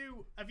 Should we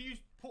do? Have you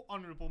put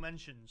honourable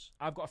mentions?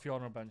 I've got a few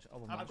honourable mentions.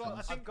 I've got-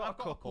 I think I've got I've got a a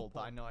couple couple. that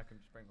I know I can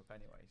just bring up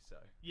anyway. So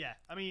Yeah,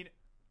 I mean,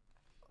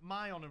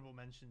 my honourable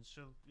mentions.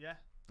 So yeah,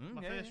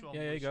 my first one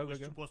Yeah, was, go, was,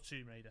 go. was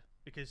Tomb Raider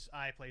because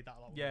I played that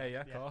a lot. with Yeah, my-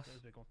 yeah, of course. That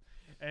was a big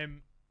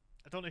one.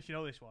 I don't know if you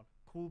know this one.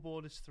 Cool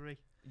Borders 3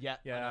 yeah,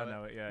 Yeah, I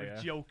know it. Yeah, with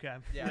yeah.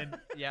 Joker. Yeah, And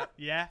yeah.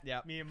 yeah,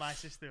 Yeah. Me and my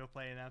sister were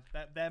playing them.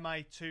 They're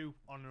my 2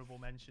 honourable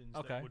mentions.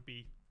 Okay. That would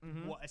be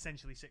what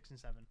essentially 6 and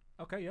 7.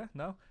 Okay, yeah,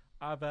 no.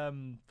 I've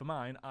for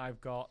mine, I've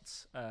got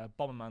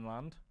Bomberman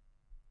Land.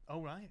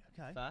 Oh right,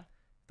 okay. Fair.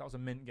 That was a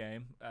mint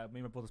game. Me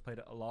and my brothers played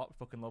it a lot.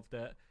 Fucking loved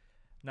it.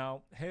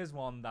 Now, here's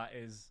one that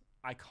is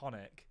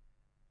iconic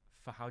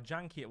for how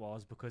janky it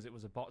was because it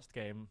was a botched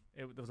game.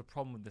 There was a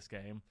problem with this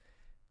game.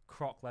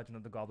 Croc Legend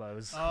of the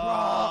Gobbos.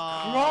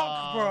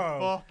 Croc,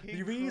 bro.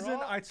 The reason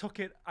I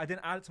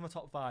didn't add it to my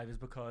top 5 is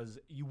because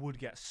you would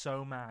get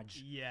so mad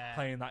Yeah.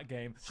 playing that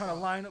game. Trying to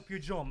line up your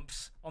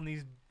jumps on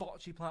these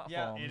botchy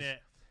platforms. In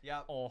it.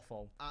 Yeah,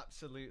 Awful.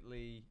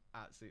 absolutely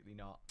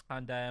not.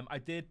 And I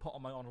did put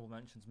on my honourable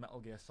mentions Metal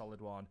Gear Solid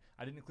 1.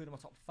 I didn't include it in my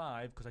top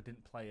 5 because I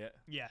didn't play it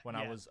Yeah. when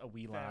I was a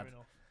wee Fair lad.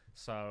 enough.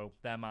 So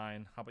they're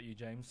mine. How about you,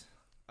 James?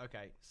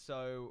 Okay,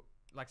 so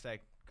like I say,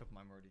 a couple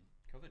of mine were already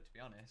covered. To be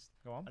honest,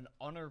 Go on.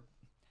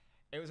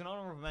 It was an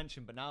honourable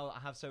mention, but now I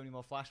have so many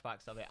more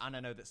flashbacks of it, and I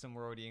know that some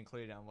were already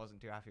included, and I wasn't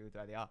too happy with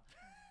where they are.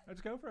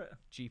 Let's go for it.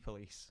 G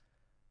Police.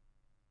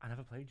 I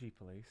never played G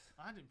Police.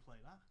 I didn't play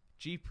that.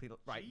 G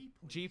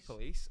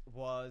Police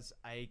was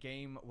a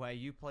game where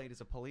you played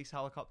as a police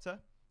helicopter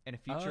in a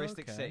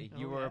futuristic okay. city.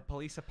 You Oh, were yeah. a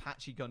police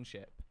Apache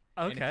gunship.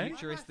 Okay. future-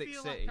 Futuristic I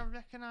feel city. like I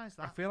recognise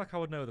I that. feel like I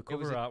would know the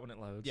was cover a- art when it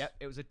loads. Yep,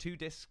 it was a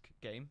 2-disc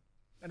game.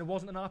 And it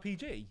wasn't an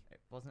RPG. It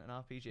wasn't an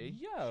RPG.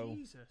 Yo.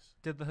 Jesus.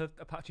 Did the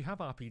Apache have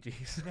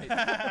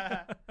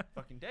RPGs?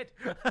 Fucking did.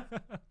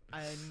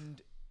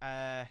 And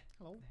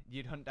Hello.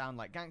 you'd hunt down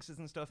like gangsters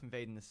and stuff,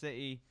 invading the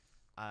city,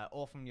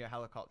 all from your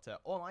helicopter.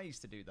 All I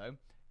used to do though,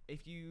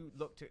 if you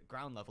looked at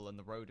ground level and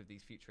the road of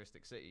these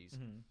futuristic cities,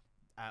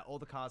 all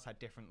the cars had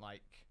different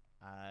like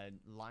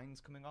lines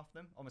coming off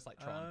them, almost like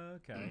Tron.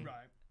 Okay.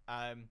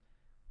 Right.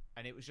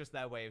 And it was just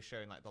their way of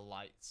showing like the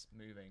lights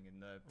moving in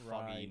the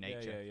foggy Right.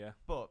 nature. Yeah.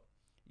 But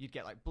you'd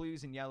get like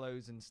blues and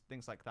yellows and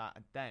things like that,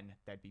 and then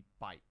there'd be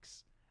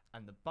bikes,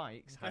 and the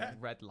bikes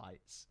had red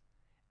lights,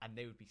 and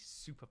they would be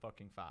super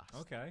fucking fast.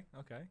 Okay.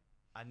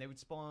 And they would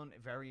spawn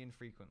very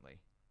infrequently.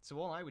 So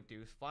all I would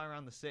do is fly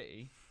around the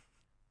city,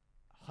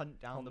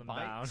 hunt down Hunt the them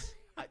bikes.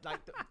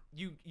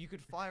 You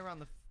could fly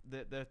around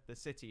the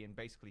city in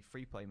basically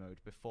free play mode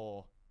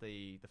before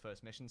the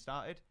first mission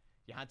started.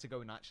 You had to go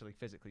and actually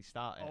physically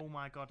start it. Oh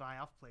my god, I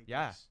have played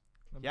Yeah. this.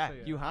 Yeah,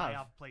 you I have.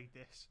 have played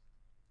this.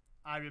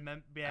 I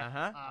remember. Yeah.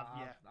 Uh-huh.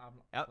 Yeah. I've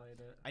not Yep. played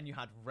it. And you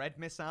had red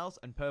missiles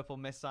and purple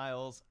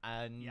missiles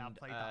and Yeah, I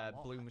played that a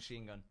lot, blue actually.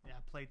 machine gun. Yeah,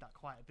 I played that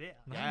quite a bit.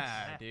 actually.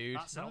 Yeah, dude.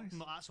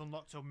 That's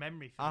unlocked a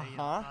memory for me.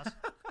 Uh-huh. that has.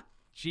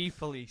 G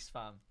Police,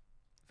 fam.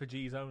 For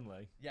G's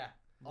only. Yeah,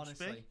 Must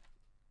be. honestly.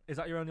 Is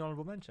that your only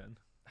honourable mention?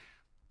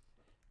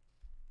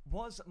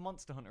 Was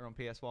Monster Hunter on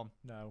PS1?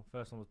 No.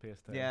 First one was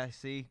PS2. Yeah,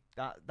 see,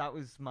 that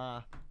was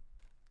my...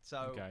 So,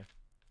 Okay.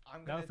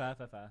 I'm No, gonna...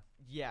 fair.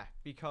 Yeah,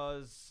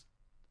 because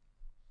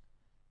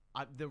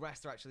the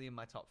rest are actually in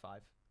my top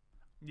 5.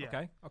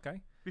 Yeah.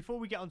 Okay. Before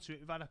we get onto it,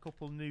 we've had a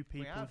couple new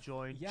people have.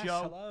 join. Yes,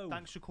 Joe, hello.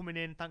 thanks for coming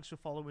in. Thanks for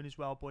following as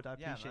well, bud. I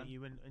Yeah, appreciate man.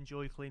 you and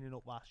enjoy cleaning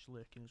up whilst you're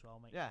lurking as well,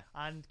 mate. Yeah.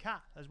 And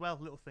Kat as well,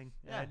 little thing.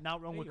 Yeah. Now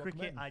wrong Hey, with you're welcome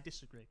cricket, in. I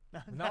disagree.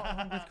 Not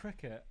wrong with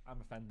cricket. I'm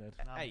offended.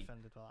 I'm Hey,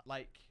 offended by that.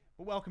 Like,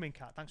 But welcome in,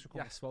 Kat. Thanks for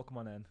coming. Yes, welcome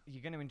on in.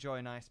 you're going to enjoy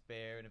a nice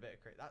beer and a bit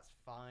of cricket. That's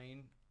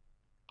fine.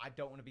 I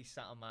don't want to be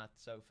sat on my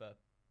sofa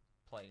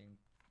playing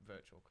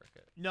virtual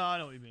cricket. No, I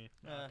know what you mean.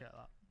 No, I Yeah. get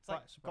that. It's like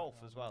Right, golf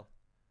right, as well.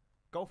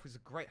 Golf is a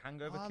great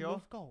hangover I cure.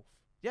 love golf.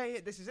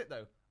 Yeah, this is it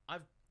though.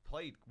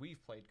 We've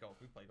played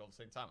golf. We played golf at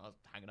the same time. I was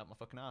hanging up my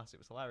fucking ass. It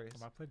was hilarious.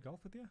 Have I played golf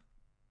with you?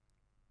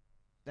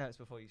 No, it's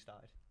before you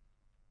started.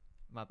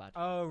 My bad.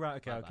 Oh, right.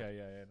 Okay, My okay.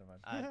 Yeah,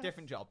 never mind.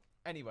 Different job.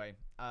 Anyway,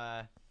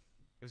 it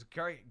was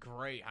a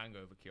great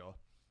hangover cure.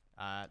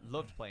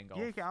 Loved playing golf,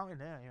 Yeah, get out in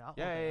there. You're out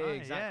Yeah, looking yeah, high.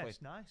 exactly. Yeah,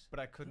 it's nice. but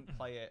I couldn't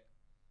play it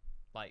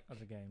like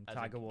As a game. As a-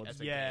 Tiger Woods.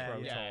 as a Yeah,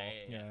 Pro game. Tour.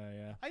 Yeah.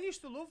 Yeah. I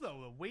used to love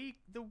though the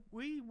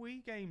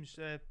Wii games.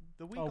 The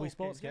Wii Oh, golf Wii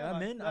Sports games. game.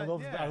 I'm in. I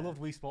loved yeah. I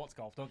loved Wii Sports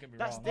Golf. Don't get me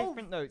that's wrong.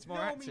 different though. It's more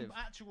no, active. I mean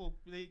actual.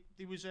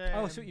 There was.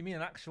 Oh, so you mean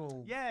an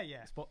actual Yeah,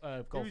 yeah.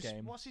 There golf was,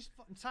 game? What's his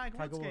Tiger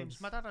Tiger Woods games?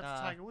 Woods. My dad had a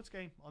Ah. Tiger Woods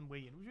game on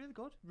Wii, and it was really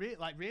good.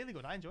 Really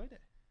good. I enjoyed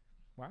it.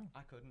 Wow.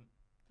 I couldn't.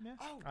 Yeah.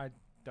 Oh I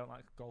don't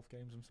like golf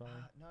games. I'm sorry.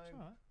 no. It's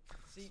alright.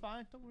 See, It's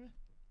fine. Don't worry.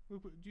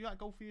 Do you like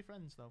golf for your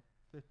friends though?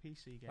 The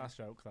PC game. That's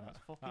joke. That. That's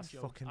fucking That's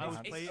joke. fucking I was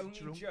bad. play it's it only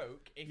drunk.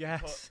 joke if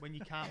Yes. you put When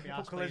you can't be Put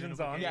asked collisions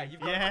on. Yeah,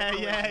 you've got yeah, to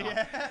put yeah, collisions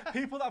on. yeah.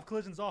 People that have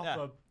collisions off Yeah.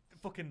 are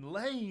fucking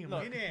lame.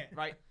 Look, Innit?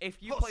 right.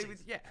 If you play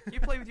Pussies. with you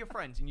play with your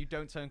friends and you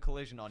don't turn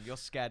collision on, you're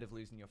scared of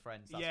losing your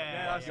friends. That's Yeah, what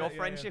yeah, it is. yeah, Your yeah.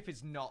 friendship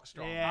is not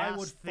strong. Yeah. I that's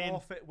would thin.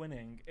 forfeit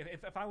winning.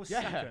 If I was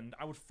Yeah. second,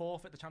 I would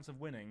forfeit the chance of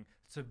winning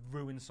to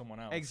ruin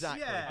someone else.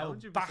 Exactly. Yeah, I would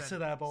 100%. batter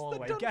their ball It's the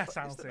away. done Get fu-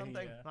 out it's the of done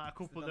thing. here. Like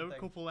the they're done a thing.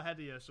 couple ahead of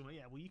you, so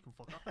yeah, well you can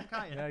fuck off then,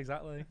 can't you? Yeah,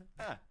 exactly.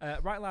 Yeah,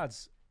 Right,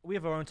 lads. We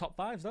have our own top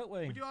fives, don't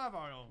we? We do have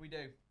our own. we do.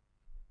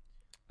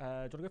 Do you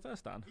want to go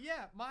first, Dan?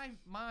 Yeah,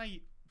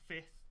 my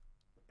fifth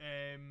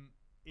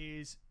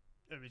is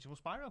original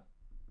Spyro.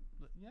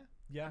 Yeah,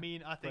 Yeah. I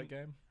mean I great think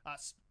game.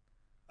 that's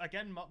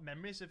again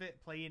memories of it,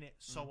 playing it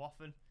so Mm.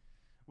 often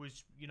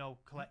was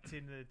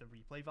collecting the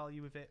replay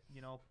value of it,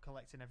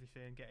 collecting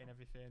everything, getting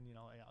everything,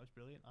 yeah, it was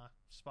brilliant.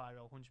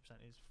 Spyro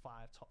 100% is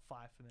top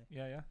five for me.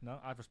 Yeah. No,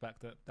 I'd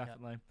respect it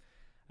definitely.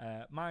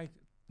 My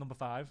number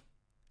 5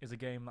 is a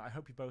game that I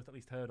hope you both at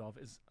least heard of.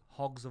 Is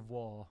Hogs of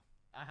War.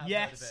 I have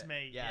Yes, heard of it.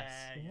 mate. Yes.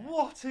 Yeah.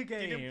 What a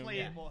game! Didn't play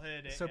it, but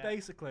heard it. So yeah.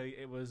 basically,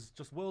 it was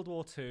just World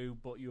War II,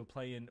 but you were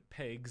playing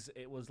pigs.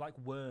 It was like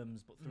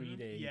Worms, but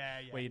 3D.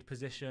 Yeah, Where you'd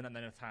position and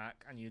then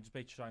attack, and you'd just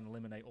basically try and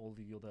eliminate all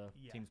the other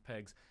Yeah. team's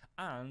pigs.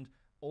 And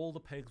all the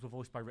pigs were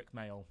voiced by Rick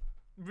Mail.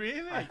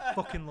 Really? I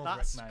fucking love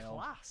That's Rick Mail.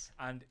 class.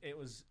 And it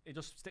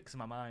just sticks in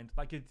my mind.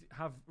 Like you'd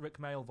have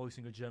Rick Mail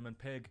voicing a German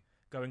pig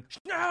going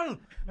Schnell,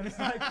 and it's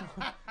like,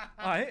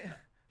 right.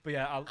 But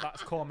yeah,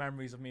 that's core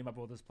memories of me and my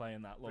brothers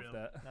playing that. Loved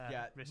Brilliant. it.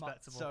 Yeah,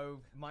 respectable.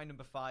 So my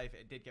number 5,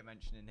 it did get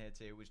mentioned in here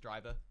too, was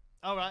Driver.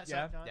 All right.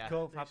 Yeah, so, yeah.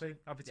 cool. decent.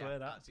 Happy to Yeah, hear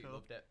that. absolutely Cool.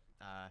 loved it.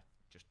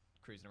 Just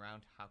cruising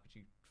around. How could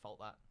you fault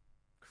that?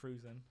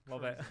 Cruising,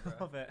 love it, Cruising,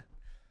 bro. love it.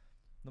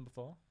 Number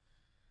 4.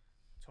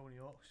 Tony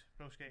Hawk's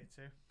Pro Skater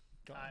 2.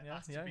 Got It it, yeah,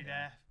 has to yeah, be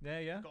yeah.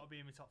 there. Yeah. Got to be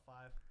in my top 5.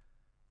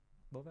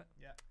 Love it.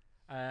 Yeah.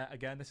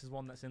 Again, this is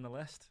one that's in the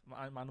list.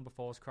 My number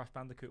 4 is Crash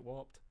Bandicoot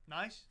Warped.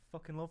 Nice.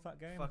 Fucking love that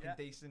game. Fucking Yeah.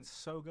 decent. It's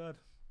so good.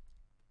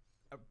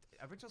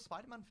 Original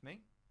Spider-Man for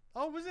me.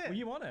 Oh, was it? Were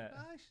you on it?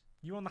 Nice.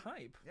 You on the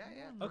hype? Yeah,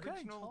 Okay.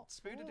 Original Top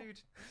Spooder four.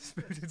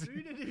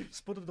 dude.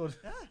 Spuddered.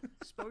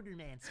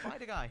 Spider-Man.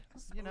 Spider guy.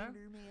 You know?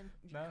 Spider-Man.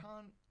 You No.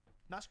 can't.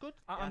 That's good.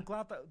 I'm Yeah.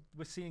 glad that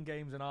we're seeing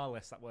games in our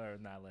list that were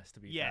in their list. To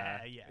be Yeah,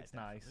 fair, yeah. it's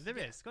definitely. nice. There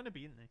is. It's going to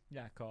be, isn't there?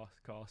 Yeah, of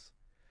course.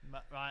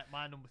 Right,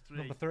 my number 3.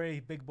 Number 3,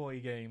 big boy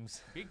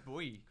games. Big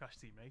boy. Crash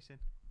Team Racing.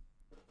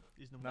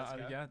 Is number No,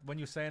 3. yeah, when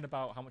you were saying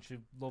about how much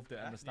you loved it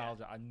Yeah. and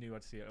nostalgia, I knew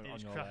I'd see it It on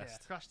was your Crash,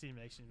 list. Crash Team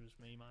Racing was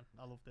me, man.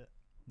 I loved it.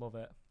 Love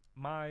it.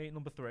 My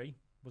number 3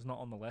 was not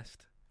on the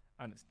list,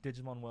 and it's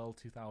Digimon World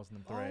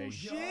 2003. Oh,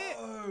 shit!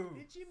 Yo!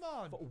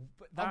 Digimon. But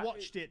I that-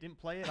 watched it, didn't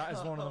play it. That is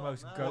one of the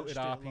most Man. goated Watched it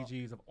a lot.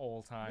 RPGs of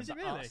all time. Is it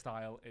the art really?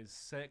 style is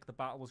sick. The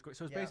battle was great.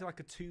 So it was Yeah. basically like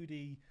a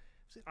 2D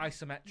Was it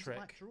isometric.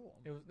 like drawn?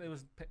 It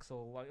was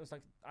pixel. Like it was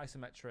like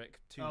isometric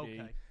 2D.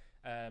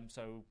 Okay.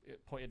 So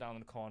it put you down in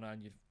the corner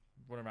and you'd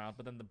run around.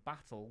 But then the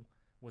battle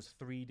was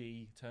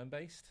 3D turn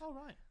based, Oh,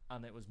 right.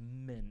 and it was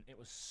mint. It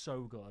was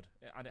so good,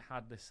 and it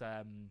had this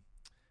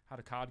had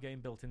a card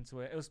game built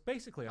into it. It was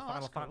basically a Oh,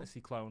 Final that's cool. Fantasy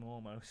clone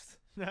almost.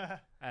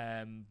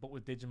 But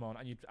with Digimon,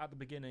 and you'd at the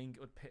beginning it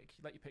would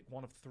let you pick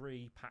one of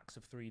 3 packs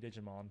of 3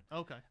 Digimon,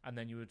 Okay. and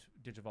then you would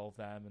digivolve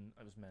them, and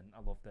it was mint. I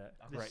loved it.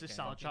 This Great is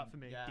the game. soundtrack for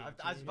me. Yeah,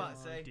 I was about to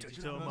say.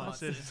 Digital Digimon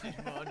Monsters.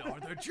 Digimon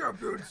are the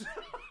champions.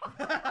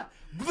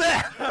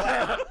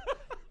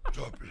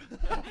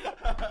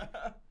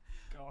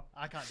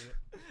 I can't do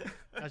it,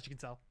 as you can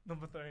tell.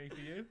 Number 3 for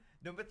you.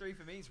 Number 3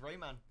 for me is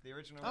Rayman, the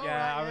original. Oh, Rayman.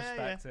 yeah, I right, yeah,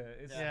 respect it.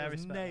 It's, Yeah, I it was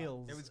respect that.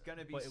 nails. It was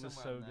gonna be but it was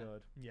somewhere so in there.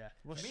 good. Yeah, it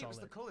was For me, it was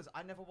solid. the colours.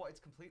 I never wanted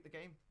to complete the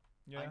game.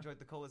 I enjoyed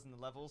the colours and the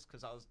levels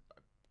because I was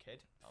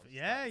kid.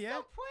 Yeah, yeah.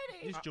 So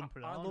pretty. Just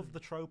jumping I around. love the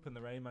trope in the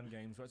Rayman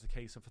games where it's a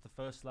case of for the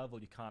first level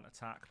you can't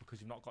attack because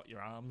you've not got your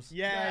arms.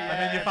 Yeah, Yeah, yeah. And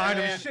then you find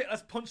yeah. them, shit,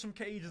 let's punch some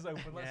cages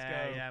open, let's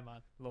yeah, go. Yeah,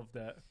 man. Loved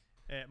it.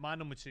 My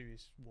number 2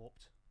 is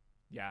Warped.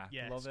 Yeah,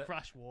 Yeah, love it's it.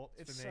 Crash Warped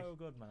It's for me. so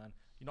good, man.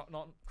 You're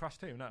not Crash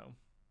 2, no.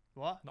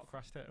 What? Not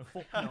Crash 2.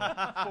 Fuck no.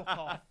 Fuck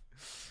off.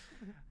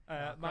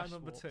 My Crash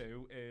number Warped.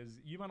 2 is,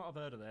 you might not have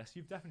heard of this,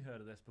 you've definitely heard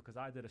of this because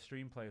I did a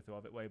stream playthrough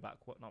of it way back,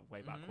 not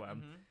way back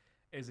when,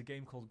 is a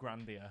game called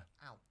Grandia.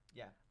 Ow.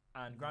 Yeah.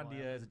 And No, I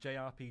Grandia is a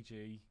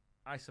JRPG,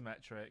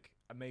 isometric,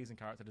 amazing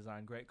character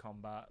design, great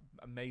combat,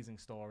 amazing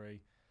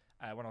story.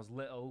 When I was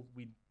little,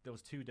 there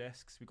was 2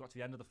 discs. We got to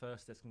the end of the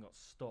first disc and got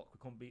stuck. We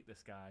couldn't beat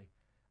this guy.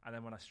 And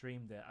then when I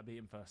streamed it, I beat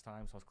him first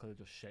time, so I was clearly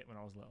just shit when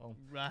I was little.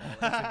 Right.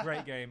 It's a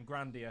great game.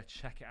 Grandia,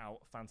 check it out.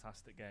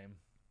 Fantastic game.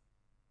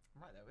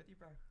 I'm right there with you,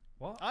 bro.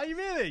 What? Are you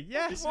really?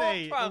 Yes, Warped,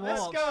 mate. bro, Let's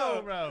Warped.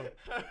 go, bro.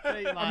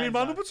 I mean,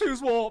 my number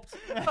 2's Warped.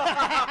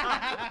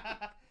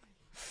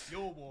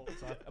 You're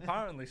Warped.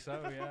 Apparently so,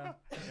 yeah.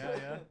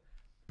 Yeah.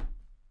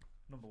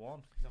 Number 1.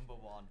 Number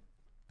 1.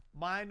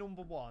 My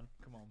number 1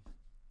 Come on.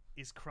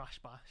 is Crash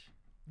Bash.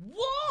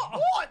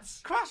 What?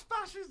 Crash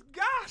Bash is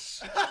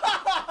gas!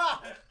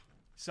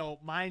 So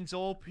mine's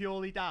all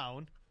purely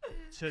down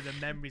to the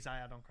memories I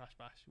had on Crash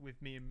Bash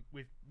with me,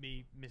 my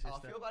sister. I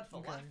feel bad for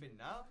Okay. laughing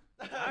now.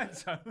 I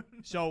don't.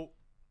 So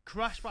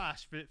Crash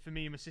Bash for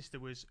me and my sister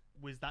was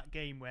that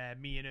game where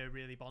me and her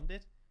really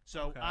bonded.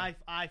 So Okay.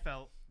 I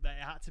felt that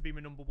it had to be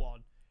my number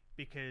 1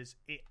 because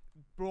it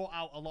brought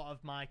out a lot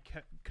of my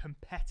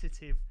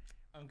competitive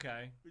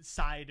Okay.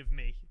 side of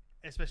me,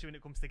 especially when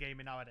it comes to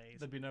gaming nowadays.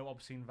 There'd be no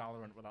obscene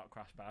Valorant without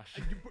Crash Bash.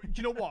 Do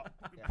you know what?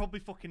 Yeah. Probably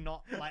fucking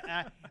not. Like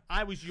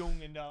I was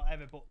young and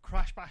whatever, but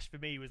Crash Bash for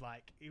me was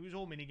like it was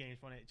all mini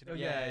games, wasn't it? Do you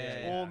know what I mean? Yeah, It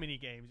was yeah, all yeah. mini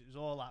games. It was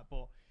all that,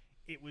 but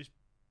it was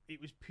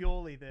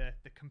purely the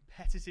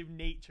competitive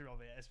nature of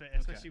it,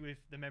 especially with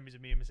the memories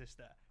of me and my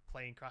sister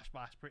playing Crash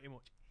Bash pretty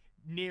much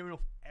near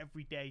enough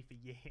every day for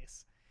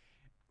years.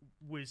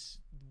 Was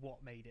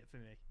what made it for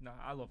me. No,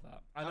 I love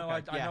that. I know.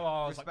 Okay, I yeah, know.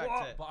 I was like, respect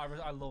what? it. But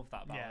I love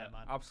that about Yeah, it.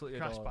 man. Absolutely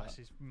Crash adore Bash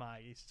that.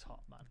 is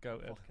top, man.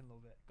 Goated. Fucking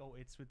love it.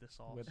 Goated with the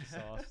sauce. With the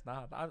sauce.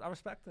 Nah, I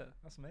respect it.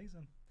 That's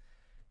amazing.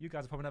 You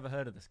guys have probably never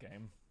heard of this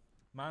game.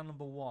 My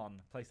number 1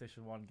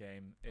 PlayStation 1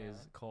 game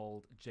is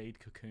called Jade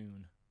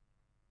Cocoon.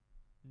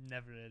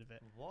 Never heard of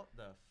it. What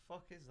the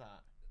fuck is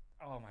that?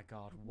 Oh my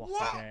god, what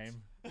What? a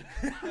game.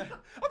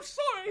 I'm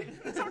sorry,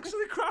 it's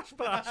actually Crash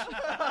Bash.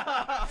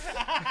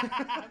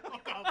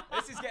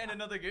 This is getting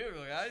another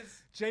Google,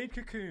 guys. Jade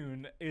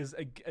Cocoon is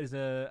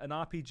an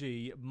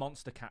RPG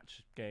monster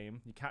catch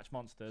game. You catch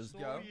monsters.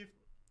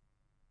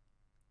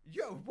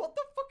 Yo, what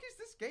the fuck is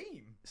this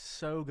game?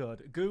 So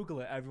good.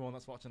 Google it, everyone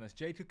that's watching this.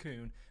 Jade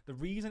Cocoon. The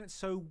reason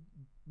it's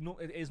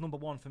it is number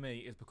 1 for me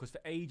is because for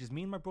ages,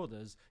 me and my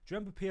brothers, do you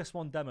remember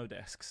PS1 demo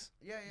discs?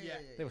 Yeah.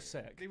 They were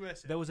sick. They were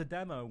sick. There was a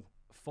demo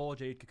for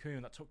Jade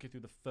Cocoon that took you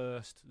through the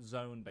first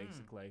zone,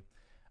 basically.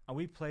 And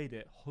we played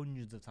it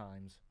hundreds of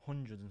times.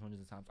 Hundreds and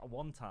hundreds of times. At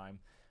one time,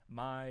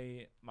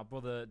 my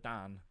brother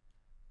Dan,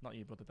 not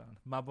you, brother Dan,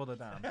 my brother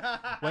Dan,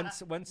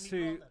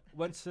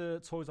 went to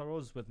Toys R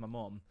Us with my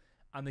mum,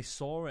 and they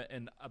saw it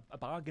in a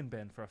bargain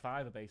bin for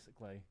 $5,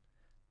 basically.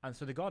 And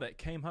so they got it,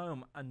 came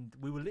home, and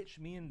we were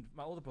literally, me and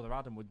my older brother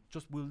Adam we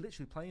were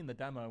literally playing the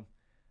demo.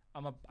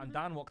 And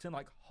Dan walked in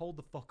like, hold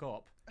the fuck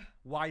up.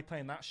 Why are you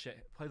playing that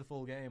shit? Play the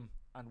full game.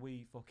 And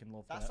we fucking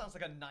loved That it. sounds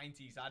like a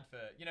 90s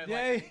advert. You know,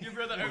 Yeah. like your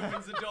brother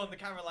opens the door and the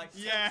camera like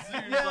Yeah.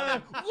 zooms Yeah. on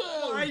him.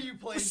 Why are you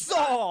playing?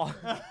 Saw!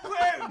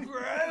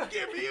 bro.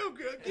 Give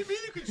me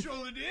the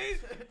controller,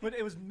 dude. But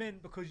it was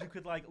mint because you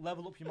could like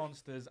level up your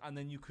monsters and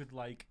then you could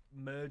like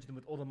merge them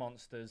with other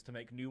monsters to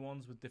make new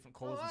ones with different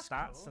colours and that's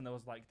stats, cool. and there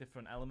was like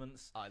different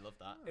elements. I love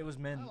that. It was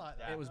mint. I like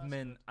that. It was That's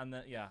mint, and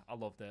then yeah, I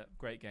loved it.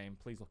 Great game.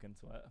 Please look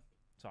into it.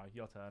 Sorry,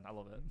 your turn. I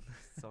love it.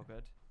 So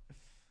good.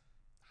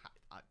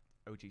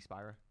 OG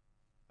Spyro.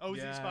 Oh,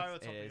 is Yeah, it Spyro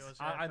top it of is. yours?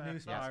 I fair. knew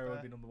That's Spyro would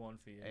fair. be number 1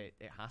 for you.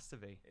 It has to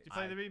be. Did you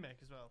play the remake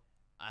as well?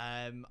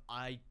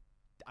 I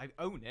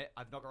own it.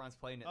 I've not got around to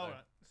playing it though. Oh,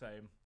 right.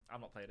 Same. I've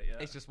not played it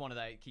yet. It's just one of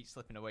that. It keeps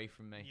slipping away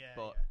from me. Yeah,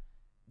 but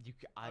yeah.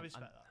 I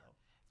respect that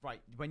though.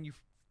 Right, when you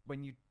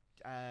you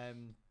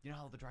know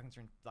how the dragons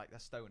are in like they're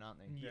stone, aren't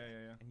they? yeah.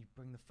 And you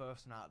bring the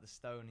first one out of the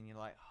stone, and you're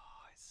like,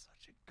 oh, it's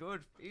such a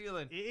good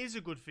feeling. It is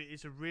a good fit.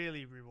 It's a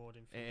really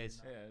rewarding feeling. is.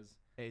 that. It is.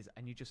 It is,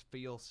 and you just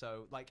feel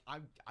so like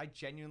I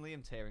genuinely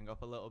am tearing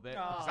up a little bit.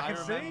 Oh, because I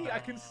can remember, see. I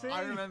can see.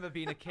 I remember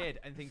being a kid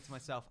and thinking to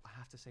myself, I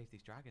have to save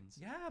these dragons.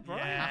 Yeah, bro. I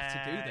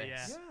have to do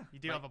this. Yeah. Yeah. You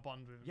do Like- have a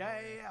bond with them. Yeah,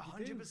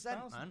 You do, 100%,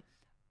 1,000. man.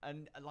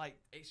 And like,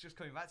 it's just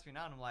coming back to me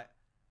now, and I'm like,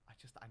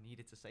 I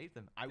needed to save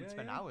them. I would Yeah,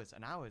 spend yeah. hours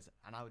and hours,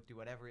 and I would do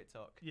whatever it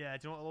took. Yeah,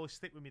 do you know what will always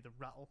stick with me? The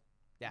rattle.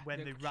 Yeah. When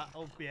Yeah. they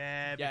rattle, before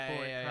Yeah, it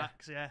yeah.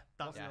 cracks, yeah.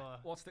 That's Yeah.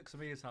 what. What sticks to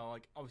me is how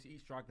like obviously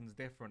each dragon's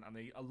different, and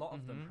a lot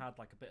of them Mhm. had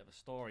like a bit of a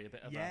story, a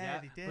bit of Yeah,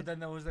 a, they did. But then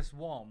there was this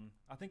one.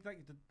 I think like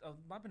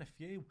might have been a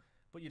few,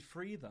 but you'd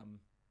free them,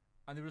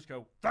 and they would just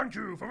go, "Thank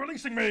you for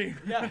releasing me."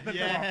 Yeah. Then they're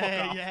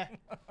like, yeah,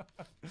 "Fuck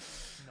yeah.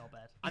 Not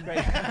bad. off."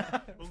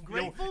 Great.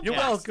 Ungrateful You're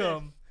bastard.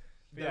 welcome.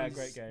 Yeah, Those-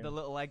 great game. The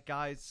little egg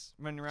guys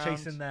running around.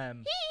 Chasing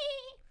them.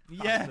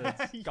 Yeah,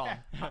 Bastards. Gone.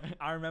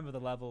 I remember the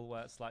level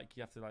where it's like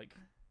you have to like,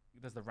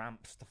 there's the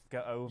ramps to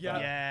get over.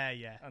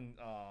 yeah. And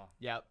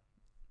Yep.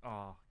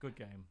 good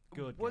game.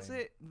 Good. Was game.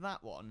 it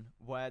that one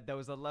where there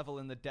was a level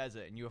in the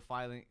desert and you were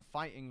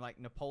fighting like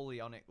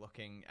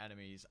Napoleonic-looking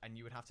enemies, and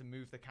you would have to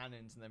move the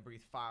cannons and then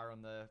breathe fire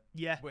on the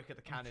Yeah, wick of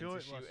the I'm cannon sure to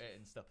it shoot was. it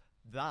and stuff?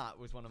 That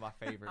was one of my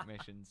favorite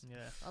missions. yeah.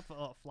 I've got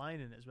a lot of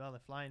flying in it as well. The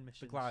flying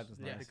missions. gliding's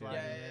yeah, nice, the yeah.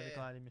 gliding, Yeah. the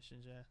gliding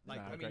missions. Yeah. Like,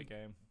 Nah, I great mean,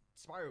 game.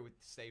 Spyro would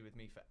stay with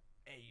me for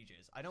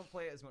ages. I don't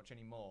play it as much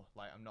anymore.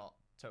 Like, I'm not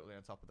totally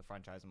on top of the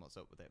franchise and what's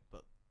up with it,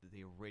 but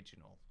the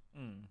original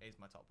is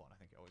my top one. I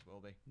think it always will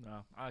be.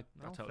 No, I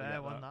No, totally fair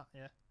get one. that. That.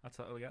 Yeah. I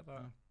totally get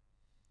that. Mm.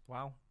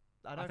 Wow.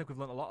 I think we've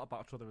learned a lot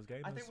about each other as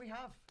gamers. I think we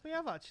have. We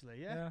have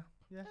actually. Yeah.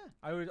 Yeah.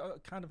 I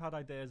kind of had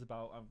ideas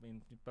about, I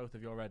mean, both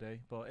of you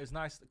already, but it's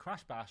nice.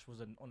 Crash Bash was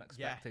an Yeah,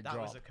 unexpected that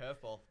drop. was a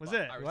curveball. Was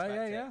but it? I Well,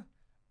 respect it.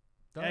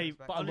 yeah. Hey,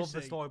 But I love the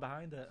honestly- story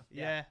behind it.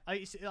 Yeah.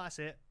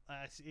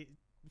 That's it.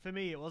 For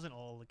me, it wasn't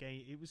all the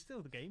game. It was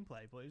still the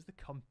gameplay, but it was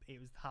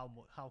it was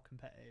how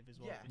competitive as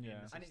well. Yeah. the Yeah.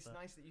 games And it's stuff.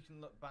 nice that you can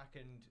look back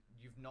and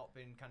you've not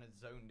been kind of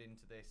zoned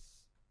into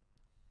this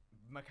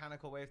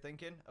mechanical way of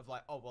thinking of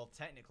like, oh, well,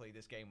 technically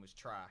this game was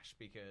trash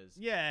because...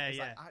 Yeah, It's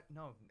yeah. like,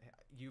 no,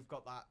 you've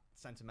got that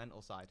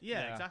sentimental side.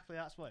 Yeah, Yeah. exactly.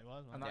 That's what it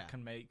was. Man. And that Yeah.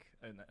 can make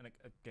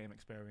a game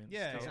experience.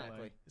 Yeah, totally.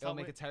 Exactly. It's It'll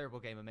like make a terrible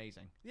game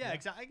amazing. Yeah, Yeah.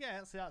 exactly.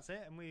 Yeah, that's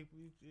it. And we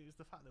it was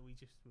the fact that we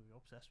were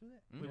obsessed with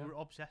it. We Yeah. were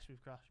obsessed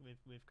with Crash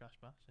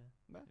Bash. Yeah.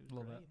 Yeah. It was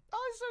Love great. it.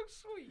 Oh, it's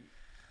so sweet.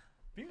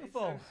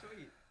 Beautiful. It's so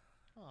sweet.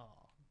 Oh,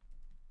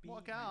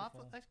 what a guy!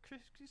 Beautiful. It's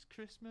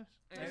Christmas.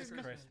 It's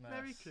Christmas.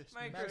 Merry Christmas.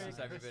 Merry Christmas,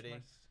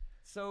 everybody.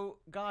 So,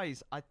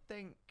 guys, I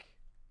think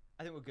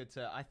we're good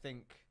to. I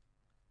think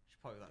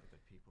should probably let the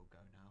good people go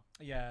now.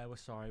 Yeah, we're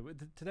sorry.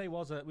 Today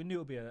we knew it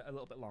would be a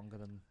little bit longer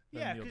than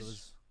Yeah, the 'cause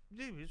others.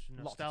 It was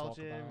Lot to talk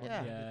nostalgia. about. and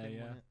Yeah. everything,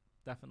 Yeah. wasn't it?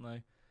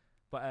 Definitely.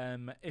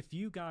 But if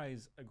you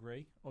guys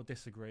agree or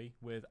disagree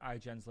with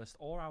IGN's list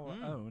or our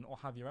own, or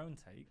have your own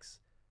takes,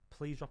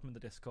 please drop them in the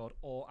Discord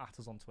or at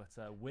us on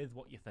Twitter with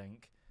what you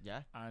think.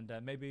 Yeah. And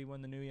maybe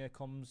when the new year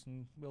comes,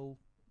 and we'll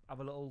have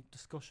a little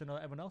discussion on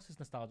everyone else's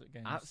nostalgic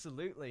games.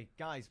 Absolutely.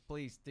 Guys,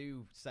 please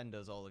do send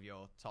us all of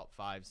your top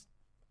fives.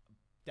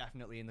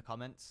 Definitely in the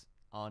comments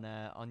on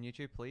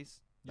YouTube,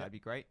 please. Yep. That'd be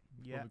great.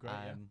 Yeah. Be great,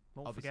 yeah.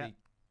 Don't Obviously, forget,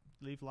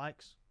 leave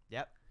likes.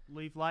 Yep.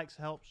 Leave likes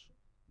helps.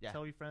 Yeah.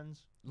 Tell your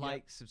friends.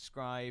 Like,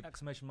 subscribe.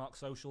 Exclamation mark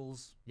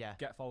socials. Yeah.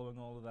 Get following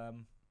all of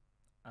them.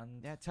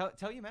 And Yeah,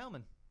 tell your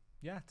mailman.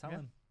 tell Yeah.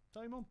 him.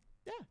 Tell your mum.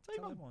 Yeah, tell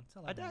your mum. everyone.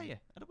 Tell I dare everyone. you.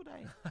 I double dare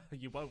you.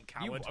 You won't, You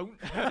coward. won't.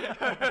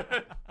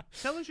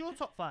 Tell us your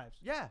top fives.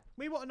 Yeah.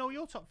 We want to know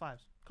your top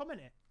fives. Comment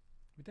it.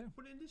 We do.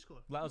 Put it in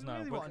Discord. Let us We know.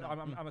 really wanna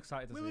know. I'm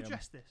excited to We'll see 'em.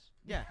 address this.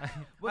 Yeah. I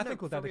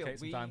think we'll for real, dedicate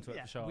some time to it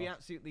yeah, for sure. We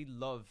absolutely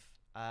love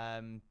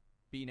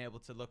being able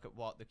to look at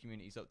what the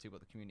community's up to,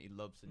 what the community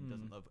loves and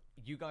doesn't love.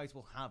 You guys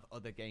will have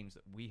other games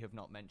that we have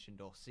not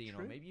mentioned or seen or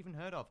True. maybe even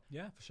heard of.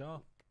 Yeah, for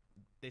sure.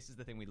 This is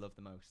the thing we love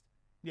the most.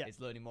 Yeah. It's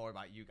learning more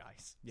about you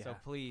guys. Yeah, So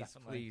please,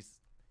 definitely. please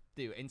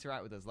do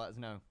interact with us. Let us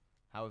know,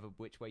 however,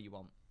 which way you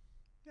want.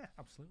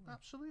 Absolutely.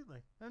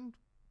 Absolutely. And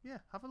yeah,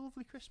 have a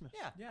lovely Christmas.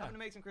 Yeah. Have an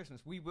amazing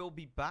Christmas. We will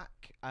be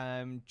back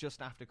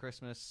just after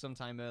Christmas,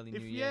 sometime early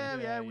If New Year.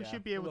 we Yeah.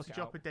 should be able We'll to look it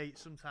drop out. a date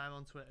sometime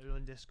on Twitter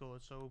and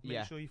Discord. So make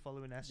Yeah. sure you're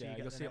following us. So Yeah, you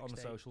get you'll the see it on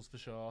next the date. socials for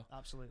sure.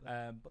 Absolutely.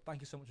 But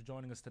thank you so much for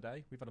joining us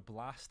today. We've had a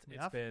blast. We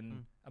It's have.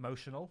 been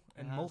emotional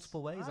in has.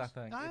 multiple ways, I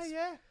think.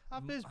 Yeah.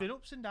 There's been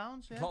ups and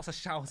downs. Yeah. Lots of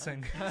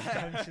shouting.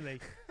 Essentially.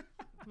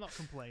 I'm not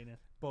complaining.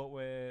 But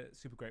we're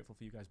super grateful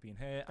for you guys being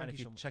here. Thank and if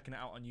you you're so much. checking it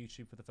out on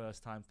YouTube for the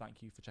first time,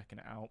 thank you for checking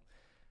it out.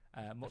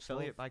 Much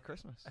Affiliate love. by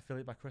Christmas.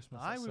 Affiliate by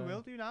Christmas. Aye, that's, we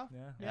will do now.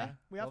 Yeah.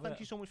 We have. Love Thank it.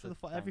 you so much for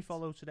So every thanks.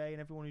 follow today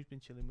and everyone who's been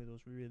chilling with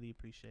us. We really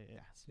appreciate it.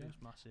 Yes. Yeah.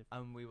 It's massive.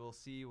 And we will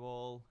see you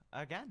all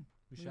again.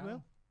 We We shall.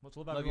 will. Much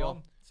love, Love you everyone.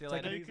 all. See you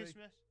Take later. it Merry easy.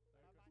 Christmas.